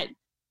 and that,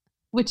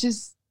 but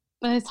it's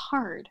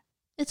hard.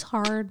 It's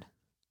hard.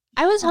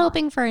 I was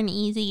hoping for an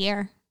easy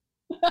year.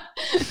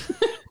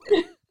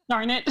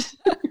 Darn it.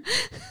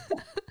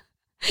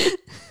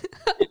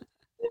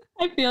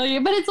 I feel you.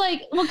 But it's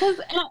like, well,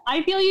 because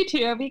I feel you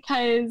too,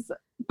 because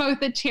both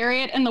the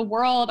Chariot and the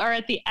World are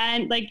at the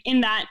end, like in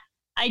that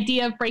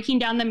idea of breaking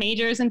down the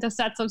majors into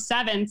sets of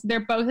sevens,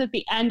 they're both at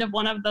the end of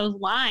one of those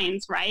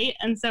lines, right?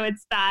 And so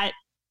it's that,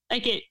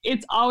 like,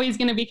 it's always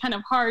going to be kind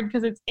of hard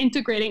because it's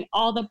integrating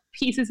all the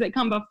pieces that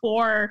come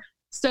before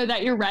so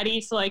that you're ready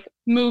to, like,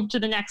 move to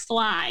the next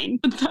line.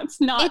 But that's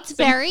not It's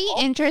very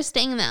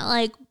interesting that,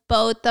 like,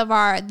 both of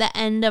the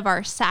end of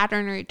our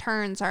Saturn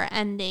returns are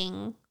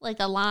ending like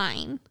a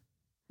line.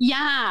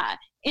 Yeah.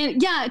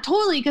 Yeah,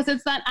 totally. Because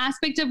it's that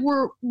aspect of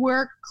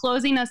we're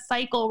closing a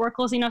cycle, we're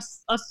closing a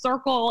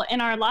circle in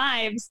our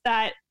lives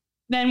that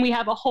then we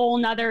have a whole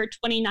nother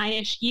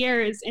 29-ish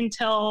years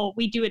until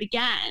we do it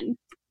again.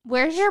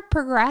 Where's your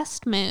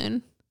progressed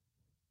moon?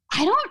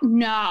 I don't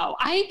know.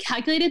 I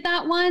calculated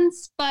that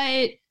once,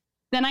 but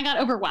then I got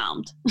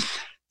overwhelmed.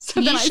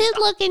 You should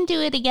look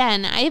into it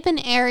again. I have an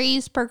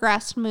Aries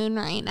progressed moon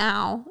right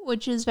now,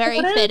 which is very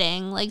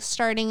fitting, like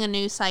starting a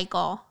new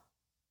cycle.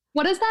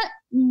 What does that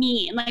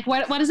mean? Like,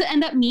 what does it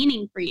end up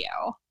meaning for you?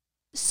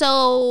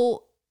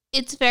 So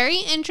it's very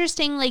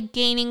interesting, like,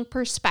 gaining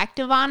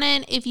perspective on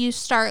it if you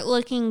start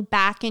looking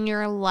back in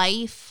your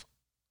life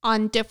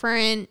on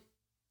different,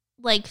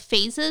 like,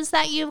 phases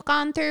that you've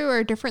gone through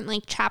or different,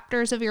 like,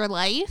 chapters of your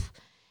life.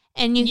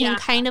 And you can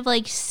kind of,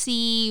 like,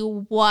 see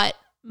what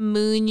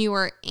moon you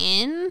were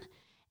in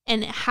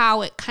and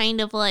how it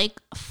kind of, like,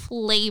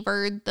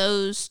 flavored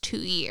those 2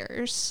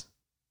 years.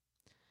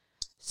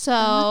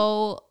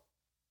 So,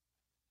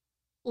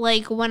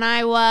 like, when I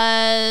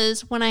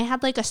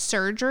had, like, a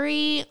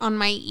surgery on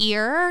my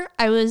ear,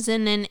 I was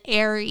in an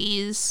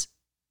Aries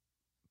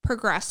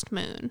progressed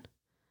moon.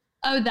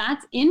 Oh,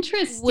 that's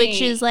interesting.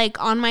 Which is, like,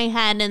 on my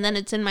head, and then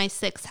it's in my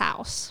 6th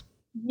house.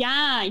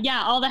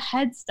 Yeah, all the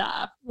head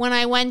stuff. When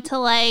I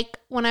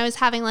was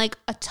having, like,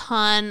 a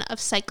ton of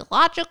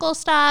psychological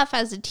stuff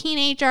as a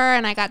teenager,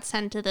 and I got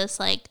sent to this,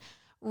 like,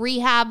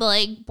 rehab,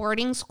 like,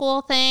 boarding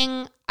school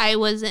thing, I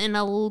was in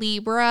a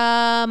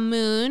Libra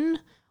moon,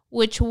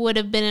 which would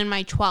have been in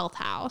my 12th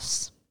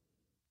house.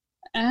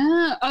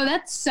 Oh,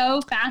 that's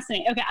so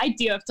fascinating. Okay, I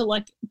do have to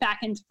look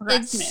back into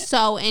progressed moon. It's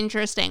so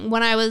interesting.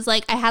 When I was,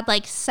 like, I had,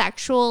 like,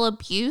 sexual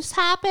abuse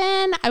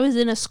happen, I was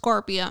in a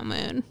Scorpio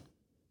moon.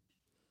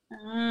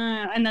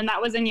 And then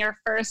that was in your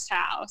 1st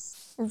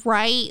house.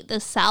 Right, the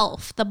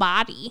self, the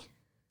body.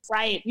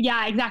 Right,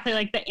 yeah, exactly,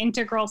 like the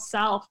integral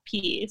self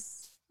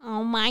piece.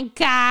 Oh my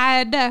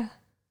God. I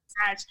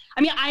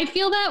mean, I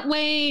feel that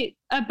way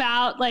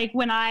about, like,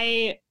 when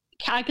I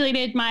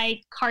calculated my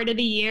card of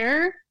the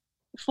year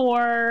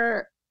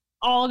for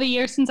all the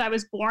years since I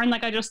was born.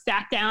 Like, I just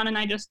sat down and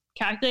I just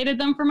calculated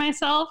them for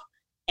myself.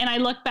 And I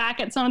look back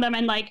at some of them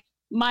and, like,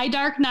 my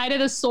Dark Night of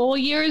the Soul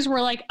years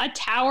were like a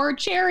Tower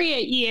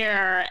Chariot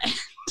year.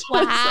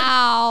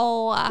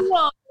 Wow. Like,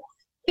 well,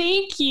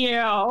 thank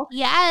you.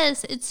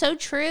 Yes, it's so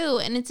true.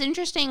 And it's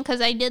interesting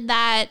because I did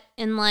that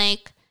in,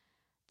 like,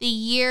 the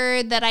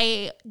year that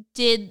I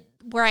did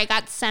where I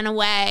got sent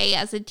away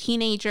as a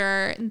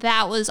teenager.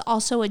 That was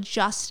also a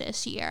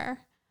justice year.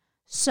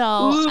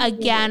 So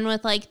again,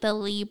 with, like, the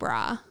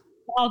Libra.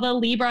 All the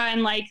Libra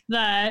and, like,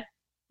 the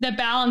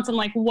balance and,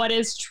 like, what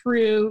is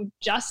true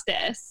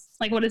justice?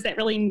 Like, what does that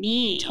really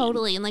mean?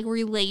 Totally. And, like,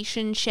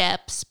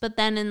 relationships, but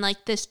then in,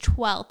 like, this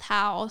 12th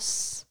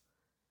house.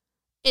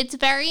 It's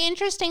very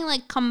interesting,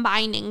 like,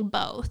 combining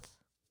both.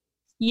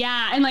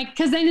 Yeah. And, like,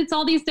 because then it's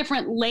all these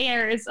different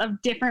layers of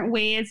different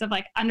ways of,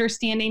 like,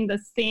 understanding the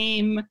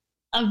same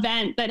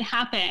event that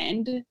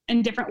happened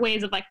and different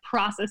ways of, like,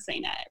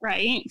 processing it,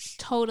 right?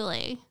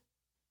 Totally.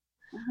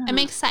 I'm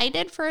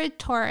excited for a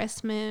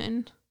Taurus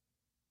moon.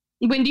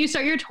 When do you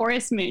start your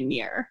Taurus moon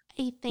year?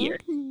 I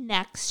think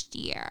next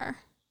year.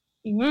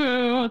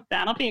 Ooh,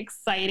 that'll be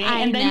exciting.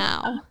 And then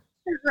know.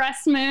 Your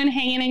progressed moon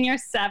hanging in your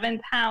 7th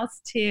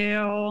house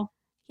too.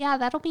 Yeah,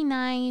 that'll be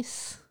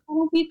nice.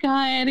 That'll be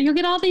good. You'll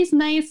get all these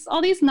nice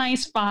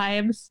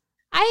vibes.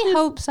 I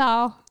hope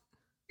so.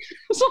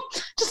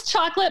 Just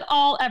chocolate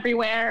all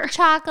everywhere.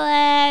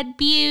 Chocolate,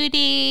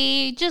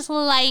 beauty, just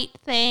light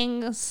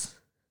things.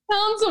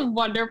 Sounds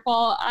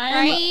wonderful.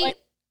 Right? Like,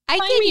 I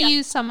could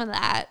use some of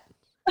that.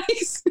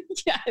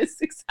 Yes,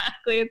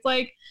 exactly. It's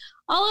like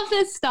all of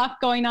this stuff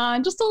going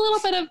on, just a little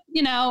bit of,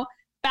 you know,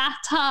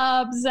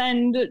 bathtubs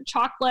and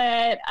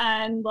chocolate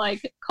and,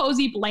 like,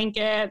 cozy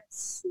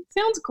blankets.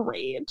 Sounds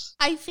great.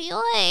 I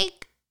feel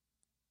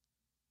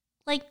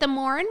like the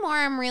more and more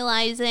I'm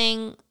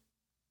realizing,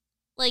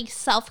 like,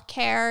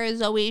 self-care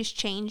is always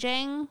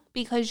changing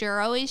because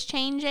you're always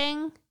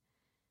changing.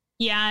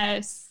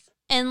 Yes.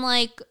 And,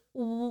 like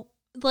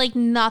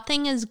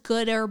nothing is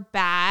good or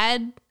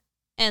bad.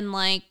 And,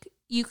 like,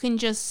 you can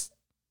just,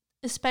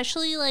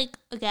 especially, like,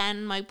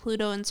 again, my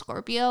Pluto and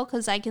Scorpio,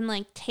 because I can,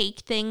 like,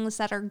 take things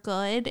that are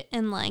good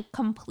and, like,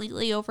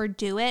 completely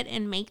overdo it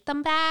and make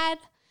them bad.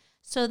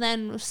 So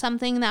then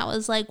something that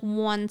was, like,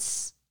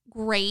 once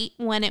great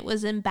when it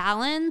was in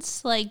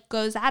balance, like,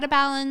 goes out of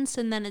balance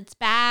and then it's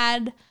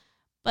bad.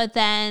 But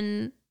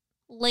then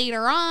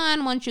later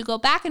on, once you go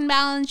back in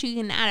balance, you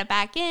can add it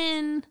back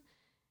in.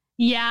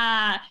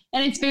 Yeah.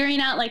 And it's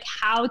figuring out like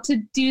how to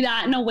do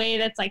that in a way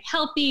that's like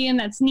healthy and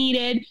that's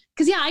needed.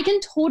 Cause yeah, I can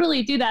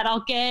totally do that.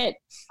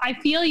 I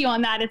feel you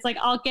on that. It's like,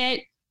 I'll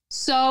get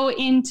so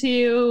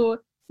into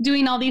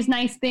doing all these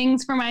nice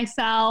things for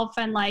myself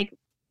and like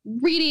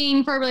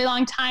reading for a really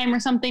long time or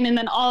something. And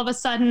then all of a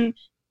sudden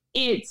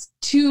it's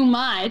too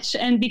much.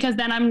 And because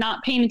then I'm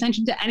not paying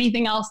attention to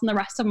anything else in the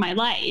rest of my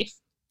life.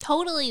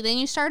 Totally. Then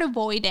you start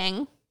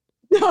avoiding.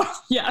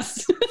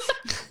 Yes.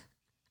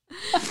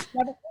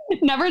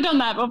 Never done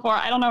that before.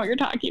 I don't know what you're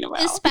talking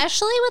about.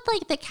 Especially with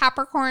like the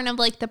Capricorn of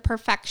like the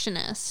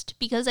perfectionist,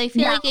 because I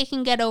feel like it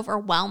can get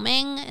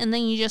overwhelming and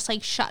then you just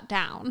like shut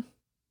down.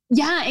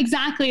 Yeah,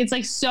 exactly. It's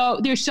like,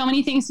 there's so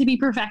many things to be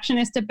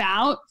perfectionist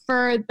about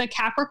for the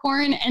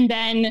Capricorn. And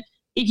then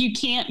if you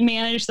can't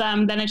manage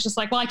them, then it's just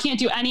like, well, I can't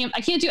do any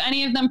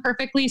of them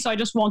perfectly. So I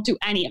just won't do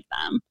any of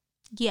them.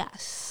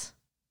 Yes.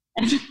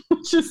 And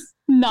it's just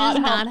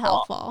not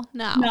helpful.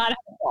 No, not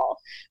helpful.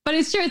 But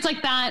it's true. It's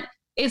like that.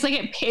 It's like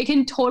it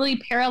can totally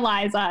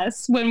paralyze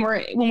us when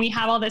we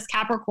have all this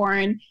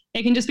Capricorn.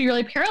 It can just be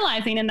really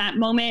paralyzing in that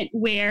moment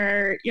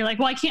where you're like,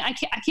 well, I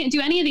can't do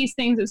any of these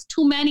things. It's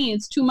too many.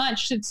 It's too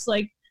much. It's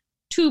like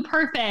too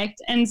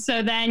perfect. And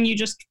so then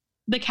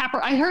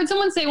I heard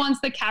someone say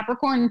once the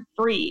Capricorn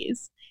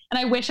freeze. And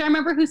I wish I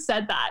remember who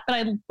said that, but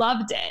I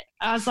loved it.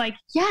 I was like,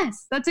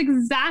 yes, that's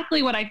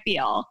exactly what I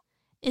feel.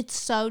 It's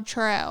so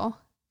true. I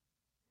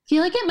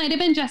feel like it might have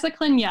been Jessica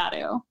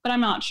Lanyadoo, but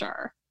I'm not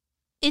sure.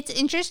 It's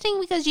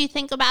interesting because you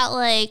think about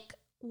like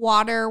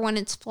water when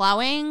it's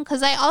flowing.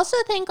 Because I also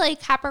think like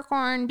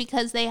Capricorn,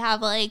 because they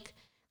have like,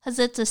 because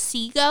it's a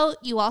sea goat,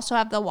 you also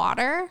have the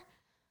water.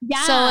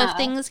 Yeah. So if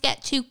things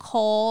get too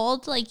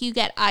cold, like you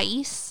get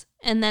ice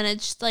and then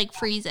it's just like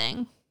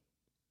freezing.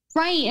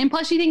 Right. And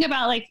plus you think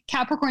about like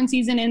Capricorn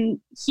season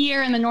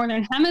here in the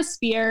Northern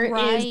Hemisphere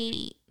is a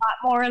lot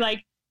more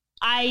like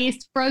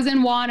ice,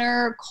 frozen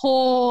water,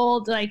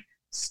 cold, like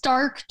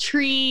stark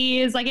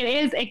trees. Like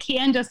it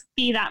can just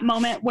be that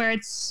moment where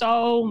it's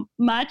so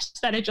much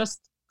that it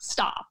just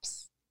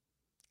stops.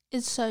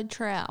 It's so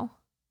true.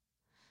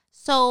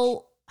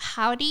 So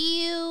how do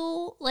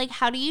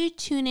you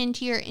tune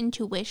into your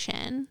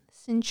intuition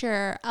since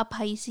you're a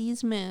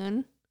Pisces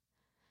moon?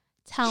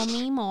 Tell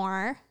me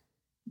more.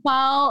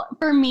 Well,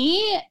 for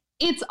me,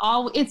 it's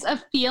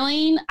a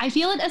feeling. I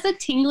feel it as a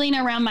tingling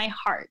around my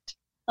heart.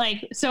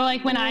 Like, so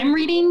like when I'm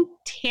reading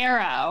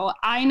tarot,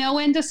 I know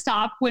when to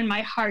stop when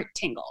my heart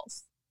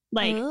tingles.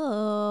 Like,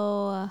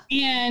 ooh.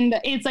 And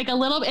it's like it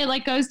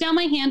like goes down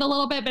my hand a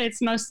little bit, but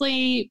it's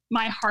mostly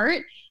my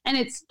heart. And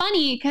it's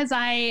funny because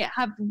I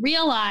have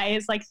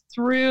realized like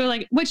through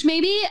like, which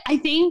maybe I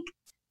think,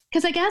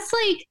 because I guess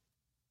like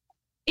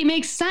it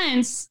makes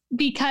sense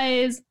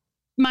because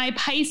my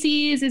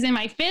Pisces is in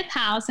my 5th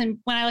house. And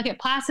when I look at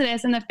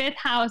Placidus, and the 5th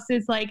house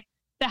is like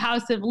the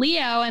house of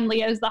Leo, and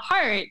Leo's the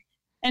heart.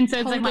 And so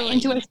it's like my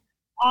intuition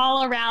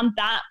all around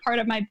that part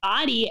of my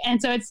body. And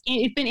so it's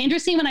been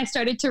interesting when I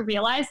started to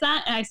realize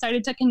that and I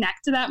started to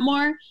connect to that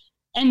more.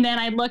 And then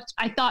I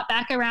thought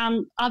back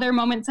around other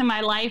moments in my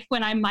life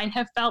when I might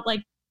have felt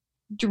like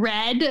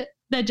dread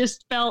that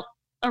just felt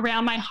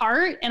around my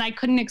heart and I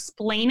couldn't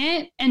explain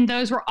it. And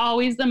those were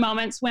always the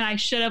moments when I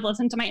should have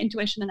listened to my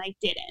intuition and I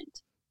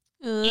didn't.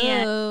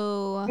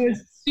 Ooh. And it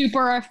was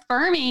super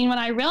affirming when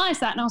I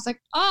realized that. And I was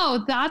like,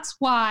 oh, that's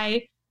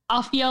why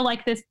I'll feel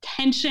like this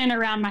tension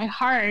around my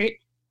heart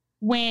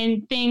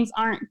when things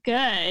aren't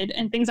good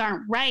and things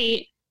aren't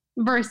right,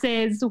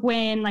 versus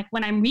when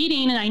I'm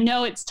reading and I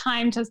know it's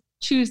time to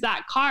choose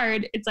that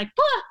card, it's like,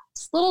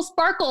 just little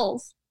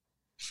sparkles.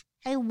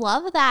 I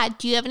love that.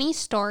 Do you have any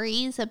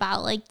stories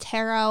about like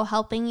tarot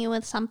helping you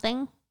with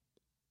something? I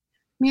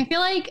mean, I feel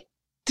like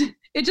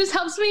it just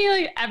helps me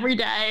like every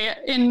day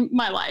in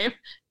my life.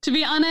 To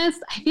be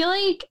honest, I feel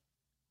like.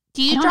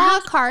 Do you draw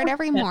a card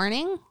every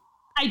morning?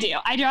 I do.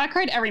 I draw a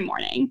card every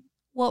morning.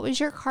 What was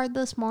your card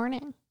this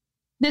morning?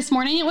 This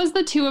morning it was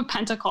the 2 of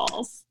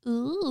Pentacles.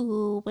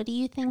 Ooh, what do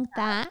you think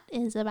that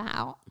is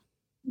about?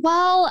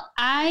 Well,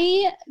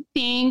 I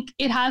think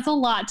it has a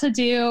lot to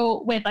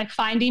do with like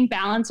finding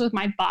balance with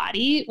my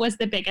body was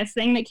the biggest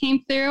thing that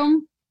came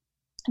through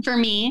for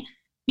me,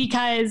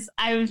 because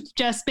I've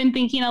just been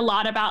thinking a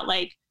lot about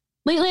like,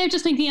 lately I've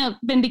just been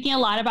thinking a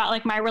lot about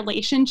like my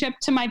relationship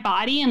to my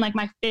body and like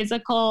my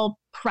physical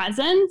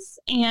presence,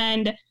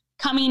 and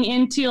coming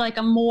into like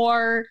a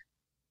more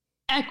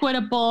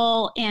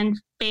equitable and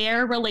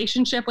fair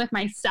relationship with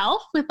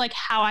myself, with like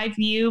how I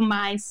view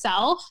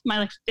myself, my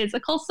like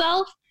physical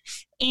self.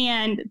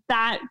 And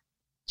that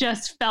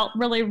just felt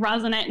really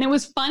resonant. And it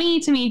was funny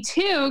to me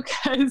too,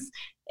 because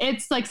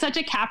it's like such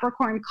a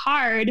Capricorn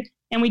card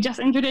and we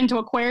just entered into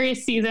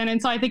Aquarius season. And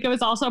so I think it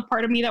was also a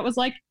part of me that was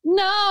like,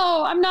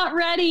 no, I'm not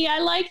ready. I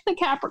like the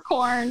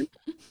Capricorn.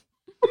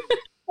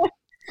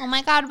 Oh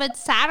my God, but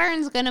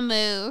Saturn's going to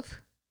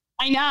move.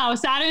 I know.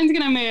 Saturn's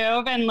going to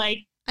move. And like,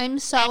 I'm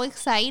so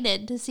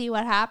excited to see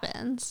what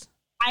happens.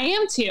 I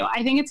am too.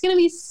 I think it's going to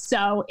be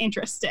so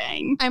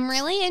interesting. I'm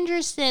really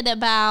interested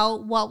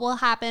about what will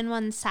happen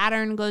when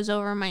Saturn goes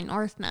over my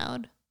North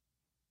Node.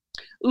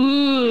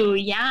 Ooh,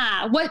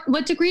 yeah.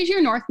 What degree is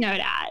your North Node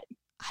at?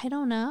 I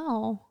don't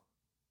know.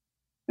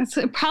 It's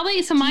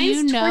probably, so Do mine's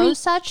you know 20.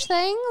 such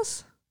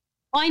things?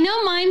 Well, I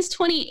know mine's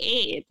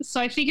 28,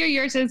 so I figure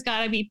yours has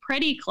got to be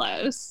pretty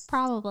close.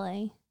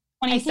 Probably.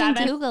 27. I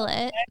can Google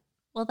it.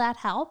 Will that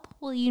help?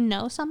 Will you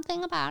know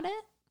something about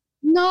it?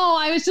 No,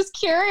 I was just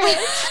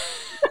curious.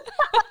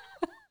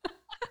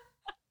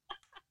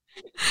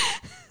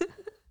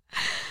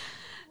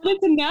 I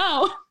wanted to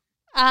know.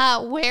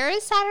 Where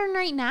is Saturn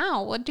right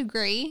now? What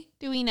degree?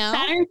 Do we know?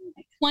 Saturn's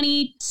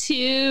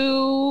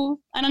 22.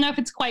 I don't know if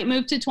it's quite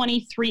moved to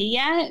 23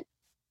 yet.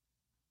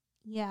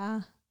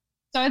 Yeah.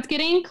 So it's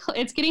getting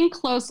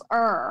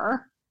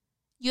closer.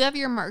 You have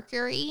your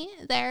Mercury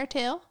there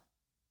too?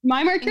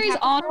 My Mercury's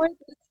all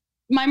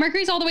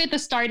the way at the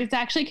start. It's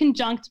actually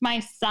conjunct my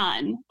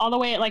sun all the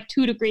way at like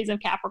 2 degrees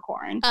of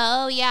Capricorn.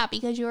 Oh, yeah,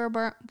 because you were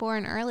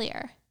born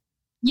earlier.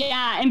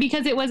 Yeah, and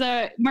because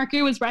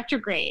Mercury was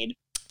retrograde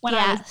when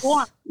I was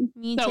born.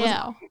 Me so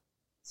too.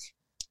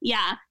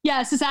 Yeah.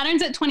 So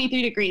Saturn's at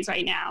 23 degrees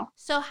right now.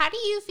 So how do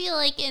you feel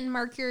like in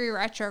Mercury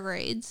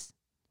retrogrades?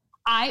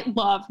 I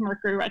love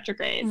Mercury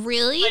retrograde.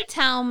 Really?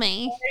 Tell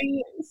me.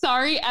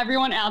 Sorry,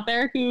 everyone out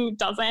there who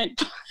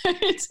doesn't,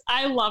 but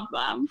I love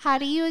them. How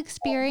do you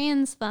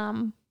experience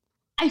them?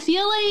 I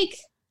feel like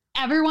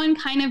everyone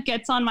kind of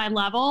gets on my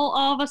level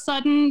all of a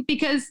sudden,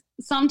 because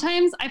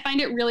sometimes I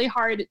find it really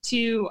hard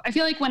I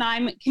feel like when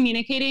I'm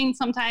communicating,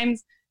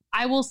 sometimes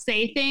I will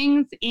say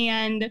things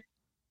and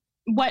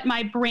what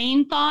my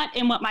brain thought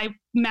and what my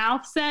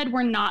mouth said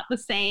were not the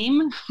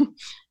same.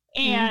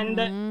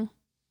 And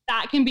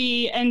that can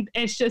be, and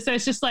it's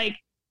just like,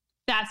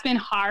 that's been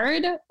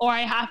hard, or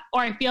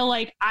I feel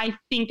like I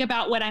think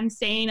about what I'm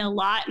saying a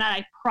lot and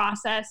I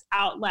process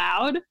out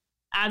loud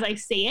as I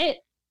say it.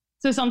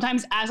 So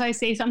sometimes as I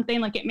say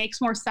something, like, it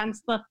makes more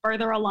sense the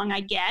further along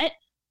I get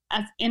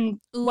as in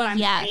what I'm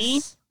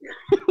saying.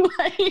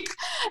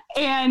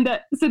 And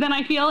so then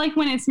I feel like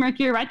when it's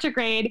Mercury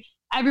retrograde,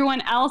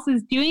 everyone else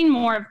is doing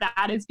more of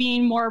that, is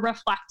being more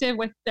reflective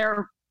with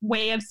their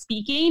way of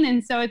speaking.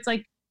 And so it's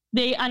like,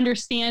 they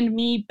understand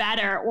me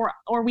better,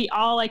 or we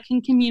all like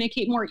can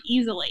communicate more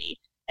easily.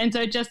 And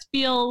so it just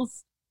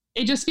feels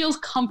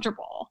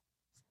comfortable.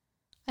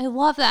 I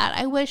love that.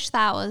 I wish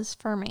that was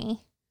for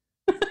me.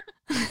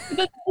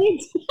 I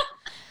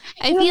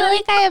feel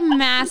like I have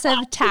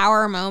massive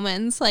tower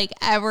moments like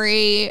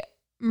every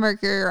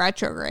Mercury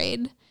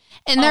retrograde.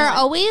 And they're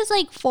always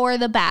like for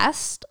the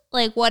best.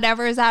 Like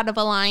whatever's out of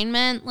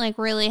alignment like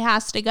really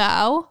has to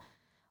go.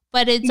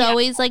 But it's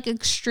always like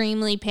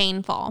extremely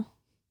painful.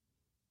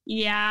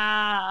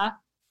 Yeah,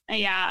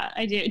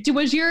 I do.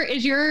 Is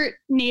your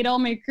natal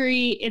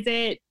Mercury, is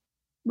it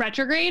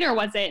retrograde or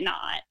was it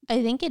not?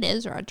 I think it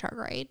is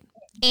retrograde.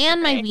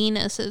 And my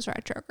Venus is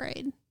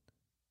retrograde.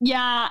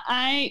 Yeah,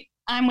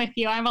 I'm with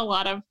you. I have a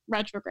lot of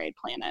retrograde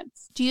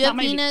planets. Do you have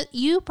Venus?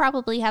 You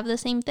probably have the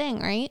same thing,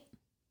 right?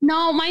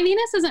 No, my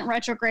Venus isn't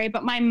retrograde,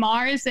 but my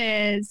Mars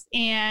is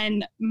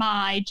and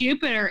my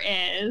Jupiter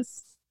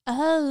is.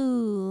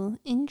 Oh,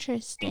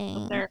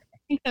 interesting. I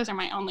think those are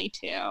my only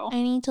two.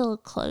 I need to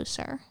look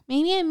closer.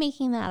 Maybe I'm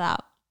making that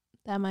up,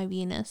 that my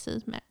Venus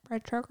is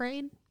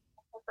retrograde.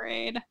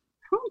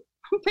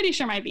 I'm pretty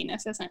sure my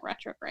Venus isn't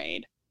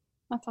retrograde.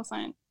 That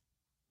doesn't.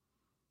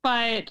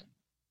 But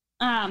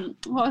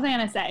what was I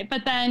going to say?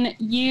 But then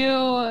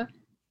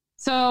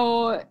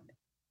so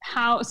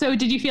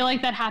did you feel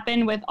like that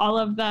happened with all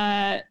of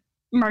the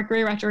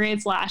Mercury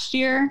retrogrades last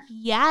year?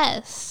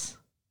 Yes.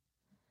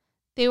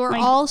 They were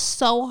all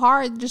so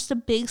hard. Just a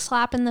big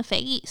slap in the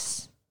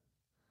face.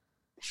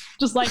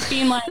 Just like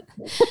being like.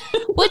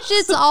 Which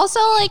is also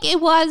like, it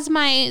was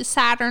my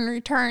Saturn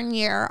return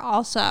year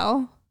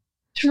also.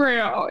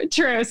 True.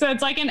 So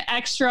it's like an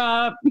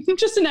extra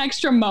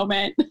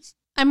moment.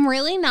 I'm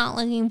really not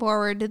looking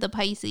forward to the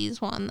Pisces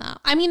one though.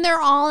 I mean,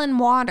 they're all in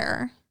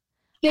water.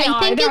 I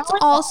think it's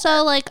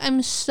also like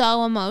I'm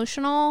so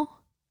emotional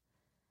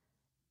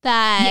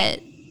that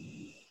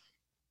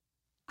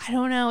I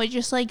don't know, it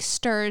just like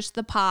stirs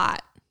the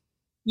pot.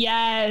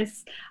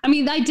 Yes. I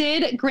mean, I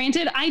did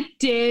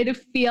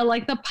feel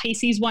like the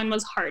Pisces one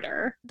was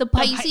harder. The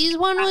Pisces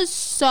one was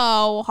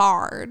so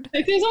hard.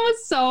 The Pisces one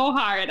was so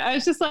hard. I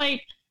was just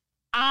like,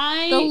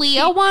 The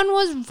Leo one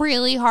was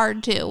really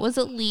hard too. Was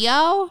it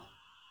Leo?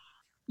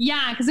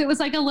 Yeah, because it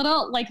was like a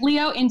little like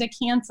Leo into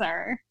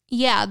Cancer.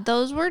 Yeah,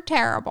 those were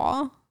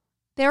terrible.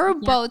 They were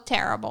both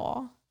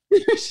terrible.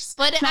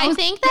 But I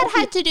think that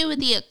had to do with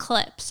the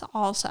eclipse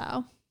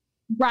also.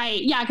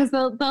 Right. Yeah, because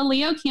the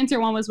Leo Cancer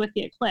one was with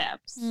the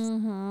eclipse.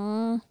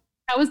 Mm-hmm.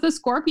 That was the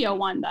Scorpio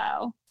one,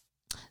 though.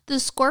 The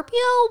Scorpio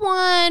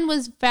one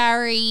was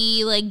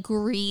very, like,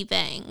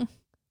 grieving.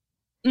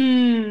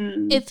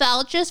 It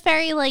felt just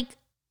very, like,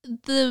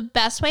 the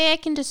best way I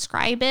can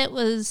describe it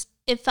was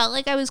it felt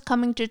like I was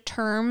coming to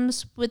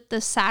terms with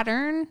the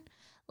Saturn,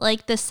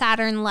 like the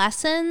Saturn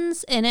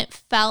lessons, and it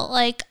felt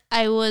like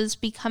I was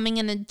becoming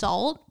an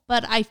adult,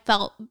 but I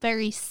felt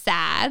very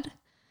sad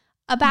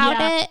about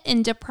it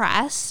and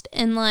depressed,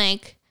 and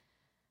like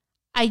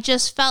I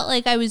just felt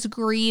like I was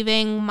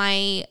grieving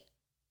my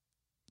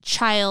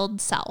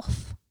child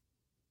self.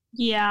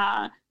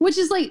 Yeah, which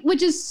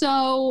is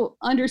so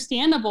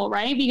understandable,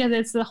 right? Because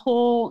it's a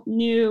whole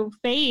new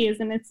phase,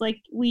 and it's like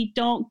we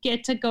don't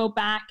get to go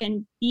back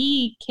and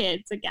be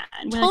kids again.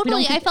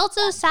 Totally. I felt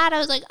so sad. I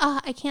was like, oh,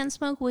 I can't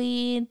smoke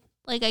weed.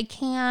 Like, I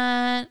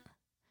can't.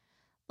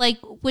 Like,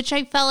 which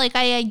I felt like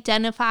I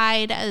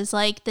identified as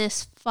like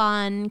this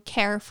fun,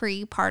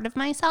 carefree part of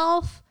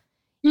myself,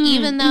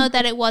 even though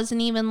that it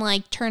wasn't even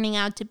like turning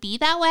out to be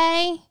that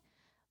way.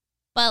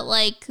 But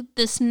like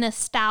this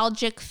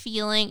nostalgic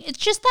feeling, it's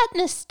just that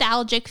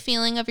nostalgic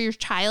feeling of your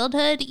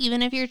childhood,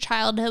 even if your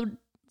childhood,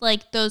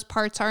 like those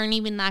parts aren't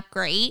even that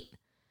great.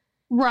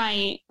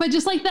 Right. But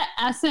just like the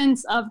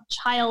essence of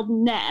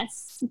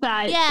childness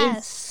that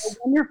is so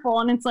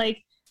wonderful. And it's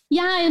like,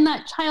 yeah, and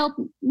that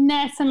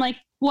childness and like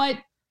what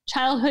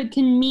childhood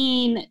can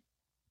mean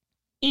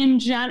in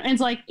general.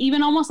 It's like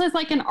even almost as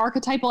like an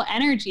archetypal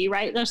energy,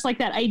 right? There's like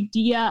that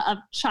idea of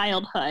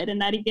childhood and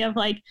that idea of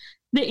like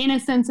the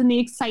innocence and the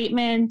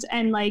excitement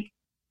and like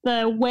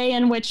the way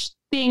in which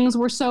things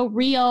were so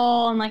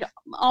real and like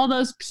all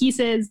those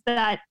pieces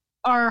that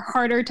are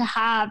harder to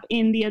have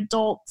in the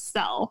adult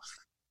self.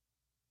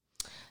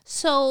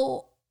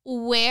 So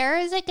where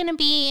is it going to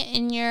be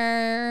in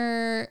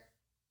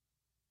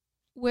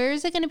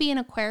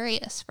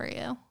Aquarius for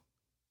you?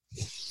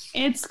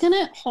 It's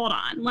gonna, hold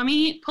on, let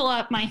me pull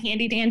up my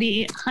handy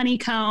dandy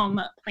honeycomb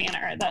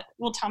planner that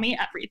will tell me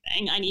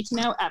everything I need to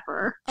know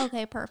ever.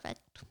 Okay, perfect.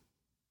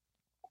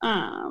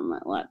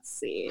 Let's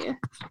see.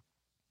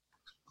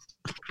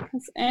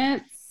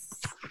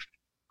 It's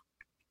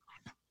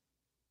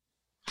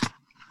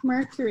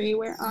Mercury,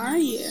 where are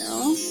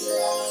you?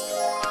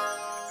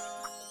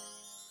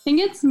 I think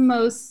it's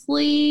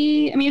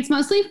mostly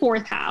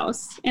fourth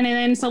house. And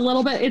then it's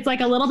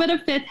like a little bit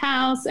of fifth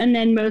house and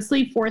then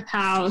mostly fourth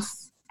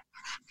house.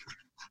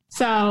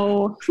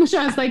 So, which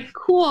I was like,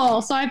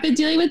 cool. So I've been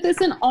dealing with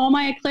this in all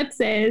my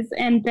eclipses.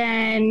 And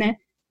then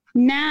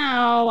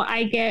now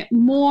I get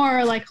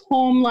more like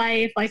home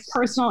life, like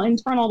personal,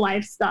 internal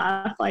life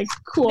stuff. Like,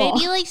 cool.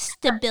 Maybe like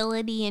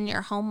stability in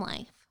your home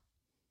life.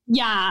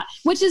 Yeah.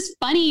 Which is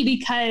funny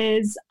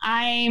because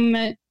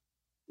I'm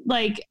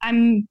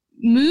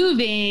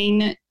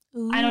moving.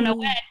 Ooh. I don't know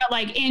when, but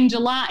like in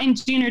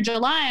June or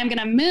July, I'm going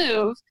to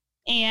move.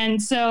 And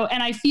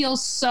I feel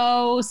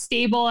so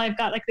stable. I've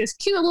got like this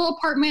cute little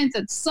apartment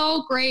that's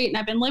so great. And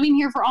I've been living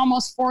here for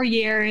almost 4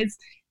 years.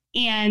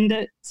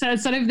 And so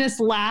it's sort of this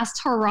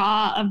last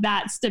hurrah of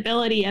that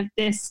stability of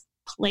this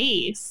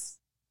place.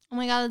 Oh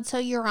my God. It's so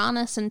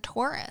Uranus and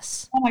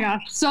Taurus. Oh my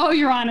gosh. So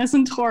Uranus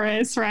and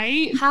Taurus,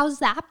 right? How's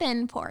that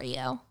been for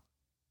you?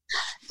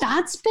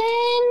 That's been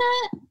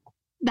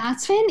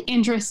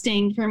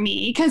interesting for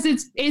me because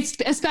it's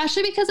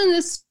especially because in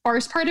this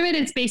first part of it,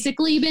 it's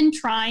basically been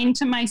trine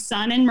to my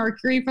sun and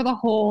Mercury for the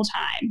whole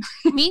time.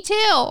 Me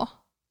too.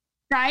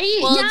 Right?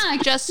 Well, yeah,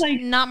 it's just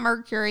like, not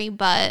Mercury,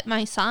 but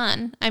my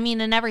sun. I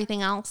mean, and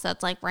everything else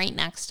that's like right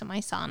next to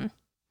my sun.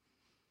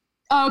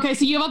 Oh, okay.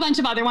 So you have a bunch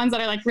of other ones that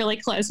are like really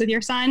close with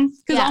your sun?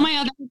 Because all my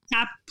other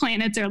cap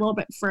planets are a little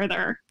bit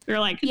further. They're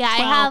like 12.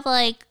 I have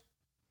like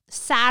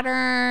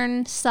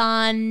Saturn,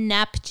 Sun,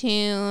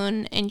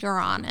 Neptune, and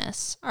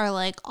Uranus are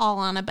like all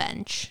on a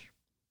bench.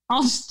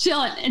 All just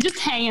chilling and just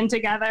hanging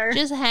together.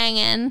 Just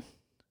hanging.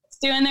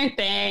 Just doing their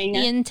thing.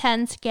 The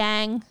intense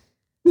gang.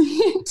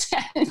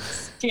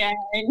 Intense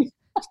gang.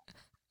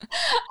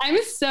 I'm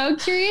so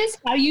curious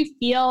how you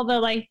feel the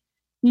like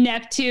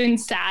Neptune,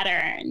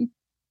 Saturn.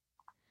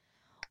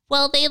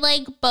 Well, they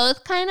like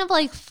both kind of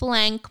like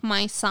flank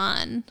my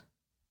sun.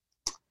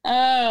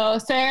 Oh,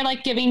 so they're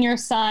like giving your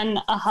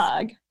sun a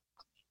hug.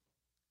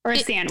 Or a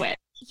sandwich.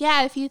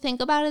 Yeah, if you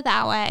think about it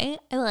that way,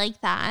 I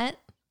like that.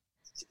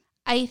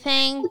 I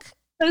think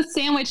those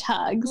sandwich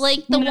hugs.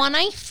 Like the one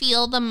I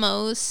feel the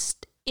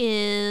most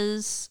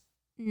is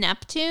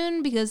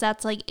Neptune because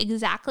that's like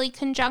exactly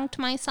conjunct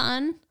my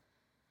sun.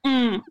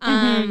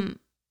 And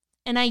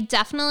I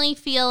definitely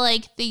feel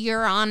like the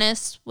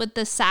Uranus with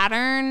the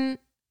Saturn,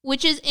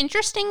 which is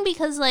interesting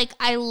because like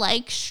I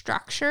like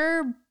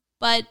structure,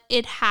 but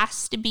it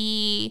has to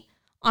be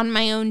on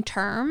my own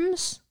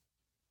terms.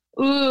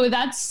 Ooh,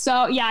 that's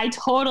so, yeah, I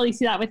totally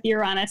see that with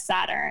Uranus,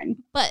 Saturn.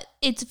 But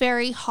it's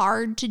very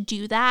hard to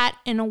do that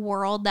in a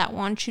world that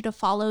wants you to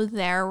follow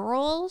their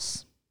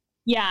rules.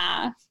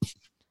 Yeah.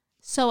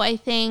 So I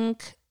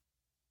think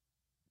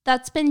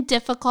that's been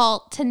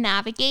difficult to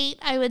navigate,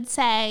 I would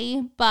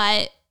say,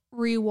 but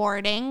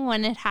rewarding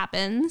when it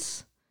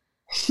happens.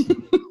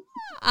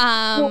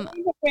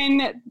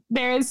 When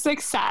there is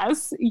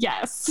success,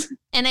 yes.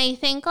 And I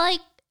think like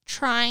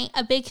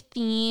a big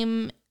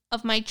theme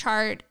of my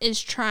chart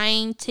is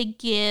trying to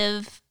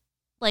give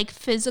like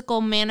physical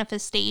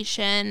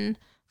manifestation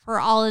for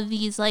all of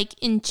these like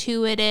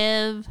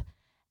intuitive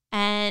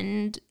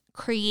and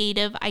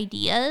creative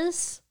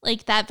ideas,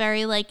 like that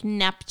very like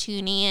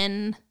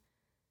Neptunian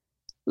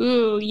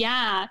ooh,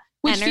 yeah.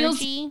 Which energy.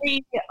 Feels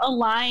very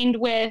aligned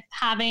with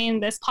having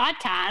this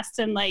podcast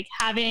and like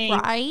having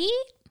like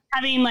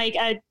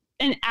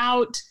an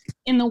out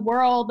in the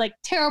world like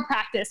tarot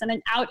practice and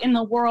an out in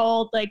the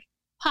world like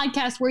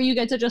podcast where you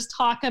get to just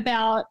talk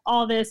about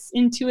all this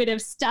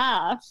intuitive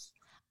stuff?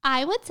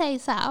 I would say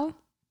so.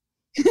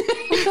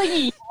 It's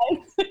like,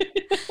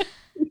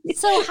 yes.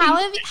 So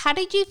how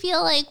did you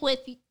feel like with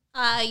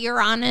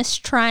Uranus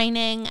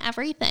trining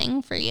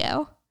everything for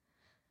you?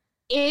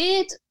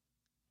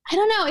 I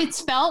don't know.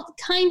 It's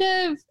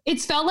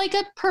felt like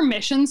a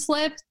permission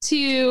slip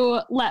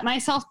to let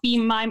myself be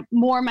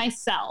more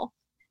myself.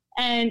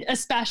 And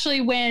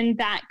especially when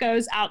that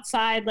goes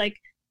outside like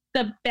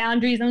the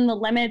boundaries and the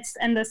limits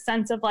and the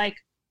sense of like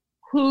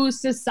who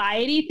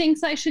society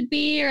thinks I should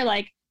be, or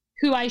like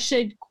who I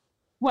should,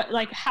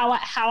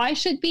 how I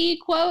should be,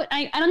 quote.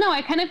 I don't know.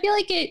 I kind of feel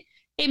like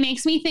it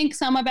makes me think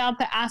some about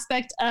the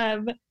aspect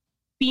of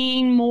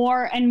being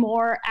more and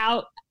more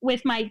out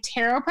with my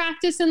tarot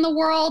practice in the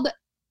world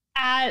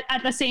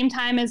at the same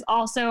time as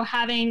also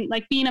having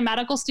like being a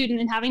medical student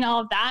and having all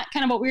of that,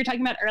 kind of what we were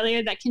talking about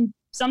earlier, that can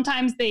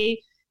sometimes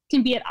they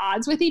can be at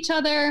odds with each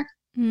other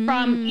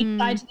from each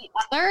side to the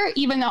other,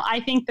 even though I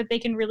think that they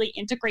can really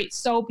integrate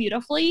so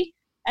beautifully.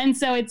 And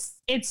so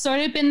it's sort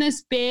of been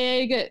this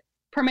big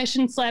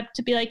permission slip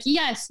to be like,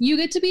 yes, you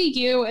get to be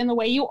you in the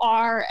way you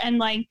are. And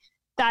like,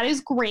 that is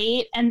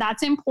great. And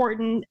that's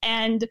important,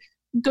 and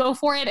go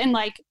for it. And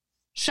like,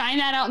 shine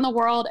that out in the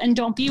world, and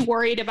don't be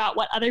worried about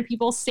what other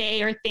people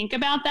say or think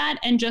about that,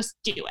 and just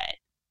do it.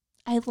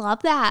 I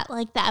love that.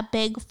 Like that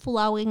big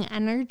flowing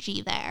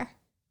energy there.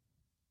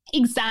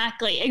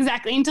 Exactly.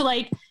 And to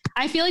like,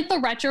 I feel like the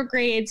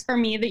retrogrades for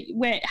me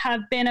that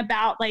have been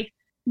about like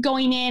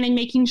going in and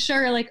making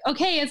sure like,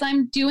 okay, as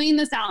I'm doing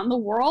this out in the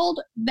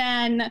world,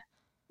 then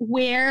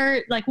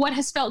where, like, what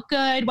has felt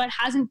good, what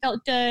hasn't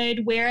felt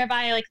good, where have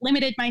I like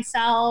limited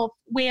myself,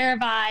 where have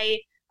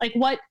I like,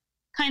 what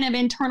kind of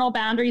internal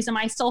boundaries am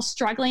I still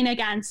struggling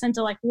against, and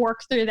to like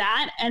work through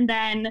that. And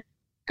then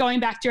going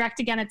back direct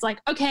again, it's like,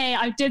 okay,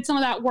 I did some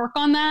of that work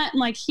on that, and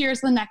like,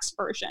 here's the next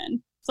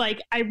version. It's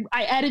like, I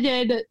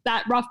edited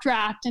that rough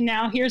draft, and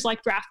now here's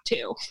like draft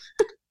 2.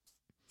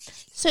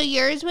 So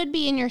yours would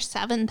be in your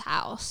 7th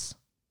house.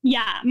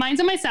 Yeah, mine's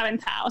in my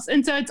 7th house.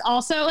 And so it's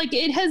also like,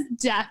 it has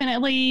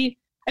definitely,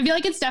 I feel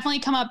like it's definitely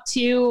come up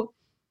too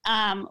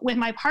with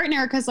my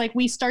partner, because like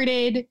we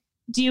started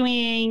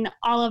doing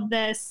all of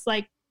this,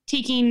 like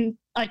taking,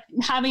 like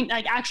having,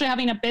 like actually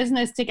having a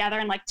business together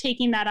and like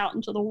taking that out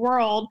into the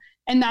world.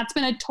 And that's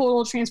been a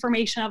total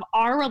transformation of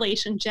our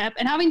relationship,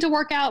 and having to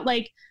work out,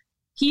 like,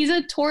 he's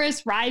a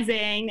Taurus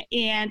rising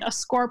and a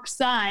Scorp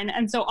sun.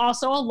 And so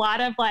also a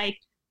lot of like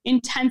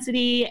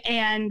intensity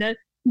and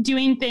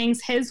doing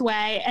things his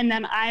way. And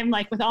then I'm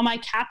like, with all my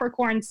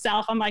Capricorn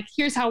self, I'm like,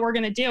 here's how we're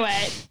going to do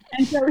it.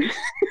 And so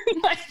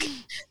like,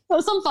 so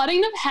some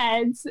butting of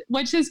heads,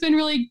 which has been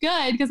really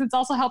good, because it's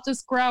also helped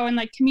us grow and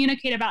like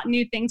communicate about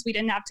new things we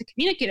didn't have to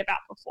communicate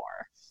about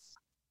before.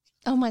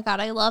 Oh my God,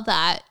 I love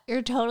that.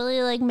 You're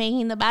totally like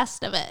making the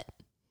best of it.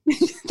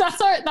 That's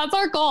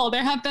our goal.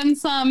 There have been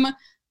some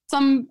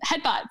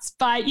headbutts,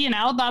 but you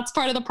know, that's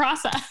part of the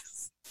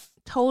process.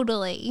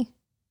 Totally.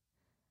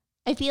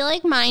 I feel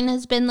like mine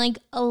has been like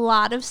a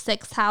lot of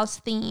 6th house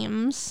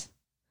themes,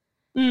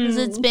 because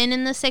it's been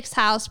in the 6th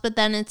house, but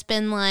then it's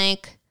been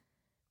like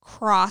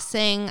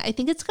crossing. I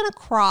think it's going to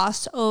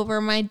cross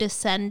over my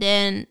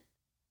descendant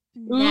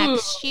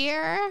next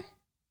year.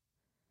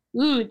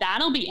 Ooh,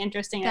 that'll be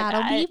interesting.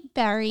 That'll be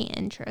very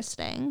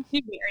interesting.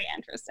 Very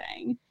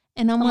interesting.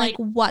 And I'm like,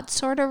 what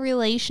sort of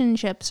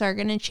relationships are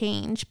going to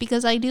change?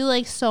 Because I do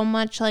like so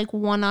much like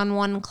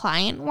one-on-one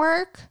client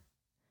work.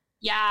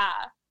 Yeah.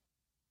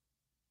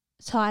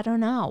 So I don't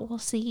know. We'll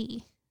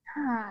see.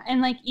 Yeah.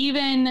 And like,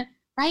 even,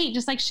 right,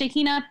 just like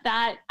shaking up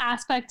that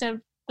aspect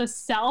of the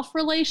self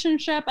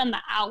relationship and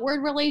the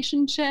outward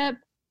relationship,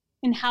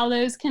 and how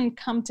those can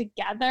come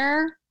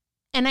together.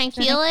 And I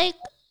feel like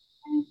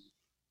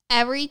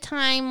every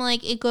time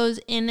like it goes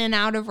in and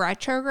out of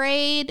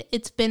retrograde,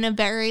 it's been a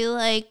very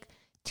like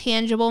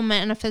tangible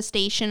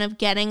manifestation of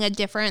getting a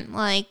different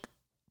like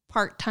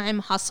part-time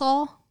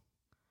hustle.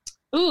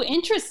 Ooh,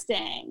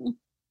 interesting.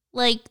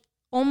 Like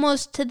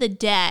almost to the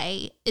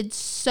day. It's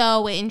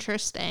so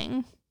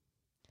interesting.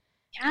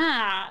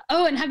 Yeah.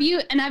 Oh, and have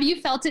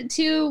you felt it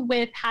too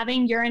with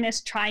having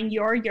Uranus trine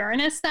your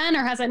Uranus then,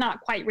 or has it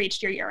not quite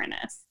reached your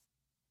Uranus?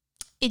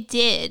 It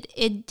did.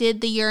 It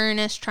did the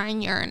Uranus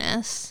trine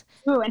Uranus.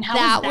 Ooh, and how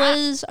that was that?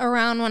 was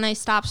around when I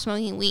stopped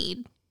smoking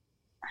weed.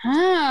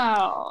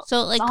 Oh.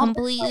 So it like all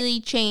completely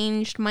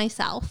changed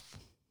myself.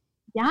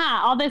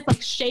 Yeah, all this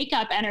like shake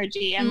up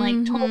energy and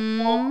like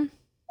total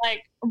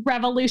like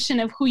revolution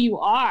of who you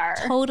are.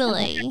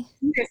 Totally. And, like,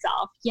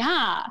 yourself.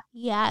 Yeah.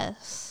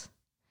 Yes.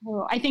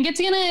 Oh, I think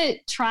it's gonna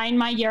trine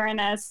my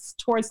Uranus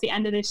towards the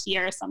end of this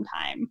year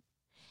sometime.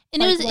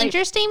 And like, it was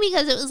interesting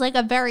because it was like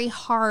a very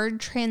hard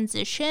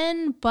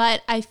transition,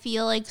 but I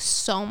feel like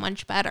so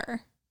much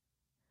better.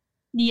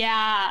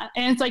 Yeah.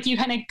 And it's like you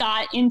kind of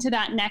got into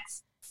that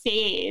next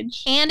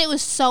stage. And it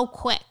was so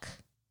quick.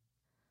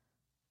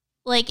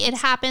 Like it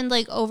happened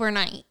like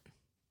overnight.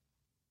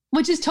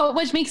 Which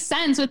makes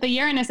sense with the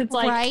Uranus. It's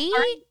like,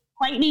 right?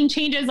 lightning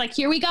changes, like,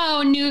 here we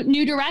go,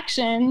 new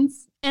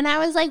directions. And I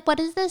was like, what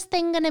is this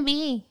thing going to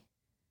be?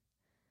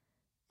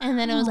 And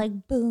then it was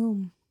like,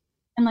 boom.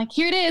 And like,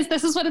 here it is.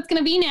 This is what it's going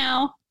to be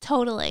now.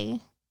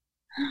 Totally.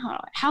 Oh,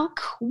 how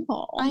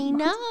cool. I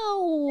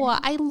know.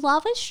 I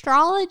love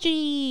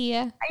astrology.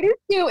 I do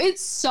too.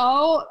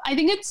 I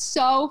think it's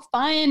so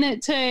fun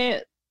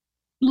to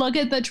look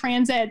at the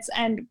transits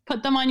and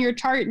put them on your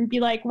chart and be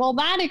like, well,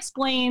 that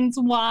explains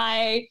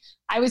why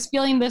I was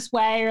feeling this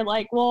way. Or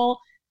like, well,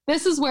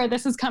 this is where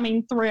this is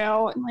coming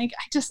through. And like,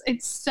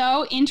 it's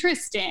so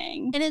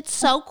interesting. And it's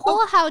so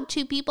cool how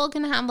two people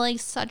can have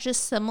like such a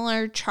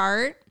similar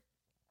chart.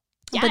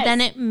 Yes. But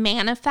then it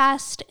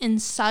manifests in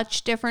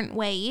such different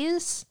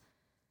ways.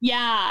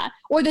 Yeah.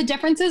 Or the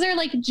differences are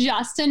like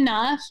just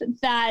enough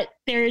that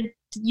they're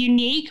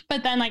unique.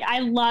 But then like, I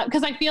love,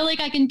 because I feel like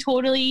I can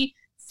totally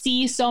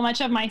see so much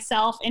of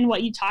myself in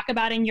what you talk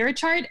about in your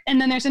chart. And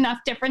then there's enough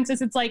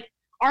differences. It's like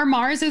our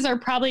Marses are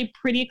probably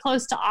pretty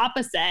close to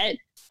opposite.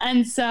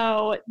 And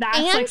so that's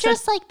and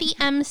just like the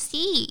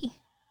MC.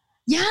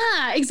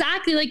 Yeah,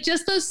 exactly. Like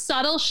just those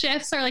subtle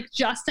shifts are like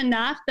just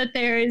enough that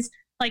there's,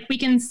 like we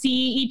can see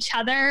each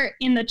other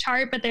in the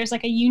chart, but there's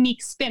like a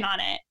unique spin on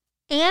it.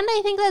 And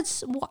I think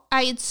that's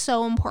why it's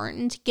so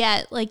important to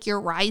get like your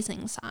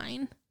rising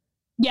sign.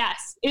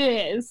 Yes,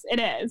 it is. It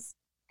is.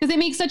 Because it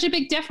makes such a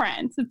big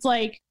difference. It's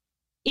like,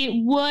 it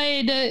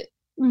would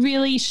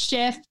really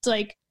shift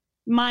like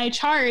my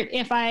chart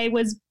if I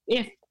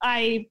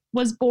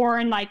was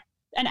born like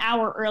an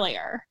hour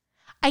earlier.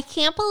 I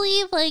can't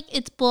believe, like,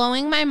 it's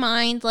blowing my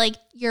mind, like,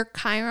 you're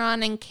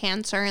Chiron and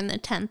Cancer in the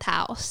 10th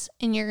house,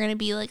 and you're going to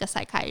be, like, a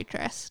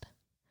psychiatrist.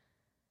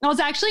 No, it's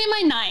actually in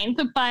my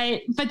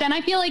 9th, but then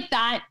I feel like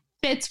that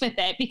fits with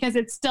it, because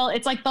it's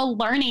like the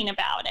learning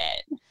about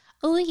it.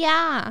 Oh,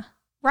 yeah.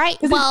 Right.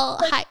 Well,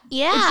 like,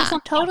 yeah,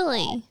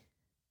 totally.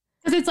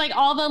 Because it's, like,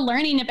 all the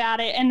learning about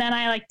it, and then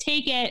I, like,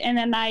 take it, and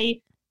then I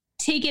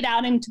take it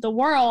out into the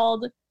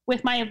world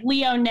with my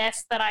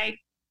Leo-ness that I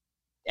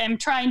am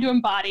trying to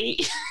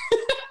embody.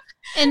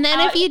 And then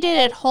if you did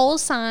it whole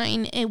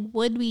sign, it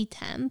would be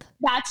 10th.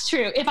 That's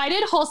true. If I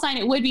did whole sign,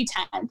 it would be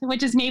 10th,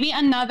 which is maybe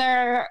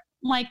another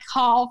like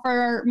call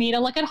for me to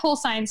look at whole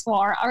signs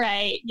for. All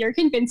right, you're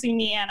convincing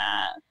me,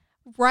 Anna.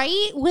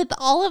 Right? With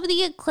all of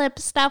the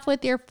eclipse stuff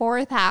with your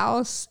 4th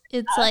house,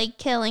 it's like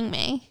killing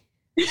me.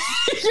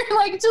 You're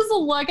like, just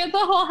look at the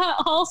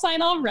whole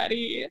sign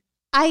already.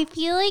 I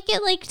feel like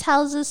it like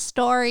tells a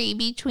story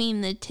between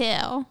the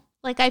two.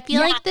 Like, I feel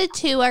like the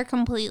two are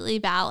completely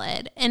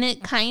valid, and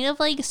it kind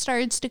of, like,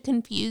 starts to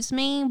confuse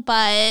me,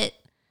 but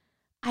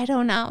I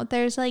don't know.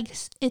 There's, like,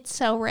 it's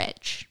so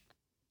rich.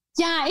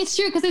 Yeah, it's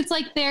true, because it's,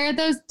 like, there are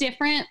those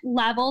different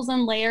levels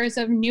and layers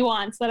of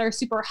nuance that are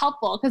super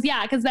helpful,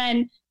 because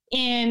then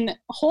in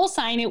whole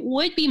sign, it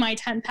would be my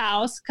 10th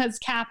house, because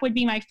Cap would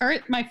be my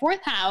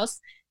 4th house,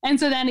 and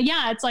so then,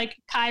 yeah, it's, like,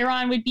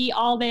 Chiron would be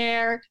all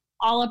there,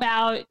 all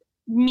about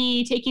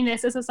me taking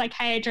this as a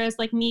psychiatrist,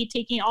 like, me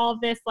taking all of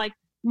this, like,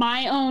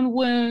 my own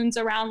wounds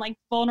around like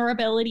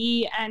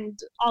vulnerability and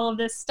all of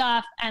this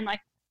stuff and like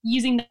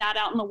using that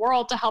out in the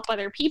world to help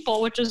other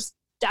people, which is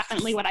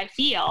definitely what I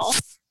feel.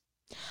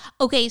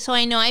 Okay, so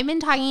I know I've been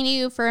talking to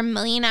you for a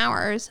million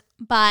hours,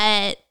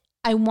 but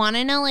I want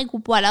to know like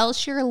what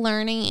else you're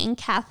learning in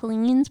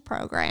Kathleen's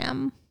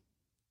program.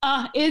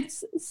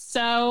 It's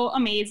so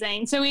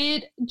amazing. So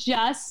it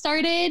just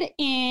started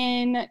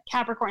in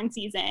Capricorn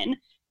season,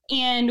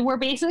 and we're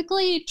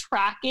basically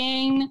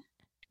tracking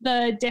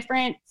the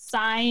different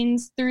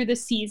signs through the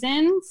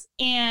seasons.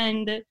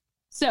 And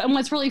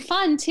what's really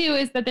fun too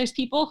is that there's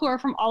people who are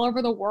from all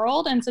over the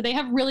world, and so they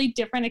have really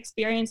different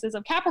experiences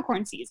of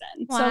Capricorn season.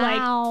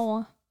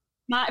 Wow.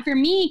 So like for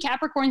me,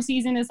 Capricorn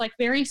season is like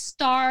very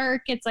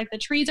stark. It's like the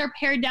trees are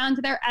pared down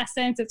to their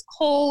essence. It's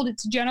cold.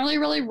 It's generally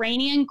really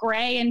rainy and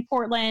gray in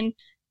Portland.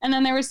 And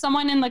then there was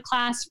someone in the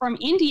class from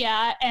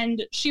India,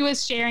 and she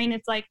was sharing,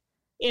 it's like,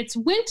 it's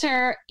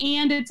winter,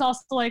 and it's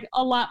also like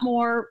a lot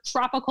more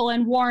tropical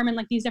and warm, and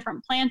like these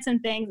different plants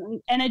and things.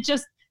 And it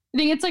just, I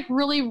think it's like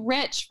really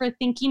rich for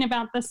thinking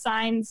about the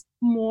signs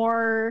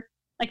more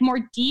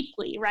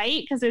deeply,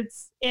 right? Because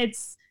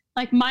it's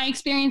like my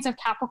experience of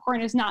Capricorn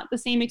is not the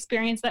same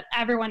experience that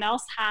everyone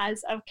else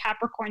has of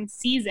Capricorn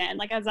season,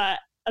 like as a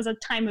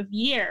time of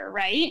year,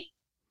 right?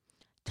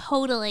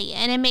 Totally.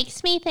 And it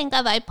makes me think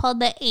of, I pulled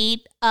the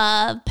 8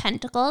 of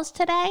Pentacles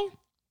today.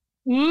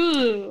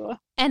 Ooh.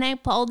 And I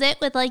pulled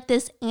it with like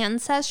this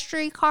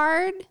ancestry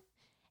card,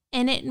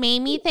 and it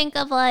made me think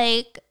of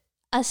like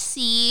a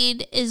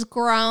seed is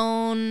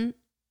grown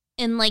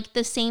in like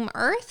the same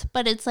earth,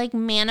 but it's like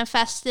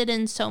manifested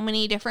in so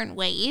many different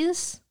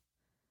ways.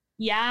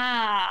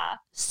 Yeah.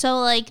 So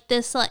like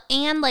this,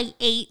 and like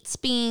 8s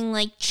being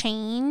like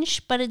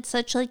change, but it's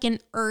such like an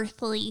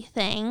earthly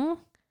thing.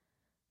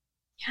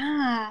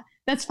 Yeah.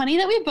 That's funny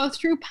that we both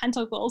drew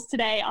pentacles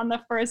today on the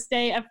first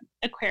day of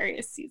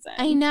Aquarius season.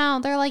 I know.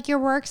 They're like, your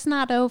work's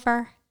not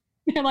over.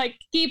 They're like,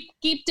 keep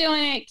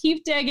doing it.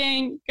 Keep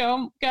digging.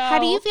 Go. How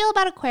do you feel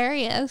about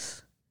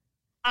Aquarius?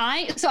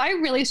 I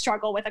really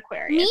struggle with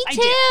Aquarius. Me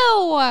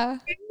too.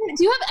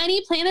 Do you have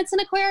any planets in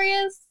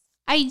Aquarius?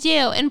 I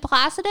do. In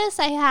Placidus,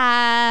 I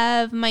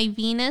have my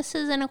Venus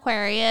is in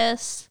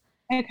Aquarius.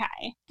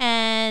 Okay.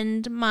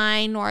 And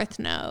my North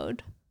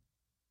Node.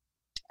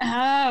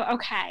 Oh,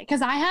 okay.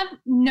 Because I have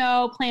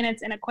no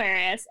planets in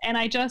Aquarius, and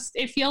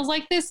it feels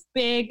like this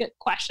big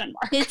question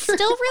mark. It's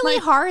still really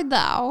hard,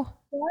 though.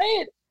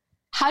 Right?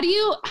 How do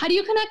you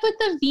connect with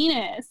the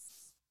Venus?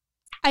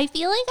 I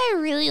feel like I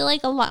really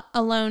like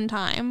alone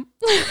time.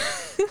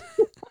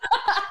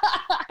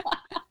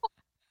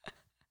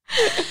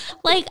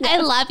 Like, yes. I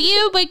love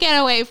you, but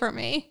get away from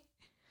me.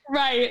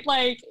 Right.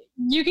 Like,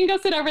 you can go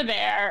sit over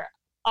there.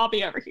 I'll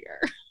be over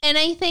here. And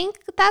I think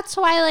that's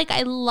why, like,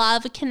 I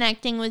love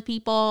connecting with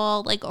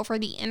people, like, over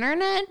the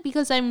internet,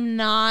 because I'm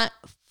not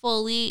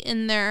fully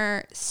in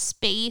their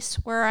space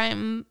where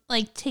I'm,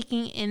 like,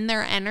 taking in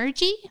their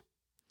energy.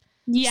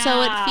 Yeah.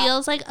 So it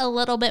feels like a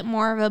little bit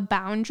more of a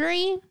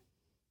boundary.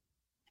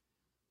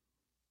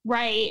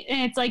 Right.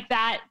 And it's like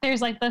that.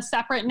 There's like the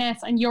separateness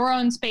and your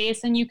own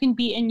space, and you can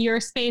be in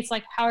your space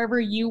like however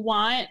you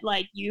want.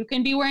 Like you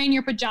can be wearing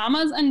your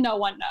pajamas and no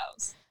one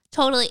knows.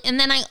 Totally. And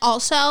then I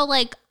also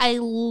like, I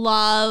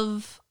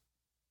love,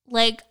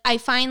 like, I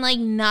find like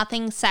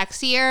nothing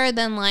sexier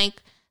than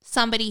like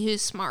somebody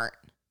who's smart.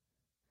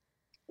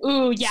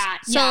 Ooh, yeah.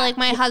 So like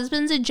my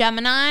husband's a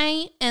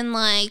Gemini, and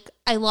like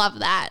I love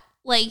that.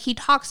 Like he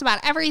talks about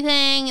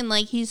everything, and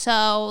like he's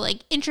so like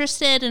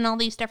interested in all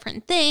these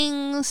different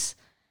things.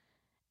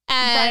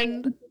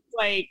 And right.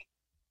 Like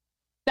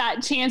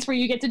that chance where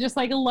you get to just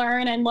like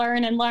learn and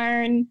learn and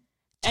learn.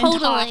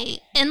 Totally.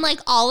 And like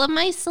all of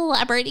my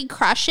celebrity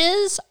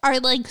crushes are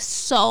like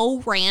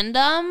so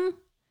random.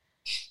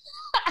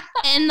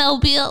 And they'll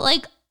be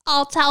like,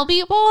 I'll tell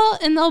people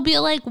and they'll be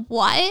like,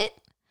 what?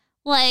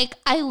 Like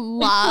I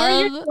love who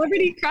are your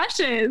celebrity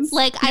crushes.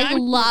 Like I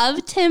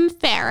love Tim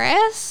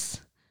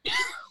Ferriss.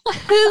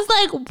 Who's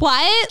like,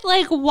 what?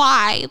 Like,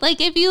 why?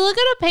 Like, if you look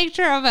at a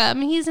picture of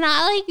him, he's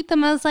not like the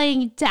most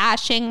like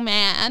dashing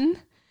man.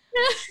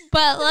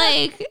 But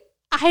like,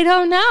 I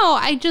don't know.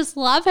 I just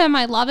love him.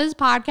 I love his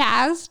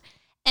podcast.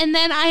 And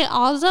then I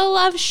also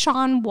love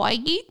Shaun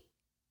White.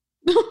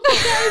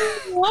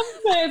 I love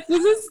this.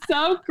 This is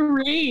so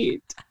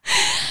great.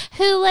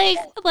 Who like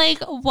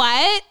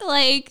what?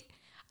 Like,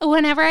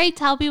 whenever I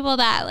tell people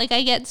that, like,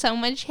 I get so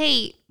much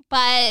hate.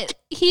 But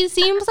he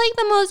seems like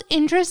the most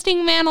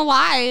interesting man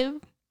alive.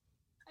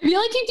 I feel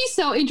like he'd be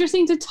so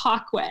interesting to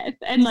talk with.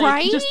 And like,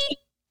 right? just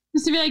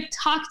to be like,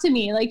 talk to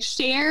me. Like,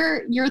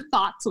 share your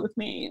thoughts with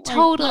me. Like,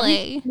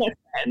 totally.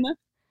 Listen.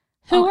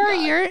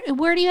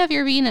 Where do you have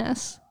your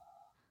Venus?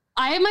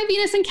 I have my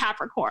Venus in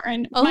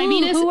Capricorn. Oh, my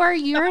Venus, who are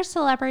your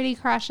celebrity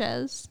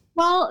crushes?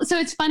 Well, so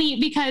it's funny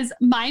because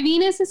my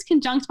Venus is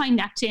conjunct my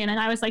Neptune. And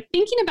I was like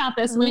thinking about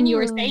this when you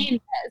were saying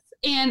this.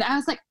 And I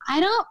was like, I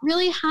don't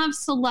really have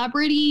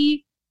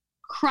celebrity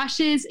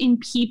crushes in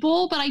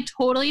people, but I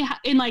totally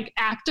in like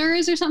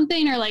actors or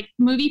something, or like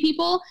movie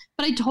people,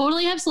 but I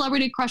totally have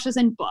celebrity crushes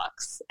in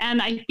books.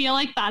 And I feel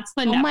like that's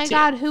the Neptune. My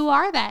God, who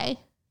are they?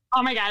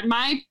 Oh my God,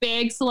 my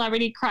big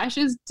celebrity crush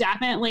is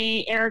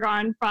definitely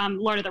Aragorn from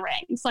Lord of the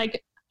Rings,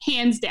 like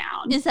hands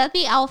down. Is that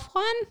the elf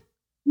one?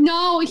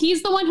 No,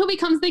 he's the one who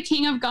becomes the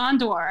king of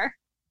Gondor.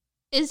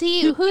 Is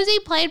he? Who's he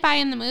played by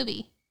in the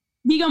movie?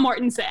 Viggo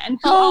Mortensen.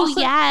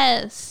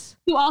 Yes.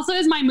 Who also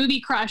is my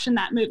movie crush in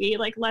that movie.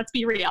 Like, let's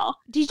be real.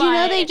 Did you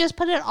know they just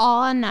put it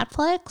all on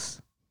Netflix?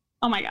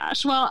 Oh my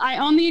gosh. Well, I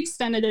own the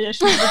extended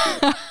edition.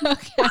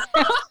 Okay.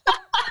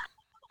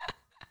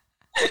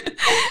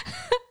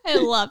 I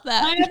love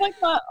that. I have like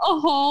a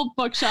whole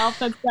bookshelf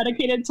that's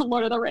dedicated to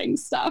Lord of the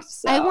Rings stuff.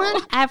 So. I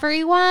want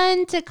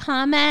everyone to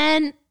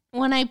comment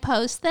when I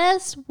post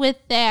this with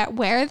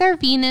where their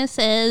Venus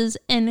is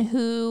and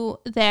who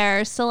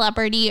their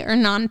celebrity or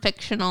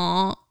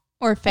non-fictional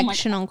or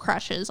fictional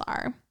crushes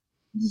are.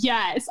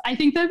 Yes, I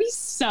think that'd be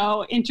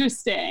so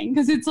interesting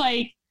because it's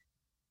like,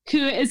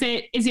 who is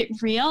it? Is it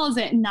real? Is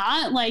it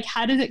not? Like,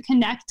 how does it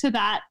connect to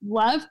that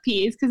love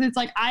piece? Because it's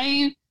like,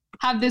 I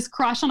have this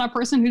crush on a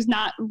person who's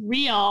not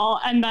real.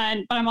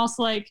 But I'm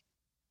also like,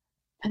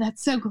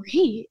 that's so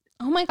great.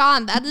 Oh my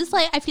God, that is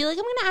like, I feel like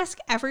I'm going to ask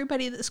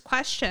everybody this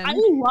question. I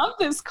love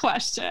this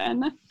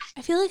question.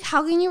 I feel like,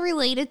 how can you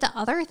relate it to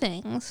other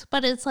things?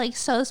 But it's like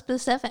so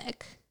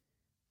specific.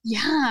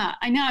 Yeah,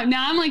 I know.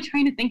 Now I'm like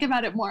trying to think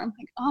about it more. I'm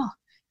like, oh,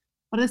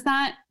 what is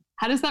that?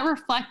 How does that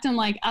reflect in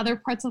like other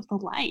parts of the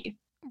life?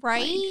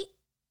 Right?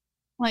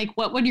 Like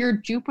what would your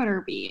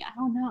Jupiter be? I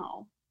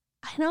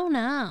don't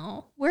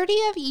know. Where do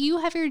you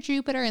have your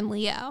Jupiter in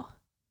Leo?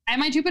 I have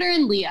my Jupiter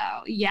in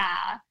Leo.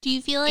 Yeah. Do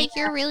you feel like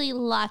you're really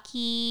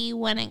lucky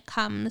when it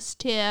comes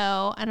to,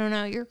 I don't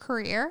know, your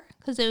career?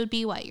 Because it would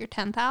be what, your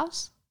 10th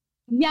house?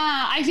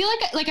 Yeah, I feel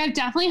like I've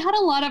definitely had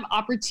a lot of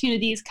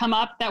opportunities come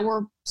up that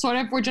were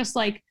just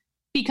like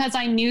because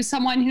I knew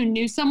someone who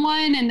knew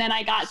someone, and then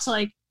I got to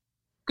like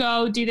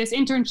go do this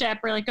internship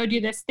or like go do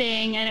this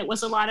thing, and it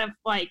was a lot of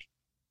like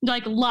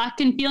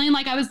luck and feeling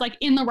like I was like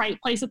in the right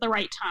place at the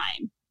right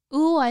time.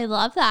 Ooh, I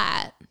love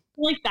that.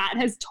 feel like that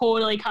has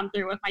totally come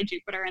through with my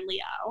Jupiter and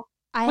Leo.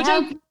 I Which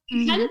have,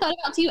 I hadn't thought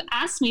about till you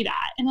asked me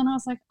that. And then I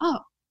was like, oh,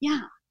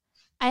 yeah.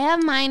 I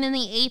have mine in the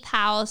 8th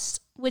house,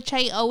 which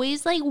I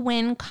always like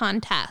win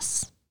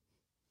contests.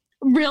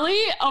 Really?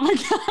 Oh my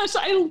gosh,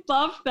 I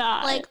love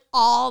that. Like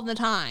all the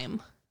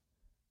time.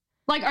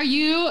 Like, are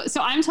you,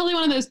 so I'm totally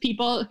one of those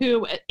people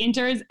who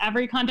enters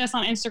every contest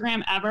on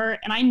Instagram ever,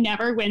 and I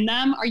never win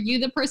them. Are you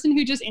the person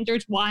who just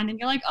enters one and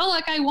you're like, oh,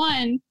 look, I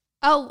won?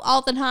 Oh,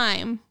 all the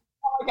time.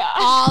 Oh my gosh.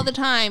 All the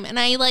time. And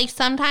I like,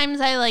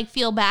 sometimes I like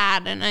feel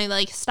bad and I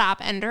like stop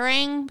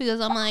entering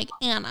because I'm like,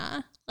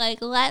 Anna,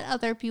 like let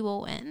other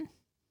people win.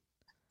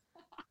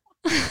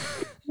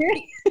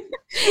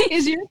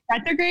 Is yours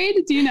retrograde?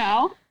 Do you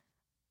know?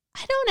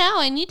 I don't know.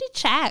 I need to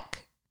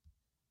check.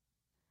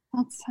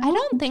 I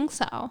don't think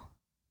so.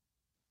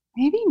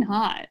 Maybe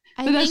not.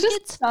 I But think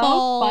it's so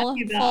full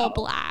funny, though. full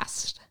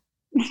blast.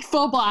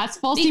 Full blast,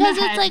 full steam Because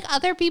ahead. it's like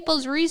other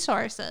people's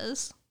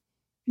resources.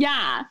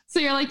 Yeah. So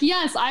you're like,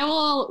 yes, I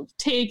will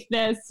take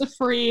this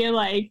free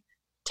like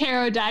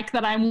tarot deck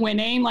that I'm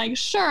winning. Like,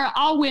 sure,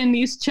 I'll win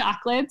these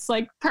chocolates.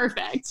 Like,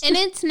 perfect. And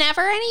it's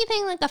never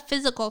anything like a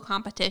physical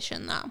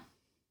competition though.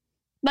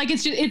 Like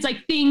it's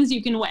like things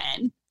you can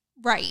win.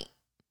 Right.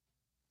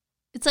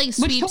 It's like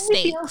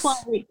Sweepstakes.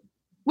 sweepstakes.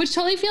 Which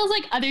totally feels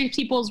like other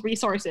people's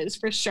resources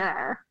for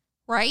sure.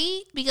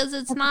 Right? Because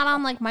it's not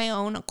on like my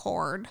own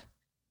accord.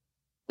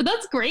 But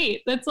that's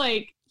great. That's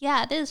like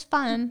Yeah, it is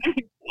fun.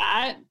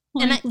 that.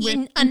 And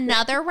Like,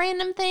 another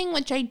random thing,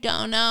 which I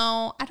don't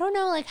know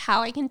like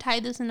how I can tie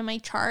this into my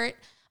chart,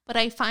 but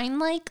I find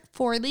like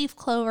 4-leaf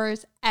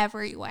clovers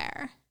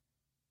everywhere.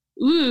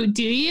 ooh,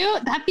 do you?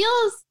 That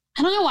feels,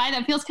 I don't know why,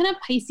 that feels kind of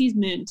Pisces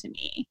moon to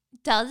me.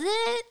 Does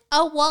it?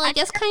 Oh, well, I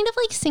guess kind of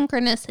like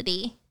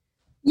synchronicity.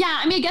 Yeah,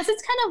 I mean, I guess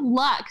it's kind of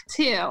luck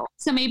too.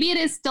 So maybe it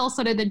is still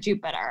sort of the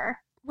Jupiter.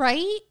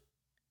 Right?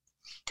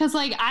 Because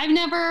like I've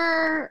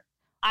never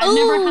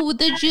Oh,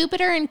 the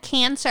Jupiter and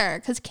Cancer,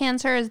 because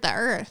Cancer is the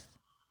Earth.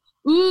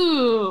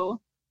 Ooh.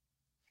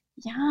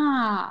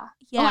 Yeah.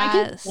 Yes. Oh, I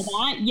can feel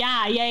that.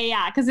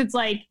 Yeah. Because it's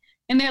like,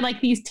 and they're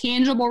like these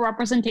tangible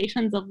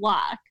representations of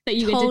luck that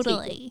you get to take.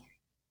 Totally.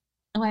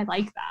 Oh, I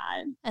like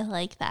that. I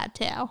like that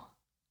too.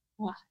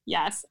 Oh,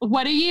 yes.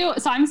 What are you?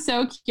 So I'm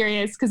so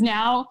curious because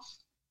now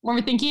when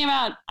we're thinking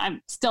about,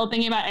 I'm still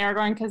thinking about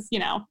Aragorn because, you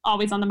know,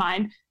 always on the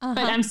mind. But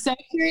I'm so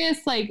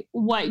curious, like,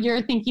 what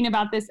you're thinking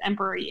about this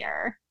Emperor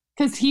year.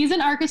 Because he's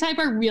an archetype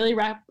I really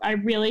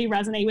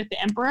resonate with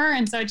the Emperor.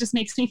 And so it just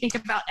makes me think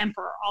about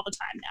Emperor all the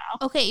time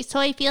now. Okay, so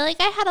I feel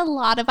like I had a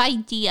lot of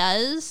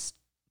ideas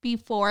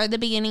before the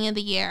beginning of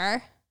the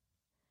year.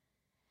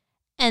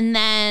 And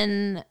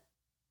then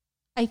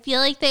I feel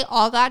like they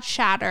all got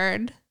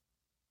shattered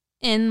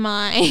in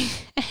my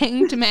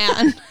Hanged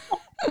Man.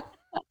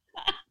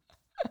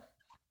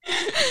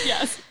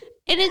 Yes.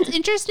 And it's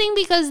interesting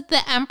because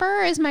the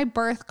Emperor is my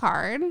birth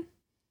card.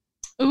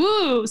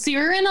 Ooh, so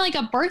you're in like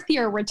a birth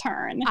year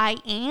return. I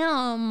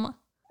am.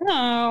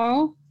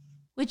 Oh.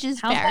 Which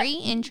is How's very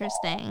that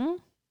interesting.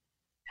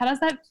 How does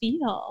that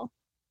feel?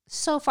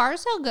 So far,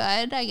 so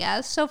good, I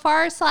guess. So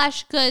far,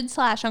 /good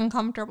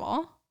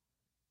 /uncomfortable.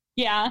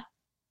 Yeah.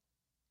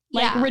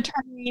 Like Yeah.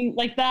 returning,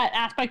 like that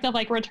aspect of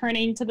like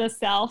returning to the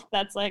self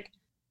that's like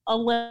a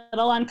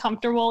little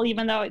uncomfortable,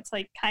 even though it's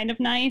like kind of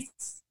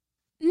nice.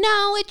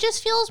 No, it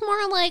just feels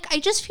more like, I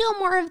just feel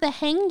more of the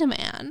Hanged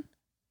Man.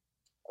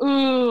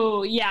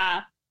 Ooh,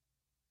 yeah.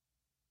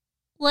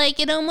 Like,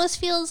 it almost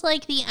feels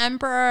like the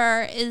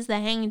Emperor is the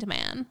Hanged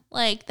Man.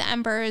 Like, the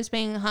Emperor is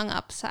being hung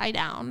upside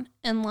down.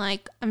 And,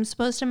 like, I'm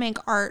supposed to make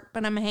art,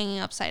 but I'm hanging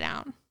upside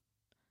down.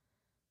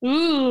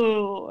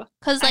 Ooh.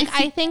 Because, like,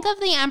 I think of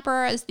the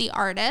Emperor as the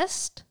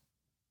artist.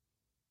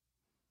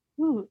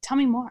 Ooh, tell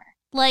me more.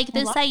 Like,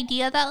 this love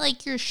idea that,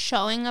 like, you're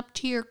showing up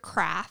to your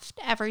craft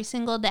every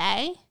single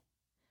day.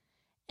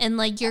 And,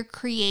 like, you're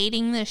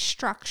creating this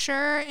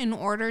structure in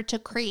order to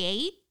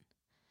create.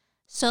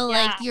 So,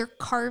 like, you're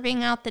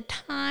carving out the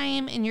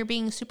time and you're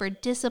being super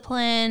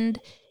disciplined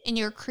and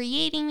you're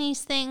creating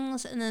these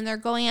things and then they're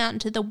going out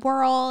into the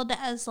world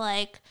as,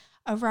 like,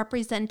 a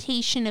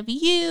representation of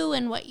you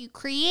and what you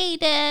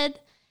created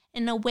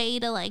and a way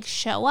to, like,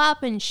 show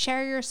up and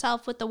share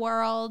yourself with the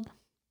world.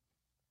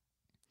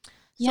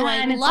 So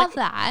I love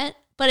that.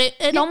 But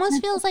it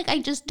almost feels like I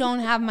just don't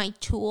have my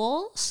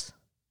tools.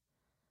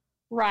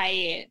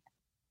 Right.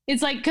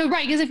 It's like,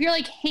 right, because if you're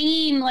like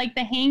hanging like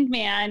the Hanged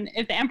Man,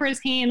 if the Emperor's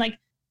hanging, like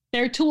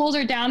their tools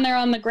are down there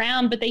on the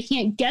ground, but they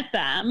can't get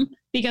them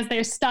because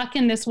they're stuck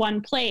in this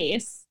one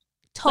place.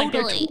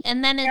 Totally. Like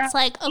and then it's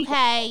like,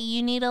 okay,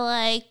 you need to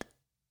like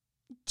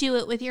do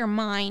it with your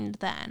mind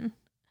then.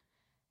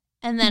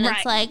 And then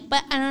it's like,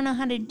 but I don't know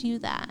how to do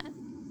that.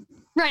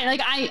 Right.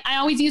 Like I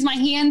always use my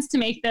hands to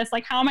make this.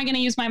 Like, how am I going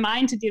to use my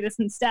mind to do this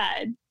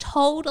instead?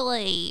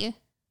 Totally.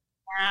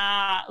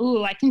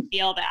 Ooh, I can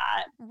feel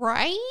that.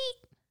 Right?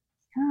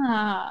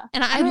 Yeah.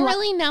 And I don't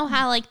really know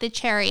how like the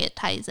Chariot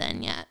ties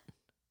in yet.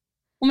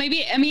 Well,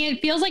 maybe, I mean,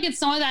 it feels like it's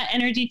some of that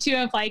energy too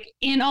of like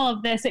in all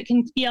of this, it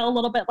can feel a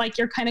little bit like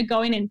you're kind of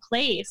going in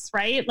place,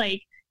 right?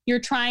 Like you're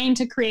trying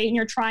to create and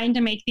you're trying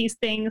to make these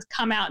things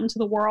come out into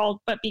the world,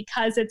 but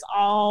because it's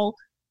all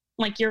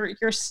like you're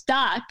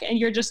stuck and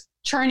you're just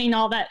churning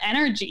all that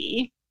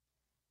energy.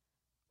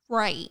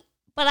 Right.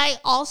 But I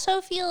also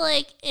feel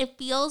like it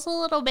feels a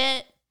little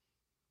bit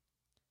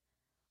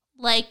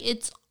like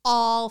it's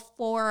all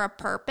for a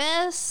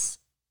purpose.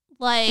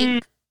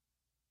 Like,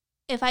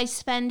 if I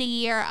spend a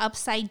year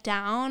upside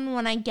down,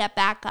 when I get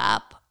back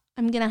up,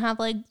 I'm going to have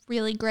like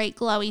really great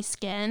glowy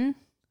skin.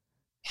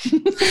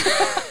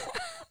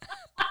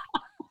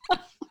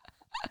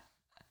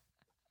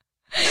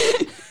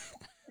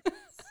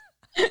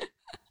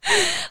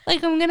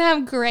 Like, I'm going to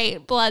have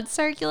great blood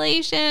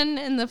circulation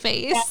in the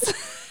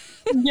face.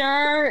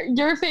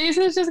 Your face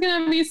is just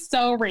going to be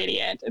so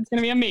radiant. It's going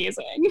to be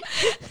amazing.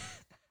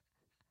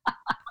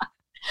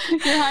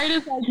 Your heart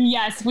is like,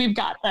 yes, we've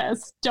got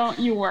this. Don't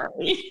you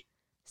worry.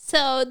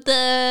 So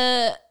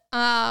the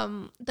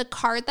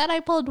card that I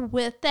pulled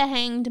with the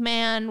Hanged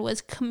Man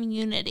was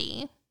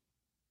Community.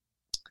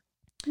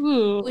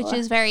 Ooh. Which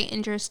is very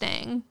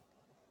interesting.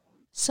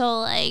 So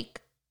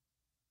like,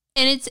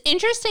 and it's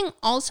interesting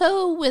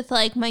also with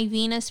like my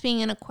Venus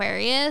being in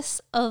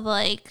Aquarius of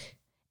like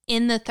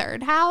in the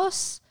third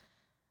house.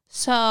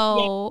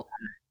 So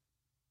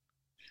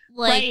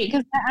like, right,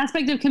 because the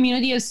aspect of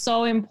community is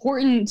so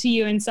important to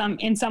you in some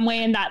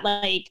way, in that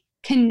like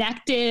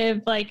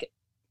connective, like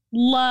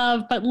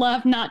love, but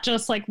love not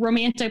just like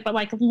romantic, but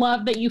like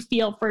love that you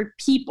feel for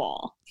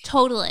people.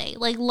 Totally.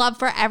 Like love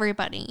for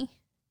everybody.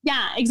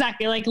 Yeah,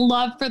 exactly. Like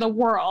love for the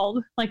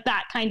world, like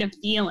that kind of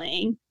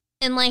feeling.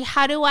 And like,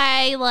 how do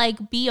I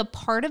like be a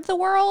part of the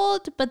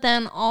world, but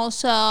then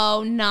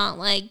also not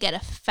like get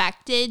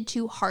affected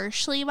too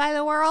harshly by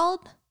the world?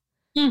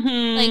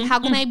 Mm-hmm. Like, how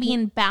can I be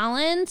in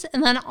balance?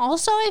 And then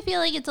also, I feel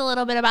like it's a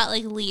little bit about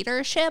like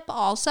leadership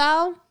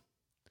also.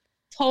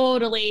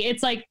 Totally.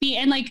 It's like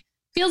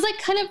feels like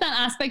kind of that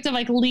aspect of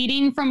like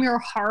leading from your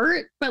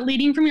heart, but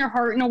leading from your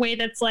heart in a way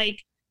that's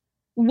like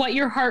what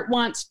your heart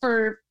wants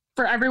for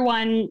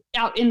everyone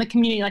out in the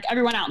community, like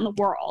everyone out in the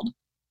world.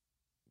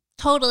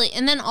 Totally.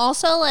 And then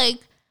also like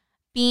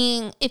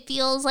it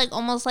feels like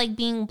almost like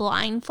being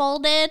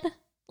blindfolded.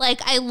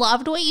 Like, I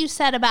loved what you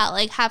said about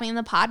like having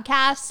the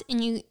podcast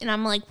and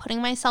I'm like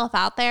putting myself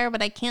out there,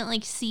 but I can't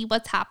like see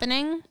what's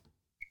happening.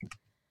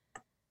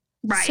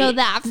 Right. So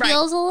that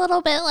feels a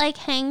little bit like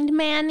Hanged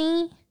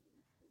Man-y.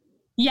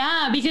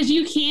 Yeah, because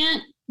you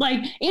can't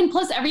like, and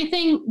plus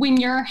everything when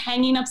you're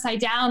hanging upside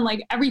down,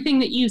 like everything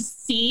that you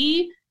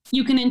see,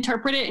 you can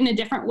interpret it in a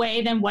different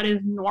way than what is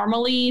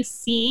normally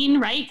seen,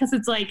 right? Because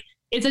it's like,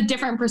 it's a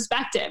different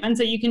perspective. And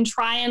so you can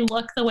try and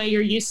look the way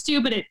you're used to,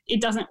 but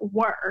it doesn't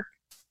work.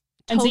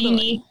 And Totally. so you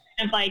need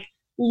kind of like,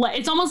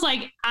 it's almost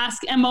like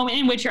ask a moment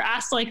in which you're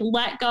asked to like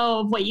let go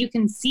of what you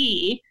can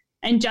see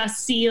and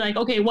just see like,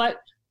 okay, what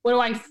do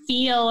I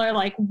feel? Or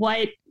like,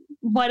 what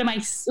am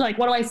I like,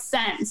 what do I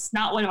sense?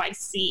 Not what do I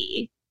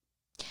see?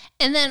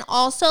 And then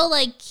also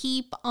like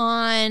keep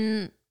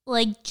on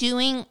like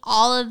doing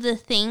all of the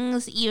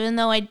things, even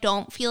though I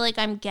don't feel like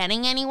I'm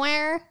getting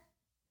anywhere.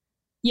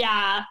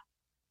 Yeah.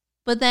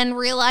 But then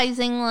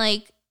realizing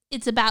like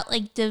it's about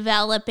like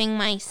developing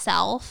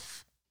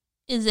myself.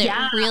 Is it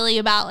really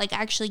about like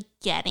actually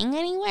getting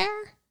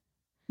anywhere?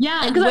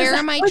 Yeah. Like where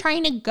am I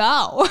trying to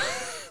go?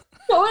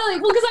 Totally.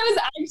 Well, because I was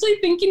actually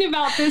thinking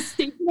about this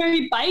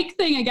stationary bike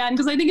thing again,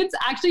 because I think it's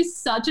actually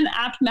such an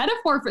apt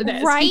metaphor for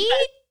this. Right?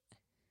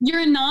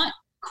 You're not,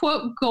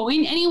 quote,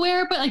 going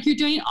anywhere, but like you're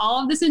doing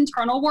all of this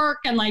internal work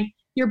and like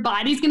your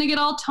body's going to get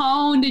all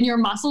toned and your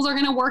muscles are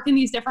going to work in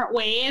these different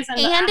ways. And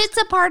it's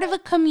a part of a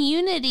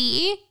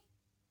community.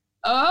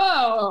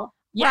 Oh,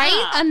 yeah.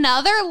 Right?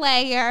 Another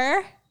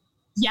layer.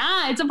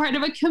 Yeah, it's a part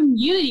of a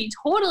community.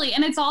 Totally.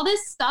 And it's all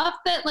this stuff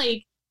that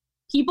like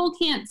people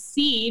can't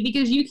see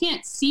because you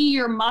can't see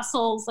your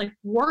muscles like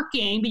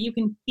working, but you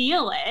can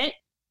feel it.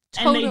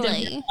 Totally. And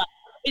they develop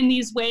in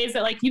these ways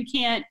that like you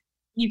can't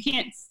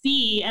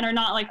see and are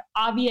not like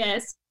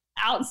obvious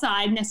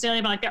outside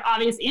necessarily, but like they're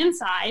obvious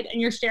inside, and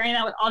you're sharing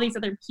that with all these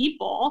other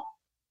people.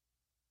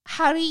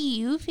 How do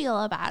you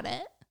feel about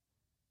it?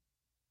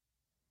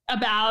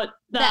 About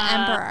the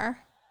Emperor.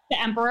 The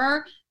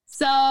Emperor.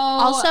 So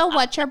also,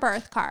 what's your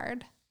birth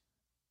card?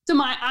 So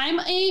I'm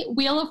a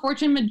Wheel of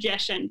Fortune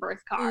magician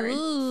birth card.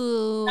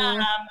 Ooh.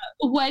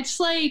 Which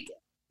like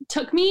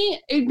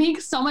it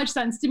makes so much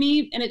sense to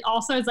me. And it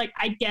also is like,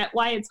 I get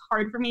why it's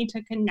hard for me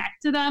to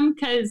connect to them,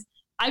 because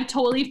I've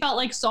totally felt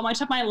like so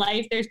much of my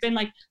life, there's been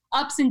like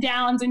ups and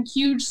downs and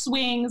huge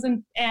swings.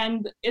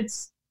 And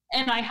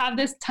I have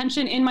this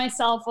tension in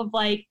myself of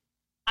like,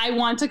 I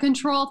want to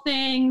control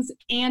things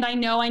and I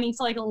know I need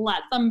to like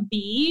let them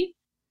be.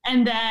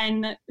 And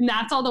then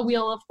that's all the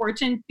Wheel of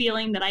Fortune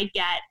feeling that I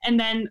get. And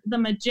then the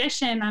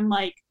magician, I'm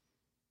like,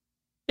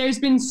 there's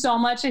been so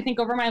much, I think,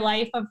 over my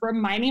life of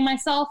reminding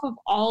myself of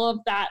all of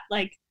that,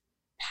 like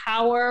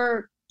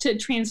power to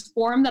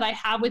transform that I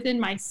have within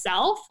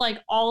myself, like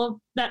all of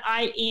that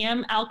I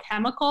am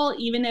alchemical,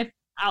 even if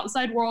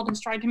outside world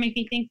has tried to make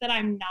me think that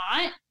I'm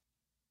not.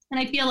 And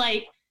I feel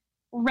like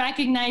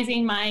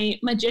recognizing my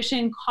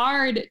magician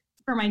card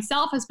for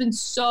myself has been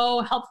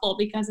so helpful,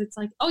 because it's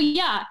like, oh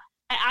yeah,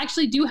 I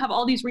actually do have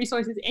all these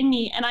resources in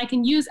me, and I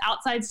can use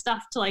outside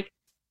stuff to like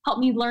help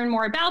me learn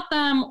more about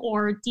them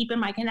or deepen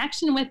my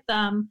connection with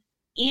them.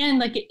 And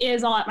like, it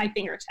is all at my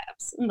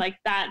fingertips. And like,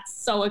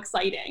 that's so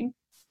exciting.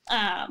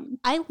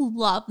 I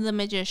love the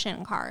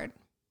magician card.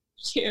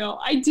 Too.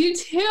 I do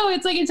too.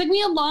 It's like, it took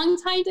me a long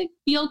time to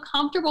feel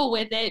comfortable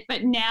with it,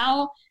 but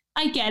now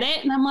I get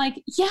it. And I'm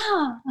like,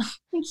 yeah,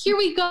 here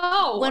we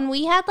go. When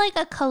we had like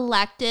a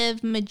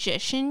collective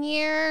magician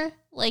year,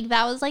 like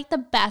that was like the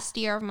best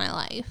year of my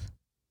life.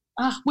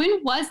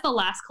 When was the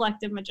last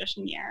collective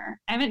magician year?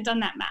 I haven't done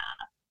that math.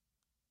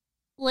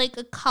 Like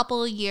a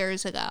couple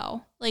years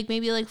ago, like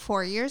maybe like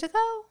 4 years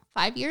ago,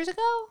 5 years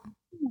ago.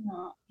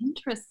 Oh,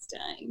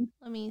 interesting.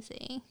 Let me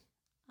see.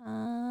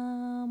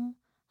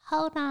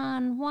 Hold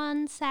on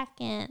 1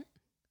 second.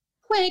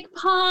 Quick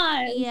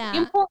pause. Yeah.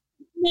 Important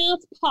math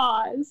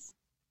pause.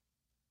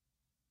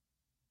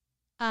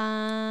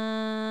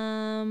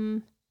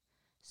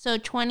 So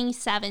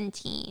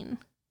 2017.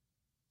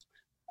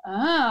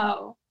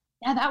 Oh,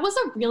 yeah, that was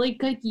a really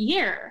good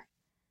year.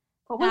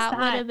 What was that? That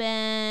would have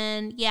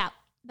been,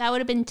 that would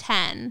have been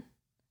 10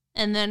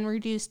 and then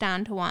reduced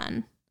down to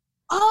 1.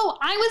 Oh,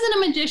 I was in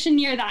a magician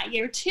year that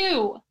year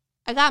too.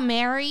 I got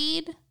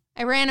married.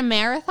 I ran a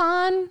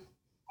marathon.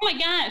 Oh my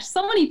gosh,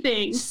 so many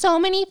things. So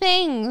many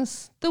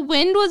things. The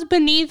wind was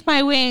beneath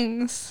my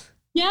wings.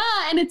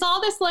 Yeah, and it's all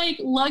this like,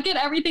 look at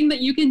everything that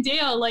you can do.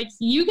 Like,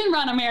 you can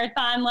run a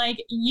marathon.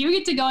 Like, you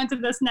get to go into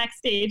this next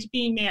stage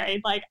being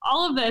married. Like,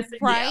 all of this.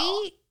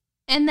 Right?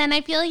 And then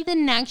I feel like the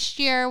next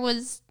year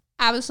was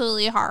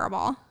absolutely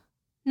horrible.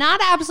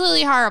 Not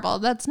absolutely horrible.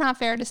 That's not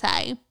fair to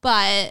say,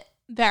 but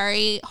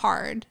very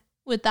hard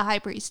with the High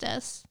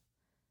Priestess.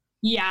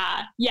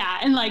 Yeah.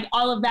 And like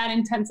all of that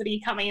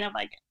intensity coming of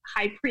like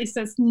High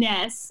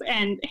Priestess-ness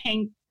and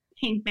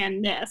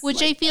Hangman-ness.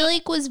 Which like, I feel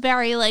like was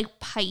very like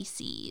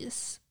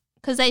Pisces.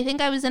 Because I think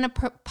I was in a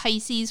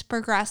Pisces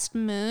progressed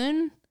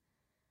moon.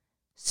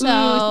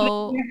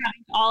 So you're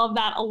having all of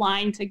that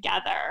aligned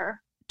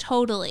together.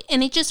 Totally.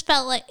 And it just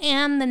felt like,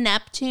 and the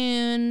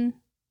Neptune.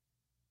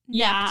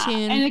 Yeah.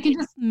 Neptune, and it can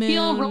just moon.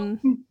 feel real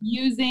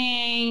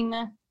confusing.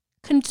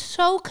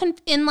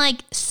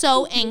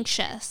 So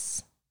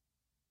anxious.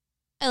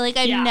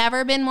 I've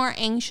never been more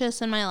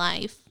anxious in my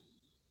life.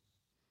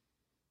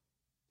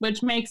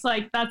 Which makes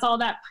like, that's all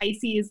that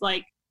Pisces,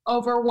 like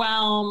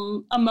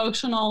overwhelm,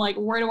 emotional, like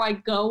where do I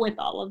go with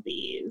all of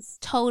these?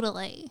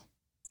 Totally.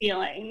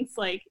 Feelings.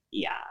 Like,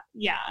 yeah,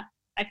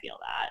 I feel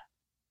that.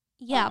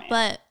 Yeah,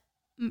 but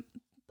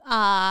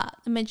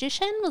the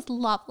magician was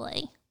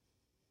lovely.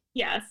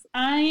 Yes,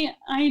 I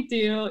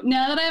do.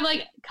 Now that I've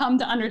like come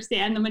to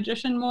understand the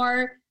magician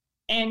more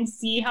and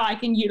see how I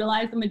can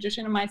utilize the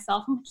magician in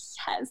myself, I'm like,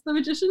 yes, the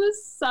magician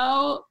is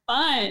so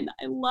fun.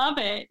 I love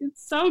it.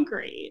 It's so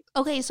great.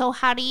 Okay, so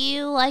how do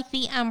you like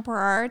the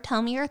Emperor?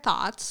 Tell me your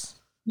thoughts.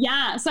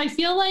 Yeah, so I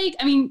feel like,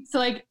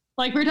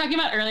 like we were talking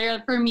about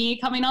earlier, for me,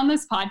 coming on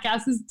this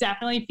podcast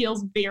definitely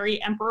feels very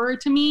Emperor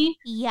to me.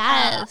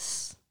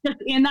 Yes. Just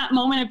in that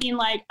moment of being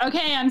like,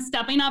 okay, I'm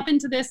stepping up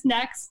into this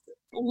next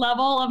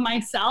level of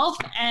myself,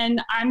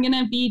 and I'm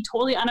gonna be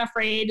totally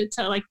unafraid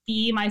to like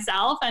be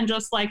myself and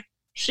just like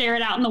share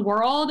it out in the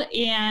world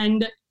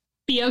and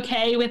be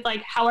okay with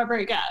like however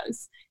it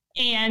goes.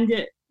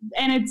 And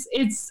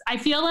it's I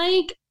feel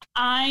like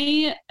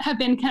I have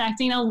been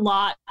connecting a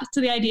lot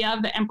to the idea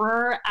of the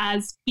Emperor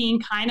as being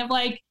kind of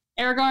like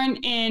Aragorn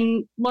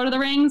in Lord of the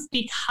Rings,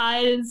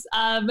 because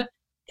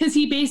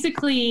he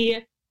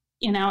basically,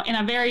 in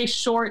a very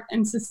short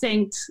and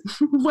succinct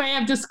way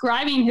of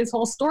describing his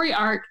whole story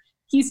arc,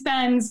 he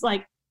spends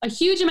like a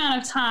huge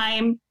amount of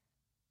time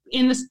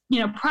in this,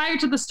 prior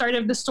to the start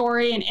of the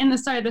story and in the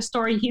start of the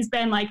story, he's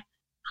been like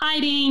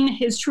hiding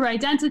his true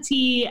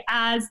identity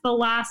as the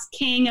last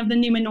king of the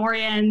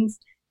Númenóreans,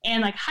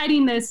 and like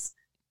hiding this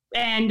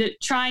and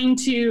trying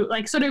to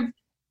like sort of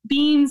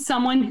being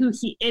someone who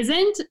he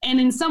isn't. And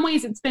in some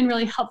ways it's been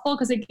really helpful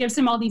because it gives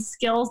him all these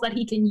skills that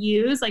he can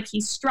use. Like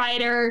he's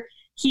Strider,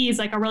 he's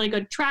like a really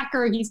good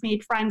tracker, he's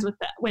made friends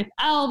with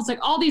elves, like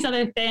all these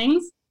other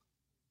things.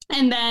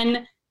 And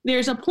then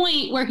there's a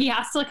point where he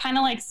has to kind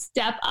of like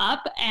step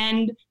up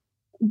and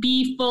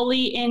be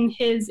fully in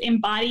his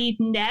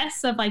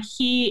embodiedness of like,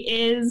 he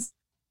is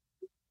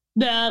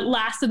the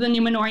last of the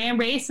Númenórean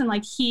race, and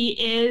like he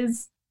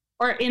is,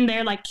 or in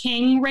their like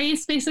king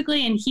race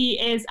basically, and he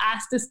is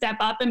asked to step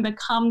up and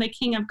become the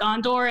king of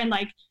Gondor. And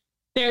like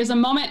there's a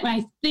moment when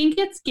I think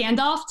it's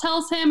Gandalf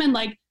tells him and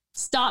like,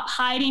 stop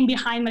hiding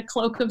behind the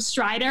cloak of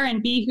Strider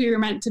and be who you're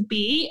meant to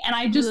be. And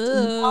I just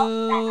love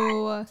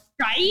that,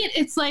 right?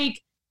 It's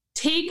like,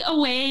 take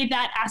away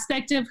that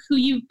aspect of who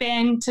you've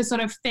been to sort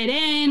of fit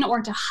in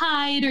or to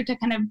hide or to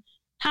kind of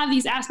have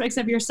these aspects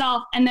of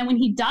yourself. And then when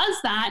he does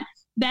that,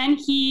 then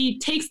he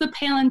takes the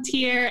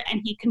Palantir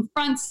and he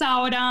confronts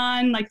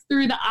Sauron like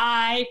through the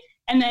eye,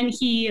 and then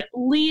he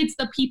leads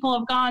the people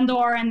of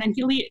Gondor, and then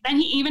he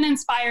even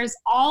inspires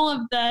all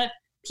of the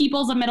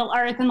peoples of Middle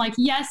Earth. And like,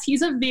 yes,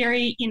 he's a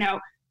very,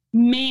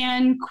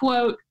 man,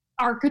 quote,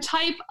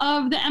 archetype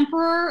of the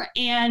emperor,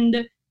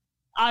 and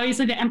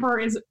obviously the emperor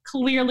is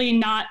clearly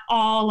not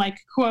all like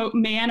quote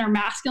man or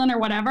masculine or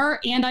whatever,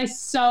 and I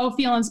so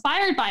feel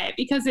inspired by it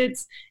because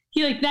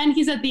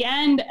he's at the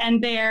end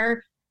and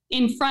they're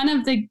in front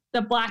of the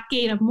Black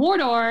Gate of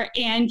Mordor,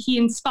 and he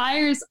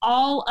inspires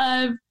all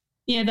of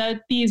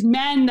these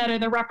men that are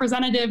the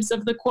representatives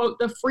of the quote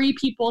the free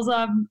peoples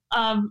of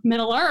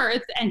Middle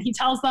Earth, and he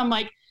tells them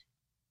like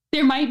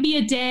there might be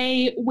a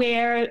day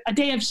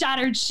of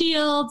shattered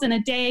shields and a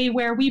day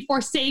where we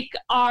forsake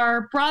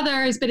our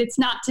brothers, but it's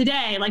not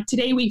today. Like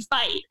today we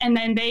fight, and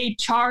then they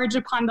charge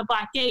upon the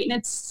Black Gate,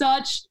 and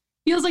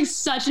feels like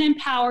such an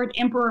empowered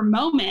emperor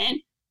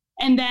moment.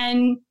 And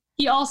then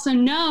he also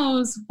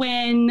knows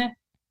when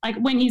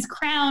he's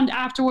crowned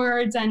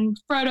afterwards, and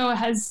Frodo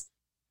has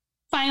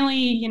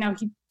finally,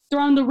 he's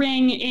thrown the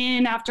ring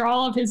in after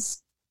all of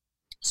his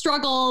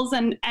struggles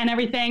and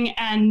everything,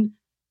 and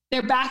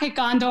they're back at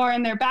Gondor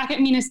and they're back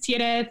at Minas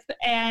Tirith,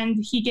 and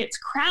he gets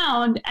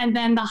crowned, and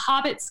then the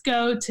hobbits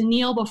go to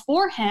kneel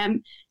before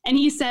him, and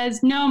he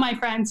says, "No, my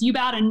friends, you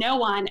bow to no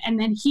one," and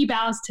then he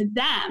bows to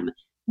them,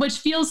 which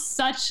feels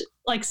such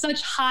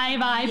high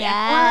vibe.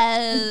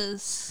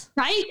 Yes.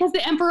 Emperor, right? Because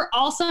the emperor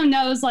also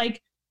knows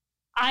like,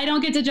 I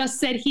don't get to just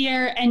sit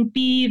here and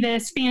be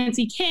this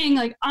fancy king.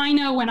 Like I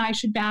know when I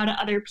should bow to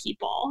other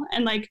people,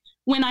 and like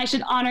when I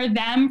should honor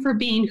them for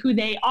being who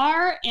they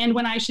are, and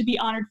when I should be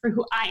honored for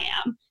who I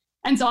am.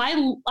 And so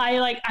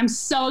I'm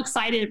so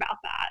excited about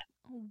that.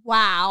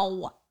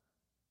 Wow.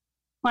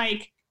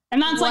 Like,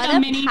 and that's what like a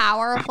mini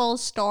powerful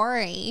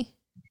story.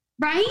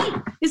 Right?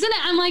 Isn't it?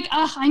 I'm like,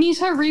 I need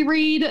to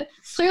reread.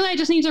 Clearly I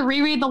just need to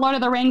reread The Lord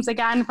of the Rings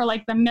again for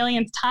like the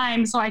millionth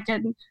time so I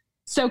can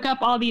soak up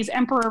all these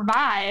emperor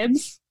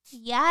vibes.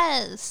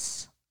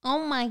 Yes. Oh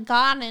my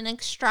God. And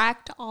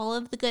extract all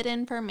of the good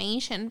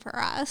information for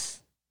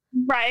us.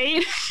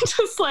 Right?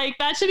 Just like,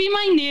 that should be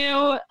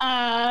my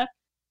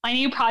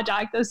new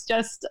project is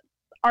just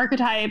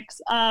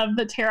archetypes of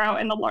the tarot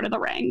in The Lord of the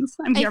Rings.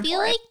 I feel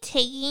like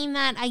taking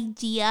that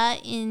idea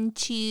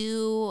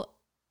into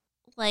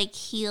like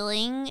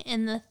healing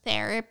in the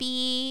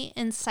therapy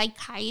and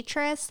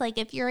psychiatrists, like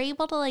if you're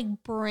able to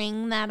like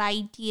bring that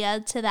idea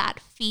to that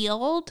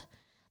field,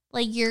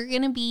 like you're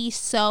going to be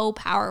so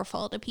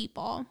powerful to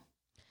people.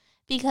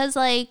 Because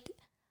like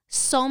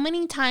so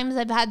many times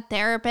I've had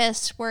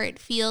therapists where it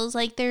feels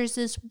like there's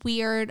this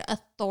weird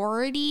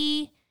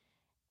authority,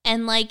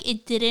 and like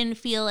it didn't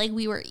feel like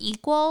we were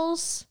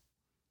equals.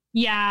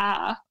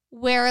 Yeah.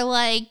 Where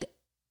like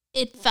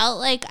it felt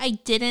like I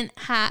didn't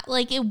have,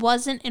 like it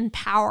wasn't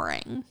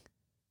empowering.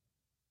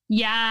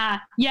 Yeah.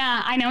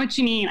 Yeah. I know what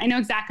you mean. I know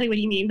exactly what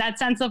you mean. That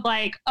sense of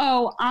like,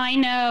 oh, I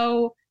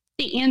know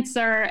the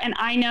answer and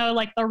I know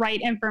like the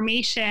right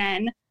information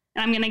and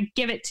I'm going to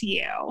give it to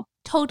you.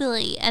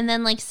 Totally. And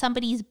then like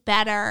somebody's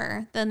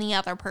better than the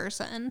other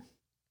person.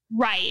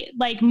 Right.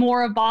 Like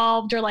more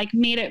evolved or like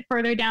made it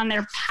further down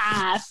their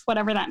path,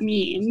 whatever that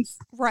means.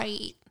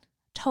 Right.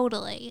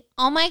 Totally.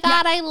 Oh my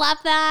God. Yeah. I love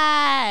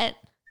that.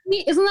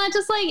 Isn't that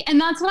just like,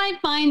 and that's what I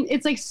find,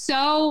 it's like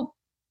so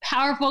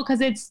powerful because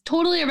it's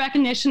totally a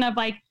recognition of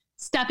like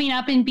stepping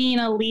up and being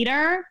a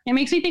leader. It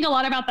makes me think a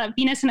lot about that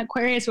Venus and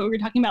Aquarius, what we were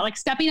talking about, like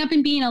stepping up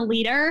and being a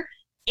leader.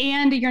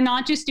 And you're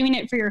not just doing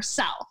it for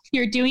yourself.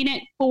 You're doing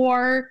it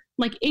for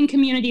like in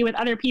community with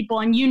other people.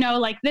 And you know,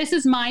 like this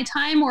is my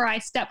time where I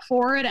step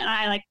forward and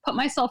I like put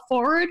myself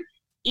forward.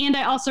 And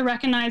I also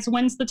recognize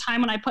when's the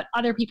time when I put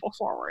other people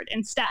forward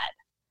instead.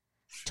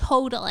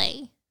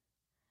 Totally.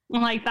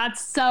 And like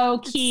that's so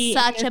key.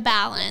 It's such a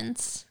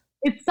balance.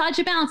 It's such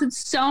a balance. It's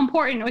so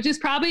important, which is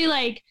probably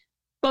like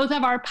both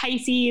of our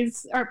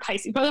Pisces,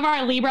 both of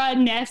our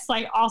Libra-ness,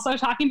 like also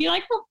talking, be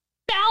like, well,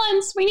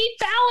 balance. We need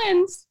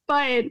balance.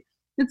 But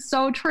it's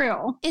so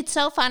true. It's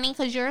so funny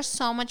because you're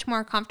so much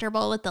more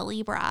comfortable with the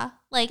Libra.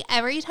 Like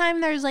every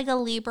time there's like a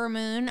Libra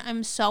moon,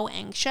 I'm so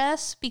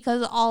anxious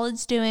because all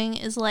it's doing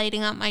is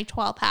lighting up my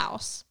 12th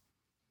house.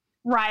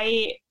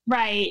 Right.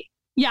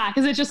 Yeah,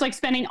 because it's just like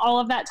spending all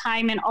of that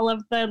time in all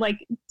of the like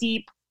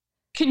deep,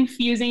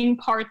 confusing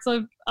parts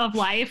of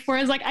life.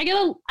 Whereas like I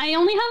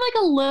only have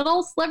like a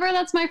little sliver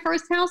that's my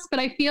first house, but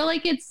I feel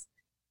like it's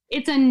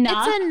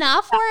enough. It's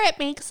enough where it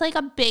makes like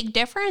a big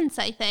difference,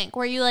 I think,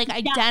 where you like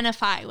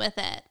identify with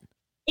it.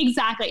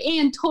 Exactly.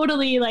 And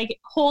totally like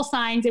whole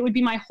signs, it would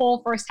be my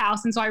whole first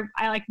house. And so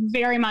I like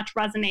very much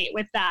resonate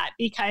with that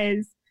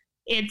because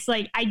it's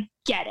like, I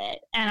get it.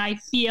 And I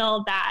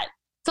feel that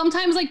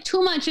sometimes like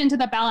too much into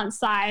the balance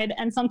side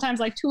and sometimes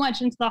like too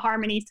much into the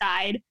harmony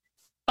side,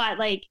 but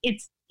like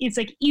it's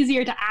like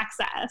easier to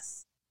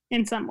access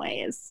in some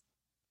ways.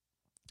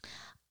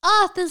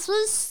 Oh, this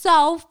was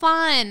so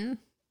fun.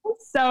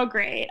 So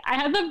great. I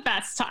had the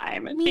best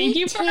time. Thank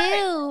you too. for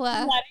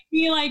letting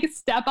me like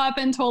step up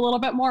into a little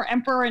bit more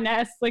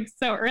emperor-ness like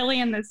so early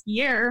in this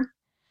year.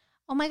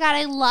 Oh my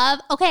God,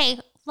 okay,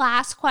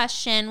 last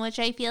question, which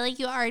I feel like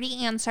you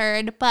already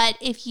answered, but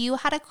if you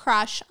had a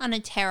crush on a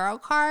tarot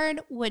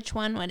card, which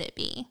one would it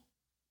be?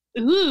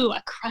 Ooh,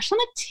 a crush on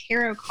a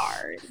tarot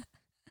card.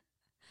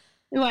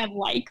 Ooh, I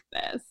like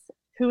this.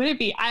 Who would it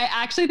be? I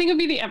actually think it would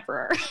be the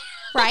Emperor.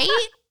 Right?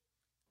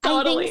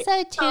 Totally. I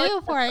think so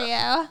too for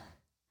you.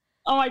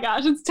 Oh my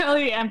gosh, it's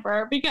totally the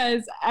Emperor,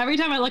 because every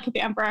time I look at the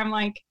Emperor, I'm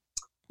like,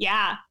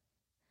 yeah.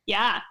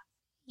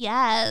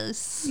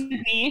 Yes.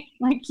 Me?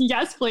 Like,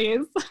 yes,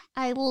 please.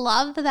 I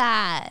love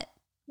that.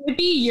 Would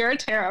be your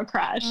tarot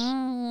crush.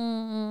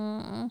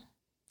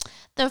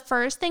 The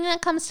first thing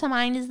that comes to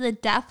mind is the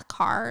death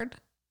card.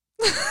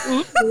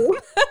 Ooh.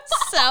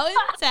 So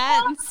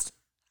intense.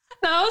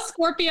 So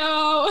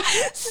Scorpio.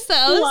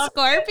 So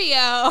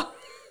Scorpio.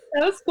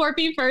 So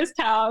Scorpio first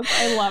house.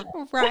 I love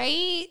it.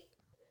 Right?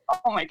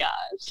 Oh my gosh.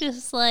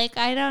 Just like,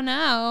 I don't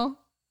know.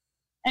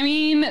 I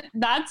mean,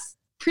 that's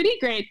pretty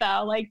great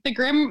though. Like the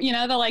Grim,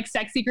 the like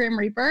sexy Grim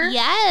Reaper.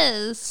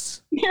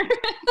 Yes.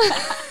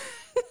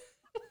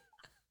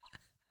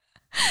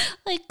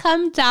 Like,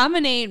 come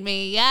dominate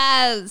me.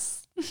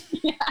 Yes.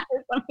 Yeah.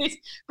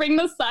 Bring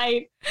the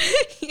sight.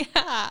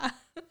 Yeah.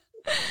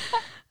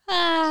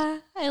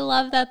 I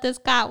love that this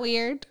got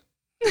weird.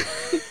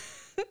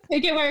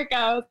 Take it where it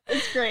goes.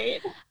 It's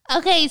great.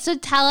 Okay, so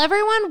tell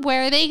everyone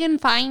where they can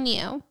find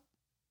you.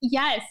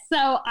 Yes.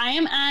 So I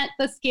am at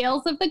the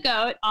Scales of the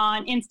Goat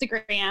on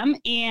Instagram.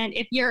 And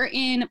if you're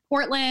in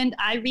Portland,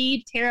 I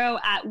read tarot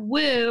at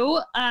Woo,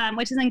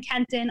 which is in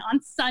Kenton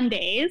on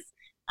Sundays.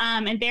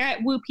 And they're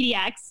at Woo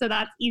PDX. So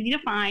that's easy to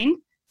find.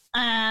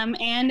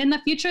 And in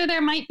the future,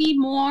 there might be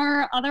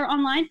more other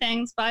online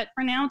things. But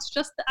for now, it's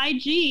just the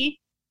IG.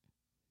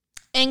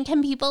 And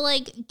can people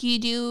do you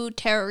do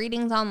tarot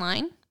readings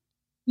online?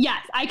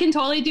 Yes, I can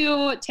totally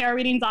do tarot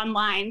readings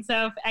online.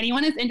 So if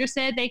anyone is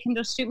interested, they can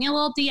just shoot me a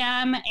little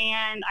DM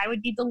and I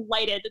would be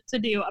delighted to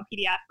do a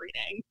PDF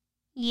reading.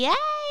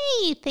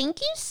 Yay!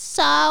 Thank you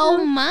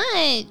so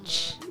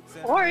much.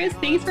 Of course.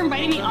 Thanks for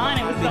inviting me on.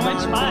 It was so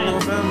much fun.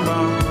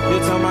 You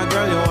tell my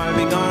girl I'll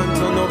be gone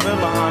till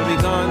November. I'll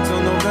be gone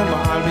till November.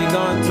 I'll be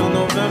gone till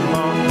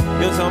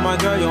November. You tell my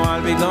girl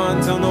I'll be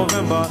gone till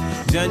November.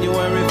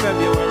 January,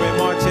 February,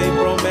 March,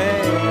 April,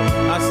 May.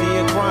 I see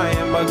you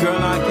crying, but girl,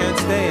 I can't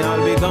stay.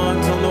 I'll be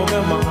gone till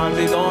November. I'll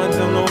be gone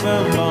till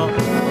November.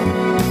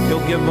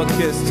 You'll give a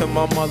kiss to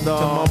my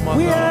mother.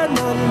 We had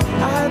none.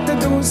 I had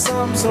to do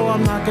something, so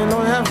I'm knocking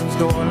on heaven's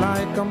door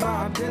like I'm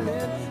Bob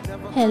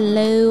Dylan.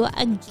 Hello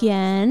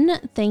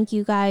again. Thank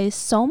you guys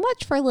so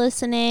much for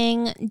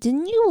listening.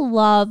 Didn't you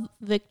love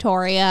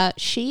Victoria?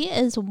 She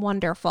is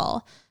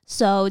wonderful.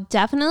 So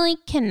definitely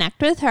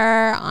connect with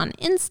her on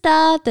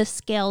Insta, The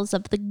Scales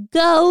of the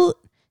Goat.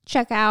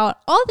 Check out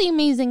all the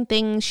amazing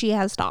things she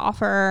has to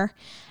offer.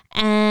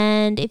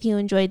 And if you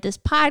enjoyed this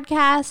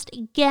podcast,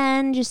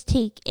 again, just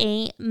take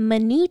a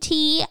minute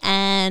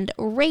and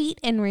rate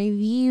and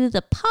review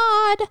the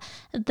pod.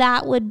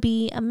 That would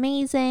be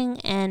amazing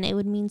and it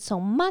would mean so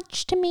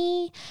much to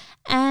me.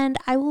 And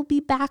I will be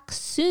back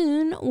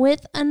soon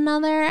with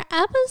another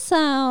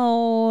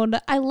episode.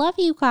 I love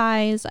you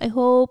guys. I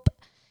hope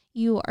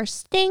you are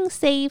staying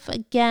safe.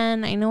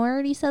 Again, I know I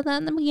already said that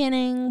in the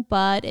beginning,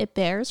 but it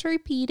bears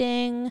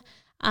repeating.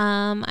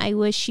 I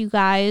wish you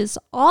guys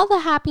all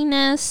the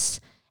happiness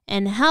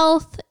and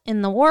health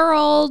in the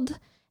world.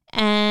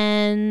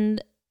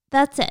 And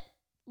that's it.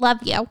 Love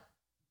you.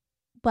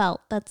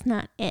 Well, that's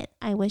not it.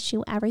 I wish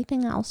you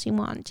everything else you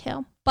want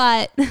to.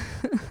 But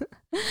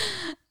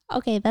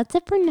okay, that's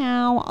it for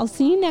now. I'll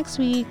see you next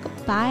week.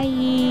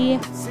 Bye.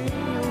 See,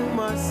 you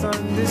must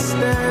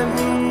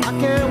understand, I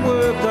can't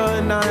work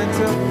a 9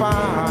 to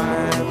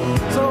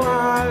 5, so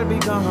I'll be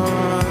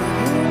gone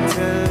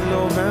till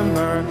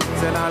November.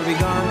 Said I'll be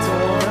gone till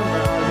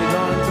November. I'll be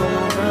gone till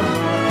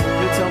November.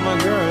 You tell my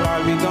girl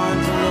I'll be gone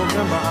till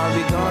November. I'll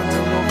be gone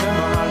till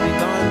November. I'll be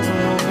gone till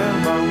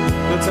November.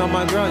 You tell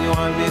my girl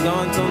I'll be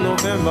gone till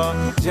November.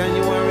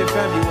 January,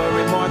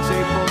 February, March,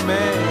 April,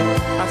 May.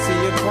 I see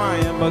you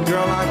crying, but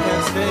girl I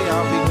can't stay.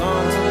 I'll be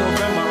gone till